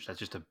change. That's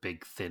just a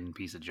big, thin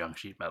piece of junk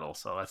sheet metal.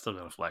 So that's still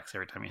going to flex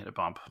every time you hit a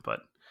bump.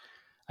 But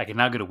I can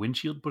now get a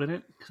windshield put in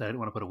it because I didn't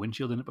want to put a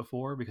windshield in it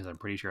before because I'm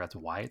pretty sure that's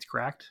why it's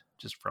cracked,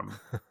 just from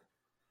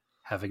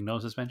having no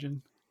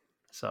suspension.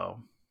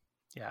 So,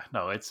 yeah,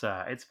 no, it's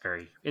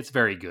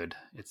very good.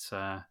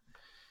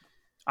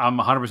 I'm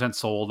 100%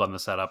 sold on the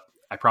setup.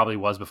 I probably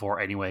was before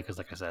anyway because,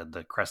 like I said,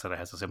 the Cressida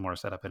has a similar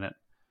setup in it.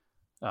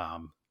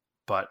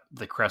 But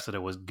the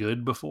Cressida was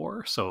good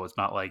before, so it's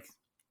not like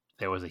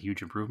there was a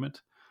huge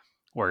improvement.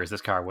 Whereas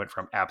this car went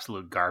from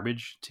absolute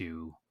garbage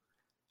to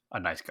a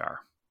nice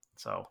car.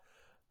 So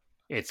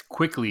it's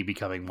quickly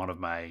becoming one of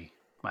my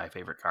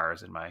favorite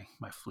cars in my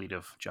fleet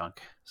of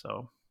junk.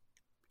 So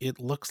it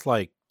looks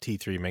like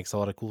T3 makes a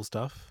lot of cool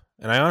stuff.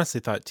 And I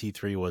honestly thought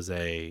T3 was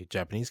a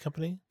Japanese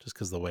company just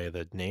because the way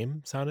the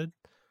name sounded.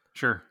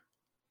 Sure.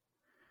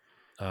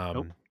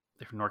 Nope.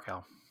 They're from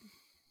NorCal.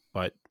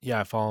 But yeah,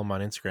 I follow them on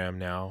Instagram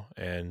now,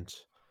 and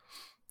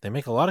they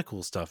make a lot of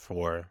cool stuff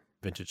for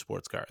vintage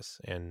sports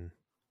cars and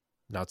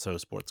not so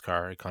sports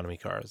car economy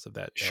cars of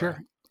that Sure.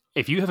 era.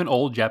 If you have an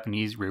old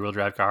Japanese rear-wheel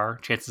drive car,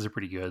 chances are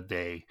pretty good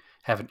they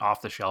have an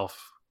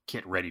off-the-shelf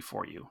kit ready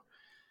for you.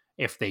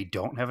 If they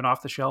don't have an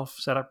off-the-shelf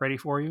setup ready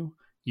for you,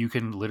 you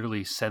can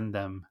literally send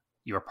them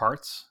your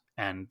parts,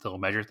 and they'll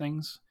measure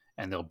things,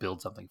 and they'll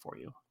build something for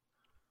you.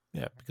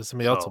 Yeah, because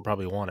somebody else will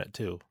probably want it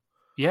too.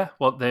 Yeah,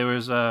 well, there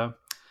was a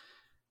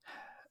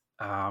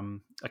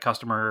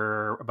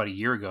customer about a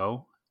year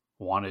ago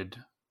wanted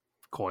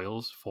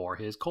coils for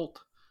his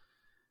Colt.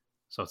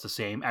 So it's the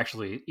same,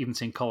 actually, even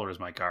same color as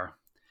my car.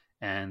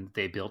 And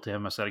they built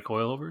him a set of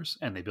coilovers,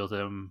 and they built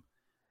him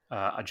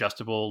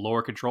adjustable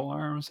lower control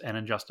arms and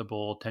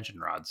adjustable tension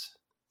rods,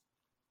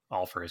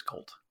 all for his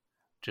Colt.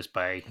 Just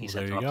by he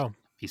sent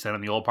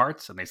him the old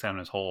parts, and they sent him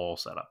his whole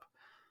setup.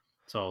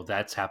 So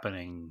that's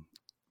happening.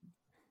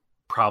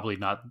 Probably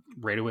not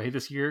right away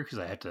this year because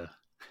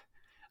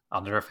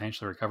I'll never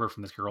financially recover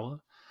from this Corolla.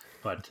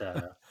 But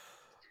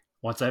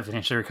once I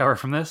financially recover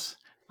from this,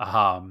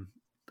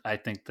 I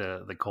think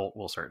the Colt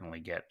will certainly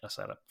get a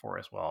setup for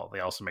as well. They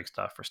also make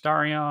stuff for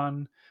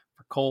Starion,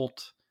 for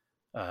Colt.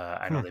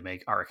 I know they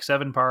make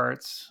RX-7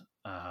 parts.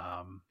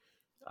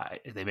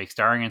 They make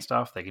Starion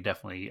stuff. I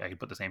could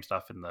put the same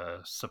stuff in the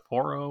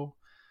Sapporo.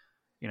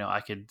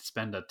 I could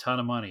spend a ton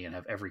of money and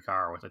have every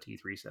car with a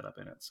T3 setup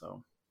in it.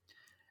 So,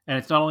 and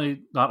it's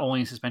not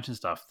only suspension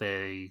stuff.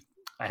 I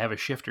have a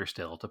shifter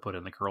still to put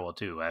in the Corolla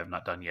too. I have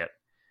not done yet,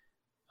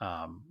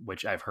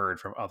 which I've heard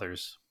from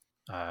others.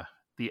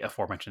 The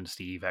aforementioned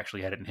Steve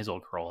actually had it in his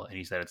old Corolla, and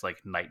he said it's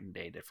like night and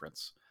day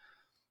difference.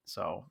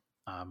 So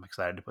I'm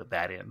excited to put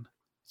that in.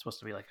 It's supposed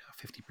to be like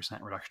a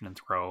 50% reduction in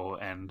throw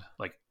and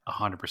like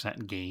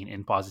 100% gain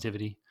in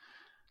positivity.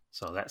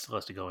 So that still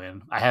has to go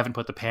in. I haven't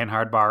put the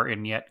Panhard bar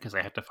in yet because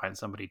I have to find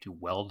somebody to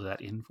weld that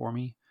in for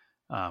me.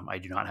 I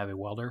do not have a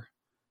welder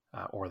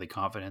or the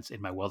confidence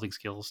in my welding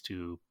skills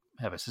to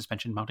have a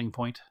suspension mounting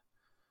point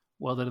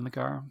welded in the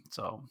car.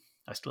 So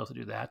I still have to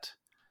do that.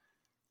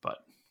 But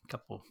a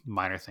couple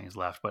minor things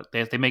left. But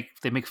they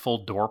make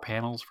full door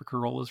panels for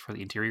Corollas for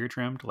the interior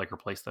trim to like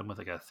replace them with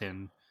like a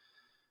thin,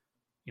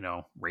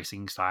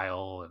 racing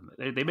style,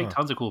 and they make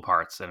tons of cool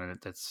parts, and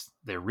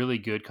they're really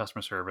good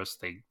customer service.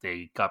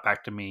 They got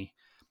back to me.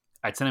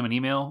 I'd send them an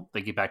email,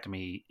 they get back to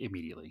me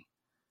immediately.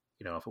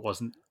 If it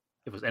was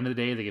end of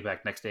the day, they get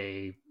back next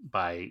day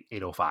by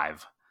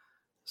 8:05.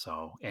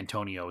 So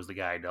Antonio is the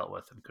guy I dealt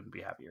with and couldn't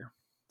be happier.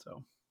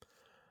 So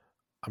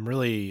I'm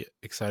really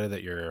excited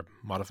that you're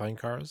modifying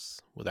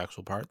cars with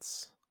actual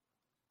parts,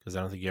 because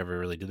I don't think you ever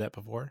really did that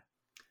before.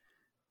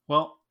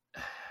 Well,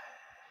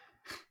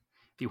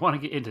 if you want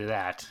to get into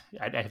that,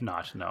 I have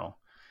not, no.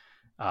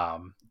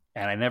 And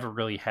I never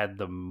really had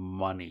the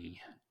money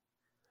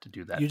to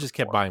do that. You just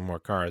kept buying more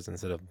cars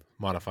instead of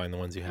modifying the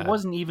ones you had. It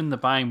wasn't even the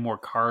buying more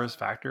cars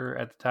factor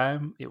at the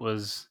time. It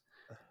was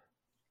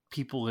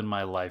people in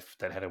my life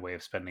that had a way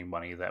of spending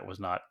money that was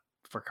not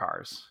for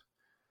cars.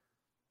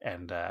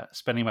 And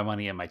spending my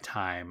money and my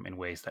time in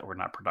ways that were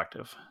not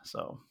productive.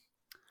 So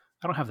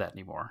I don't have that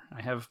anymore.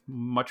 I have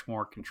much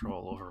more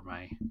control over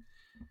my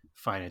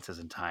finances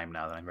and time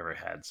now than I've ever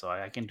had. So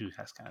I can do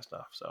that kind of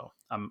stuff. So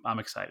I'm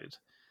excited.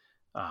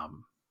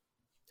 I'm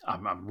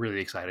really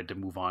excited to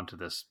move on to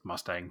this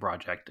Mustang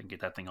project and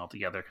get that thing all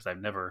together, because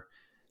I've never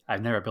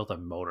built a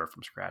motor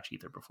from scratch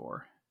either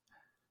before.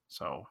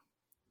 So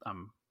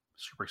I'm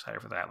super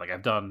excited for that. Like,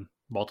 I've done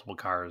multiple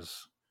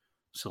cars,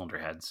 cylinder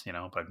heads,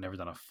 but I've never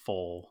done a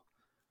full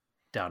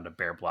down to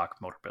bare block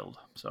motor build.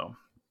 So,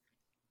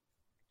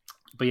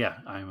 but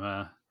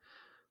yeah,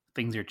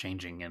 things are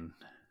changing, and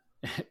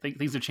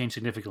things have changed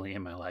significantly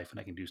in my life, and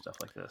I can do stuff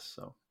like this.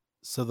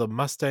 So the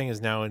Mustang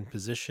is now in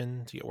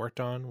position to get worked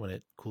on when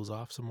it cools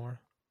off some more?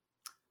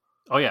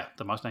 Oh yeah,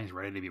 the Mustang is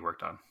ready to be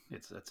worked on.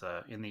 It's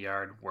in the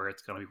yard where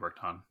it's going to be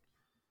worked on.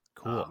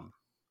 Cool.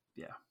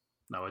 Yeah.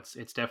 No, it's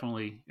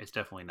definitely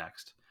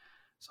next.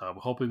 So I'm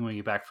hoping when we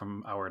get back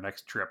from our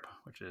next trip,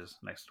 which is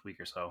next week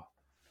or so,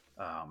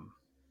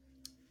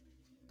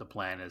 the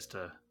plan is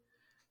to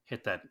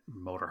hit that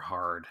motor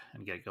hard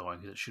and get it going,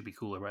 because it should be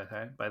cooler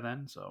by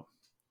then. So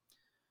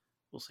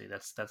we'll see.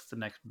 That's the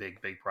next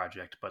big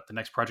project. But the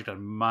next project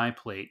on my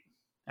plate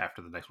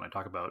after the next one I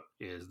talk about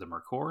is the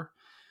Mercor,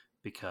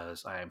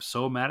 because I am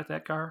so mad at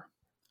that car.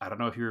 I don't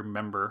know if you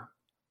remember,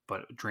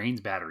 but it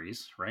drains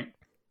batteries, right?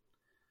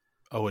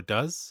 Oh, it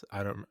does?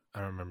 I don't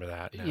remember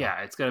that. No.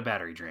 Yeah, it's got a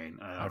battery drain.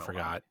 I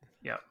forgot.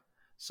 Yeah.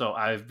 So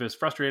I was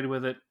frustrated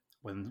with it.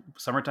 When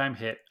summertime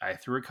hit, I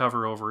threw a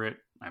cover over it.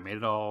 I made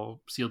it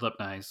all sealed up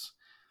nice.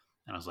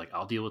 And I was like,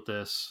 I'll deal with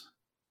this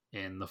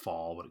in the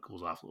fall when it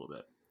cools off a little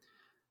bit.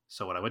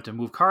 So when I went to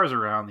move cars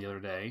around the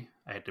other day,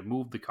 I had to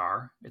move the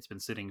car. It's been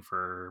sitting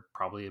for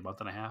probably a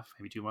month and a half,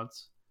 maybe 2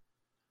 months.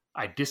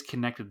 I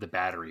disconnected the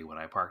battery when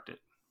I parked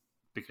it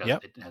because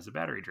it has a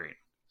battery drain.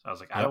 So I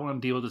was like, I don't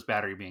want to deal with this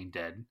battery being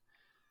dead.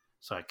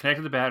 So I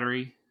connected the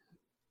battery.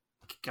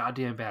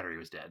 Goddamn battery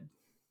was dead.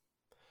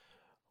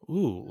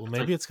 Ooh, well,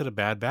 maybe it's got a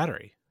bad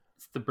battery.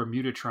 It's the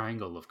Bermuda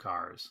Triangle of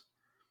cars.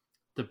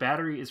 The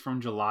battery is from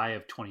July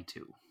of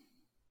 22.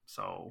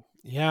 So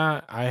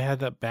yeah, I had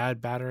that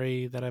bad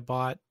battery that I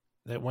bought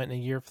that went in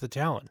a year for the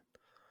Talon.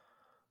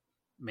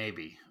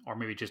 Maybe. Or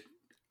maybe just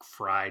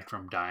fried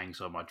from dying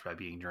so much by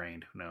being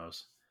drained. Who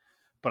knows?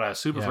 But I was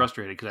super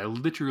frustrated because I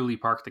literally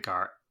parked the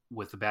car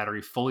with the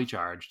battery fully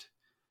charged.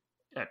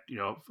 At,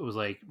 it was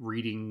like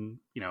reading,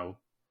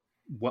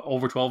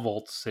 over 12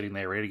 volts sitting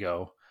there ready to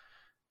go.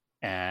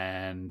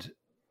 And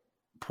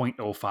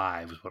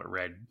 0.05 is what it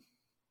read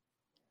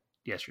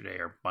yesterday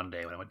or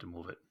Monday when I went to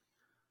move it.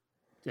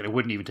 And it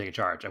wouldn't even take a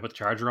charge. I put the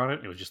charger on it.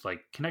 And it was just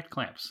like, connect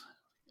clamps.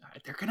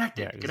 They're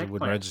connected. Yeah, because it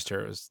wouldn't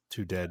register. It was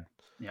too dead.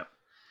 Yep.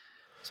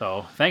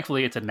 So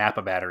thankfully, it's a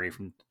Napa battery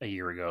from a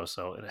year ago.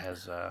 So it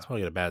has... it's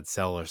probably got a bad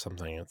cell or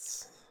something.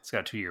 It's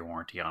got a 2-year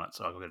warranty on it.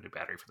 So I'll go get a new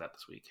battery for that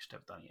this week. Just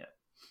haven't done it yet.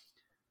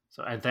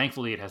 So, and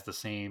thankfully, it has the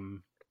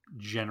same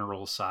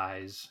general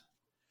size.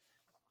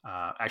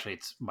 Actually,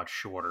 it's much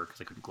shorter because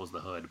I couldn't close the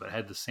hood, but it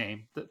had the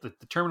same. The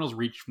terminals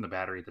reached from the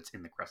battery that's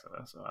in the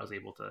Cressida, so I was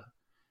able to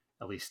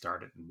at least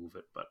start it and move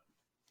it. But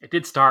it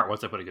did start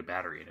once I put a good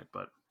battery in it.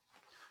 But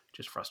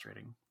just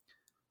frustrating.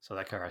 So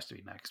that car has to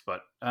be next.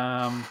 But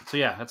so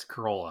yeah, that's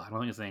Corolla. I don't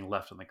think there's anything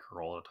left on the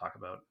Corolla to talk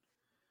about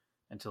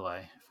until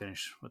I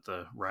finish with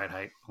the ride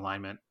height,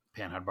 alignment,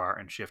 panhard bar,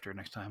 and shifter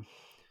next time.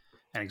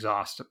 And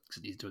exhaust, because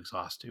it needs to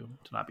exhaust to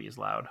not be as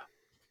loud.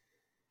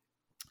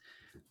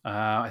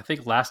 I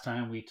think last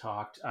time we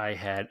talked, I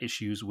had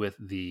issues with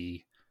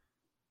the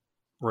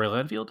Royal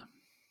Enfield.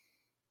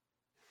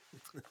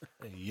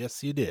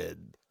 Yes, you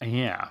did.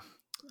 Yeah.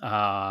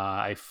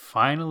 I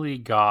finally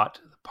got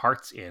the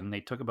parts in.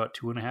 They took about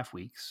 2.5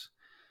 weeks.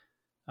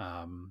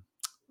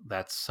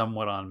 That's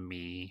somewhat on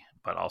me,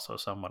 but also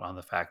somewhat on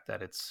the fact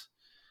that it's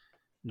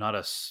not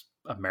a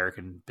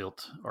American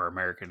built or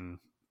American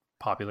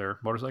popular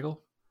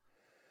motorcycle.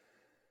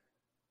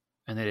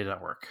 And they did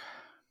not work.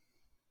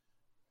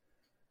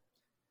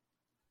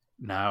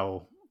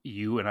 Now,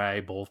 you and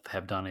I both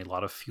have done a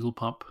lot of fuel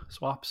pump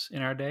swaps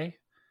in our day.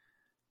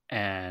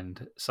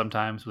 And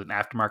sometimes with an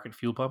aftermarket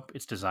fuel pump,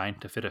 it's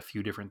designed to fit a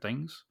few different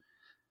things.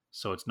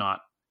 So it's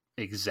not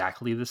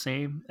exactly the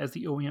same as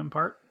the OEM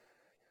part.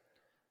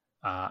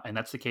 And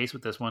that's the case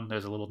with this one.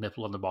 There's a little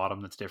nipple on the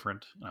bottom that's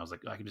different. And I was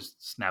like, I can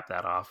just snap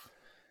that off.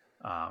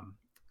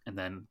 And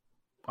then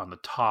on the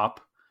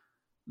top,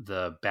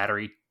 the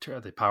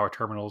the power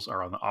terminals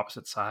are on the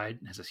opposite side.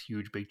 It has this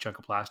huge, big chunk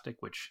of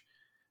plastic, which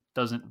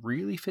doesn't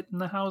really fit in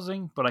the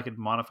housing, but I could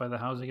modify the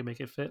housing and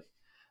make it fit.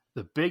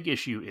 The big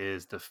issue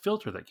is the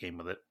filter that came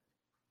with it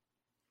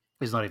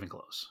is not even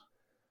close.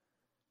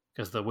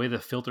 Because the way the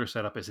filter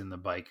setup is in the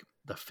bike,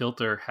 the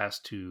filter has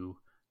to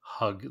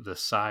hug the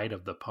side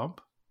of the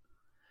pump,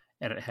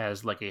 and it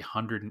has like a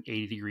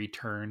 180-degree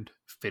turned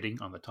fitting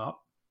on the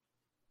top.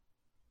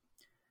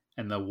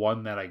 And the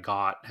one that I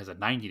got has a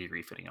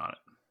 90-degree fitting on it.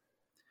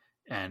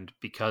 And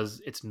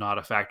because it's not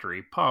a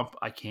factory pump,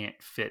 I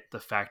can't fit the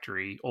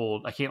factory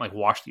old. I can't like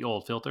wash the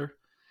old filter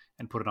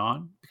and put it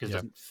on because it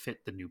doesn't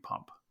fit the new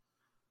pump.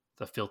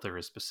 The filter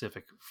is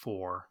specific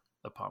for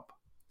the pump.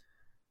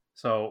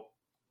 So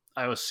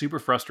I was super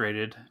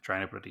frustrated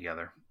trying to put it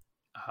together.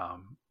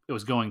 It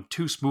was going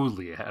too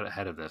smoothly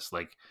ahead of this.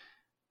 Like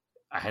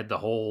I had the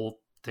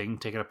whole thing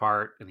taken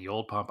apart and the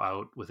old pump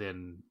out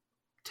within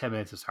 10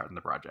 minutes of starting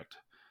the project.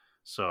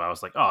 So I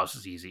was like, oh, this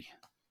is easy.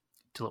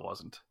 Till it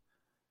wasn't.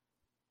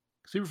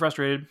 Super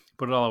frustrated,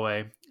 put it all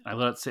away. I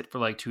let it sit for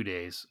like 2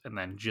 days. And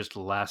then just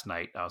last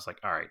night, I was like,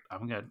 all right,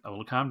 I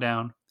will calm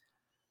down.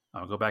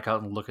 I'll go back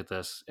out and look at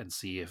this and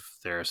see if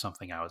there's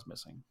something I was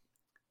missing.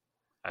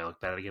 I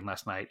looked at it again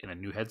last night in a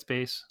new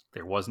headspace.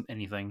 There wasn't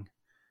anything.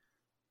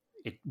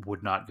 It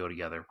would not go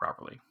together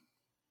properly.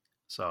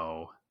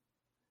 So,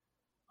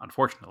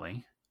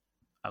 unfortunately,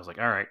 I was like,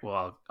 all right,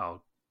 well,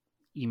 I'll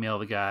email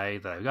the guy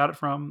that I got it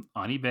from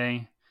on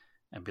eBay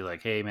and be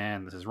like, hey,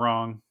 man, this is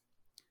wrong.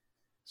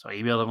 So I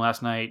emailed him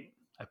last night.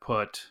 I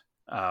put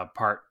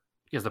part,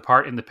 because the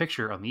part in the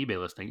picture on the eBay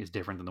listing is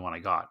different than the one I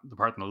got. The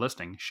part in the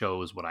listing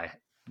shows what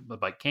the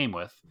bike came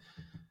with.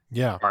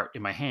 Yeah. The part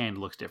in my hand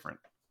looks different.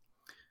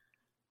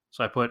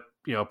 So I put,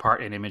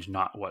 part and image,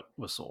 not what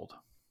was sold.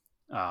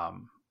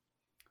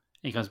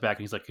 He comes back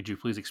and he's like, could you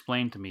please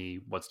explain to me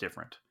what's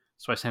different?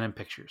 So I sent him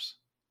pictures.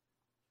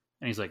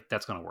 And he's like,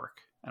 that's going to work.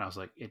 And I was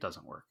like, it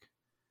doesn't work.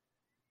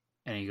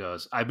 And he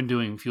goes, I've been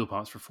doing fuel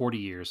pumps for 40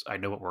 years. I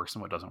know what works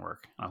and what doesn't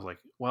work. And I was like,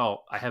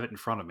 well, I have it in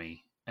front of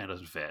me and it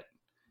doesn't fit.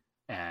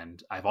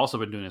 And I've also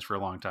been doing this for a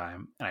long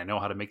time. And I know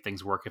how to make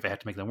things work. If I have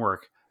to make them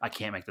work, I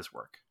can't make this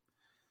work.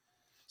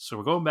 So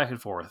we're going back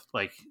and forth,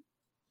 like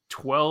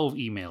 12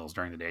 emails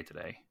during the day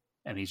today.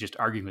 And he's just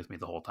arguing with me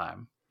the whole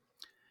time.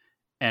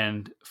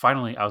 And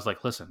finally, I was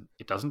like, listen,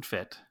 it doesn't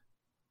fit.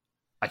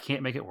 I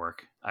can't make it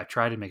work. I've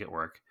tried to make it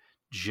work.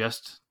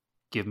 Just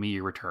give me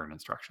your return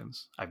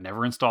instructions. I've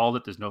never installed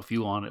it. There's no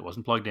fuel on it. It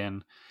wasn't plugged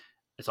in.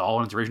 It's all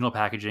in its original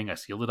packaging. I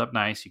sealed it up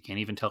nice. You can't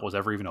even tell it was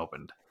ever even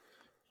opened.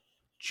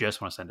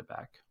 Just want to send it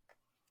back.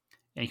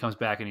 And he comes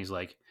back and he's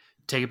like,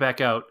 take it back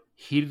out,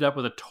 heat it up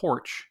with a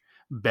torch,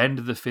 bend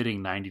the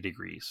fitting 90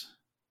 degrees,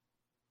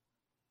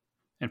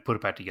 and put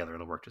it back together.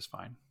 It'll work just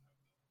fine.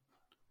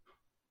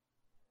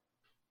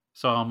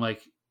 So I'm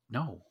like,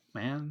 no,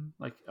 man,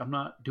 like I'm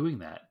not doing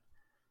that.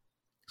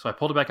 So I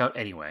pulled it back out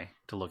anyway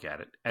to look at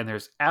it. And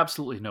there's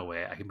absolutely no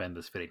way I can bend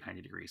this fitting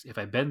 90 degrees. If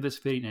I bend this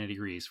fitting 90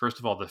 degrees, first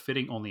of all, the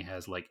fitting only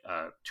has like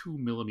a 2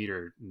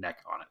 millimeter neck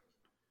on it.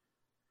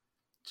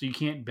 So you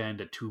can't bend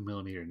a 2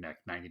 millimeter neck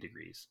 90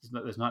 degrees.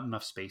 There's not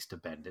enough space to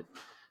bend it.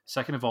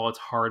 Second of all, it's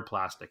hard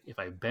plastic. If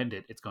I bend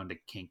it, it's going to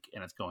kink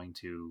and it's going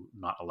to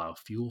not allow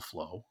fuel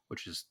flow,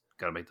 which is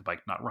going to make the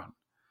bike not run.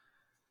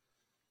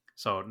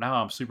 So now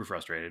I'm super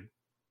frustrated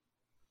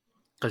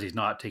because he's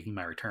not taking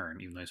my return,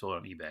 even though I sold it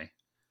on eBay.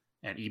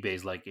 And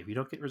eBay's like, if you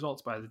don't get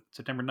results by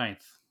September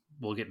 9th,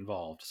 we'll get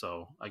involved.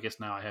 So I guess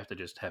now I have to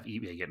just have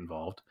eBay get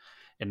involved.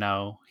 And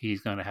now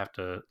he's going to have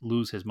to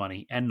lose his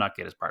money and not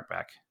get his part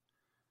back.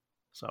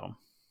 So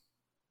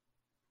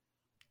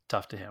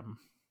tough to him.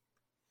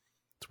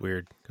 It's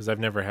weird because I've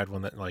never had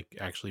one that like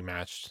actually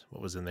matched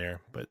what was in there,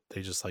 but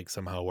they just like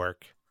somehow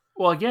work.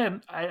 Well,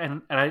 again,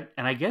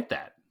 I get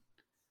that.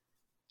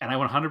 And I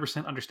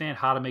 100% understand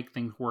how to make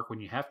things work when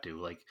you have to.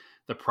 Like,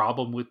 the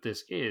problem with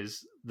this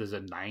is there's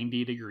a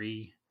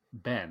 90-degree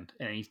bend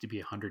and it needs to be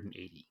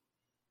 180.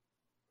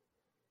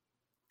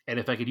 And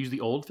if I could use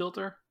the old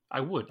filter, I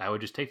would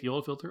just take the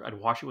old filter, I'd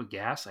wash it with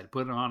gas, I'd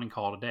put it on and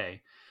call it a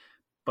day.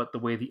 But the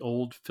way the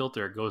old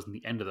filter goes in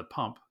the end of the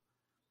pump,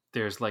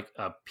 there's like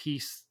a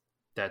piece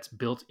that's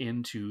built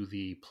into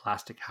the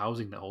plastic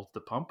housing that holds the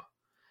pump,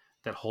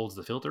 that holds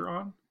the filter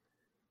on.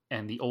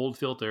 And the old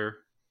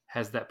filter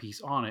has that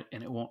piece on it,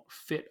 and it won't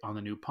fit on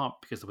the new pump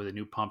because of the way the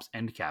new pump's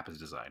end cap is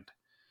designed.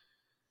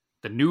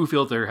 The new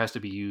filter has to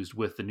be used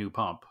with the new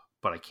pump,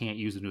 but I can't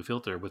use the new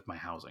filter with my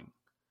housing.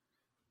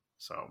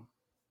 So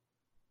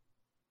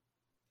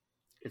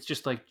it's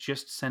just like,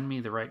 just send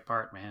me the right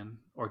part, man,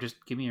 or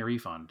just give me a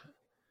refund.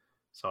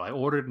 So I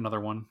ordered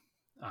another one.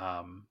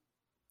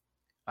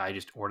 I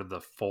just ordered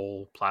the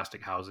full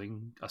plastic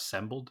housing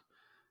assembled.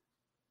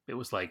 It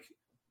was like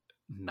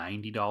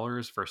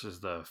 $90 versus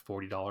the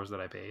 $40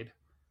 that I paid.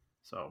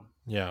 So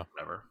yeah,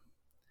 whatever.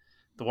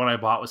 The one I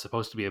bought was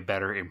supposed to be a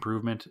better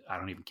improvement. I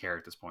don't even care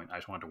at this point. I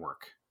just want it to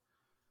work.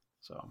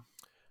 So,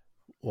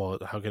 well,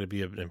 how could it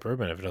be an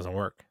improvement if it doesn't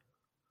work?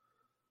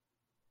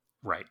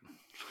 Right.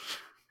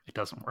 It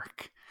doesn't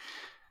work.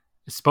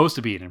 It's supposed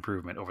to be an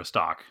improvement over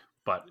stock,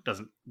 but it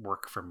doesn't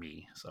work for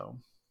me. So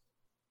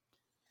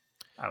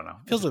I don't know.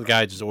 Feels like the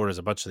guy just orders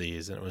a bunch of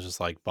these and it was just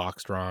like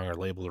boxed wrong or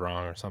labeled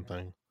wrong or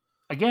something.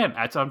 Again,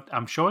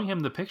 I'm showing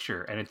him the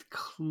picture and it's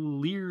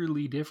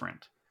clearly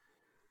different.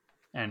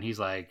 And he's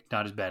like,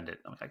 no, just bend it.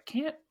 I'm like, I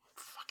can't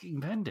fucking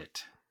bend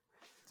it.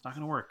 It's not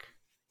going to work.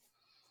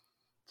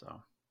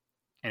 So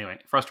anyway,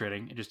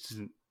 frustrating. It just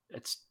isn't,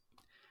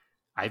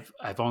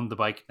 I've owned the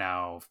bike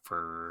now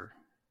for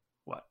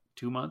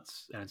 2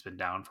 months, and it's been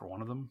down for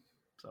one of them.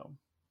 So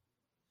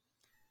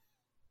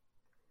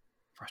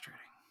frustrating.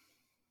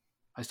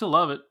 I still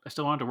love it. I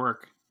still want it to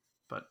work,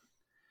 but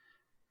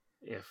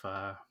if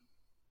it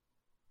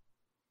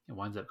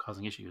winds up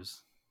causing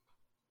issues,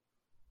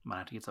 I might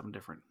have to get something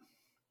different.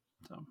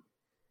 So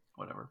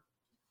whatever.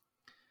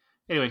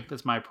 Anyway,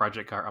 that's my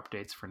project car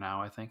updates for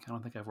now. I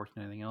don't think I've worked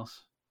on anything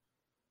else.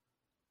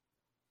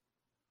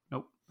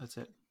 Nope, that's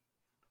it.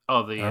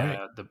 Oh,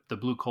 the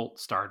blue Colt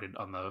started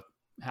on the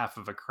half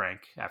of a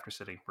crank after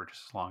sitting for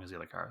just as long as the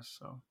other cars.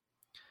 So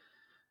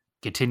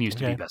continues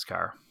to be best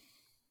car.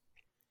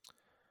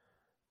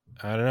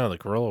 I don't know. The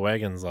Corolla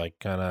wagon's like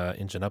kind of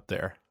inching up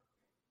there.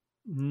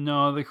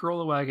 No, the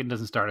Corolla wagon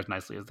doesn't start as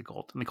nicely as the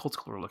Colt, and the Colt's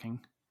cooler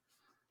looking.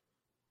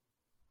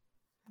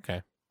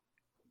 Okay.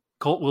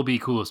 Colt will be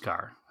coolest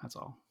car. That's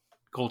all.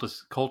 Colt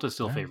is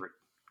still favorite.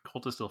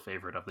 Colt is still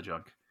favorite of the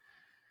junk.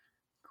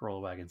 Corolla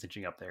wagon's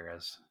inching up there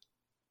as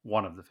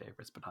one of the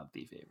favorites, but not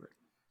the favorite.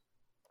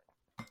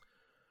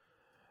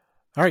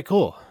 All right,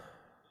 cool.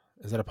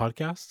 Is that a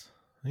podcast?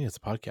 I think it's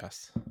a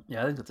podcast.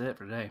 Yeah, I think that's it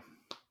for today.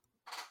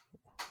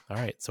 All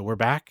right, so we're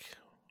back.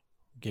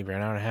 Gave you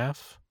an hour and a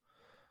half.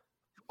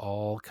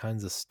 All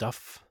kinds of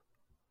stuff.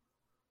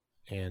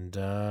 And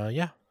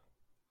yeah.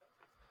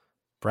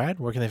 Brad,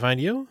 where can they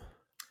find you?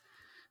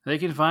 They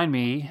can find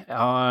me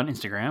on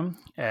Instagram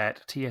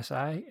at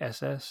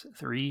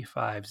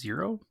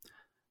TSISS350.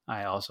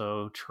 I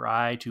also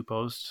try to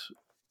post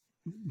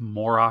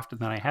more often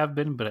than I have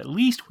been, but at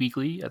least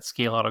weekly at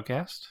Scale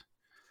Autocast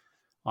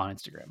on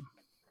Instagram.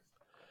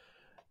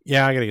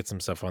 Yeah, I got to get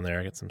some stuff on there.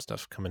 I got some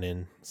stuff coming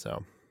in.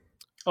 So,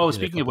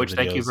 speaking of which,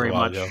 thank you very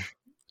much.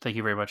 Thank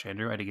you very much,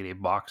 Andrew. I had to get a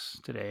box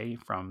today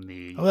from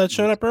the... Oh, that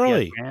showed up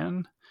early.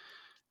 Man,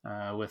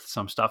 with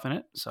some stuff in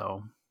it.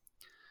 So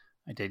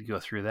I did go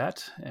through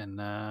that,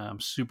 and I'm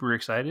super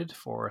excited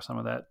for some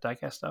of that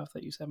diecast stuff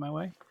that you sent my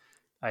way.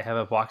 I have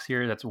a box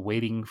here that's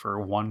waiting for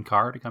one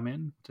car to come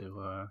in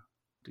to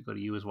go to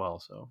you as well.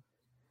 So,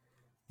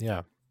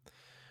 yeah.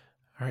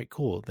 All right,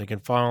 cool. They can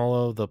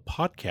follow the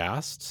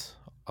podcast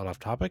Off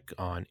Topic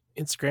on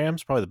Instagram.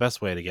 It's probably the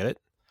best way to get it.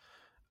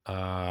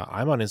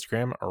 I'm on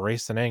Instagram,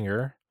 Race and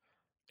Anger,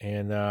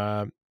 and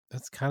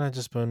that's kind of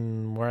just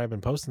been where I've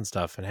been posting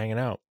stuff and hanging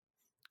out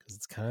because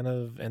it's kind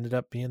of ended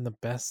up being the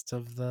best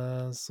of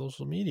the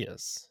social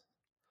medias.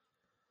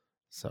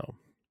 So,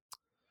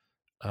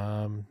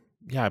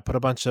 yeah, I put a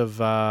bunch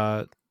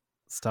of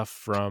stuff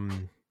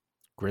from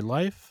Grid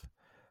Life.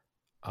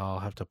 I'll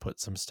have to put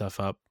some stuff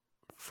up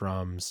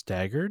from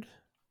Staggered,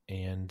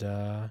 and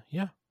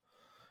yeah.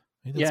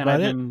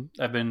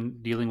 I've been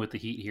dealing with the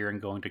heat here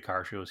and going to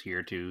car shows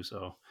here too.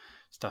 So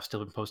stuff's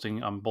still been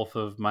posting on both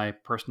of my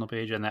personal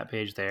page and that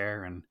page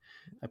there. And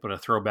I put a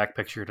throwback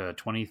picture to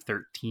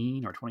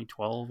 2013 or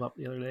 2012 up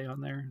the other day on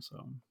there.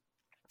 So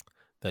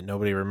that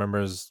nobody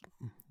remembers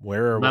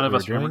where or none what of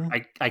us doing. Remember.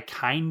 I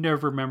kind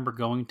of remember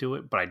going to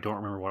it, but I don't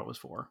remember what it was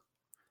for.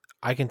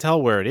 I can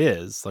tell where it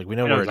is. Like we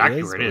know where exactly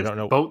it is. Where it is. We don't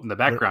know. The boat in the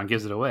background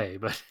gives it away,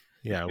 but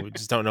yeah, we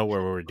just don't know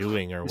where we're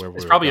doing or where we're.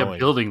 It's probably going. A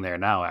building there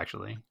now,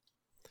 actually.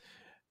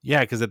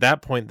 Yeah, because at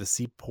that point the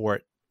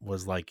seaport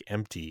was like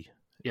empty.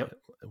 Yep,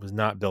 it was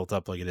not built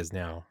up like it is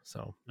now.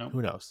 So nope.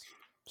 Who knows?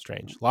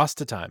 Strange. Lost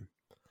to time.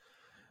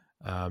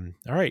 All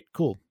right,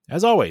 cool.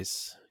 As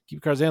always, keep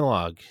your cars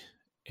analog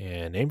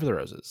and aim for the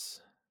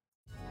roses.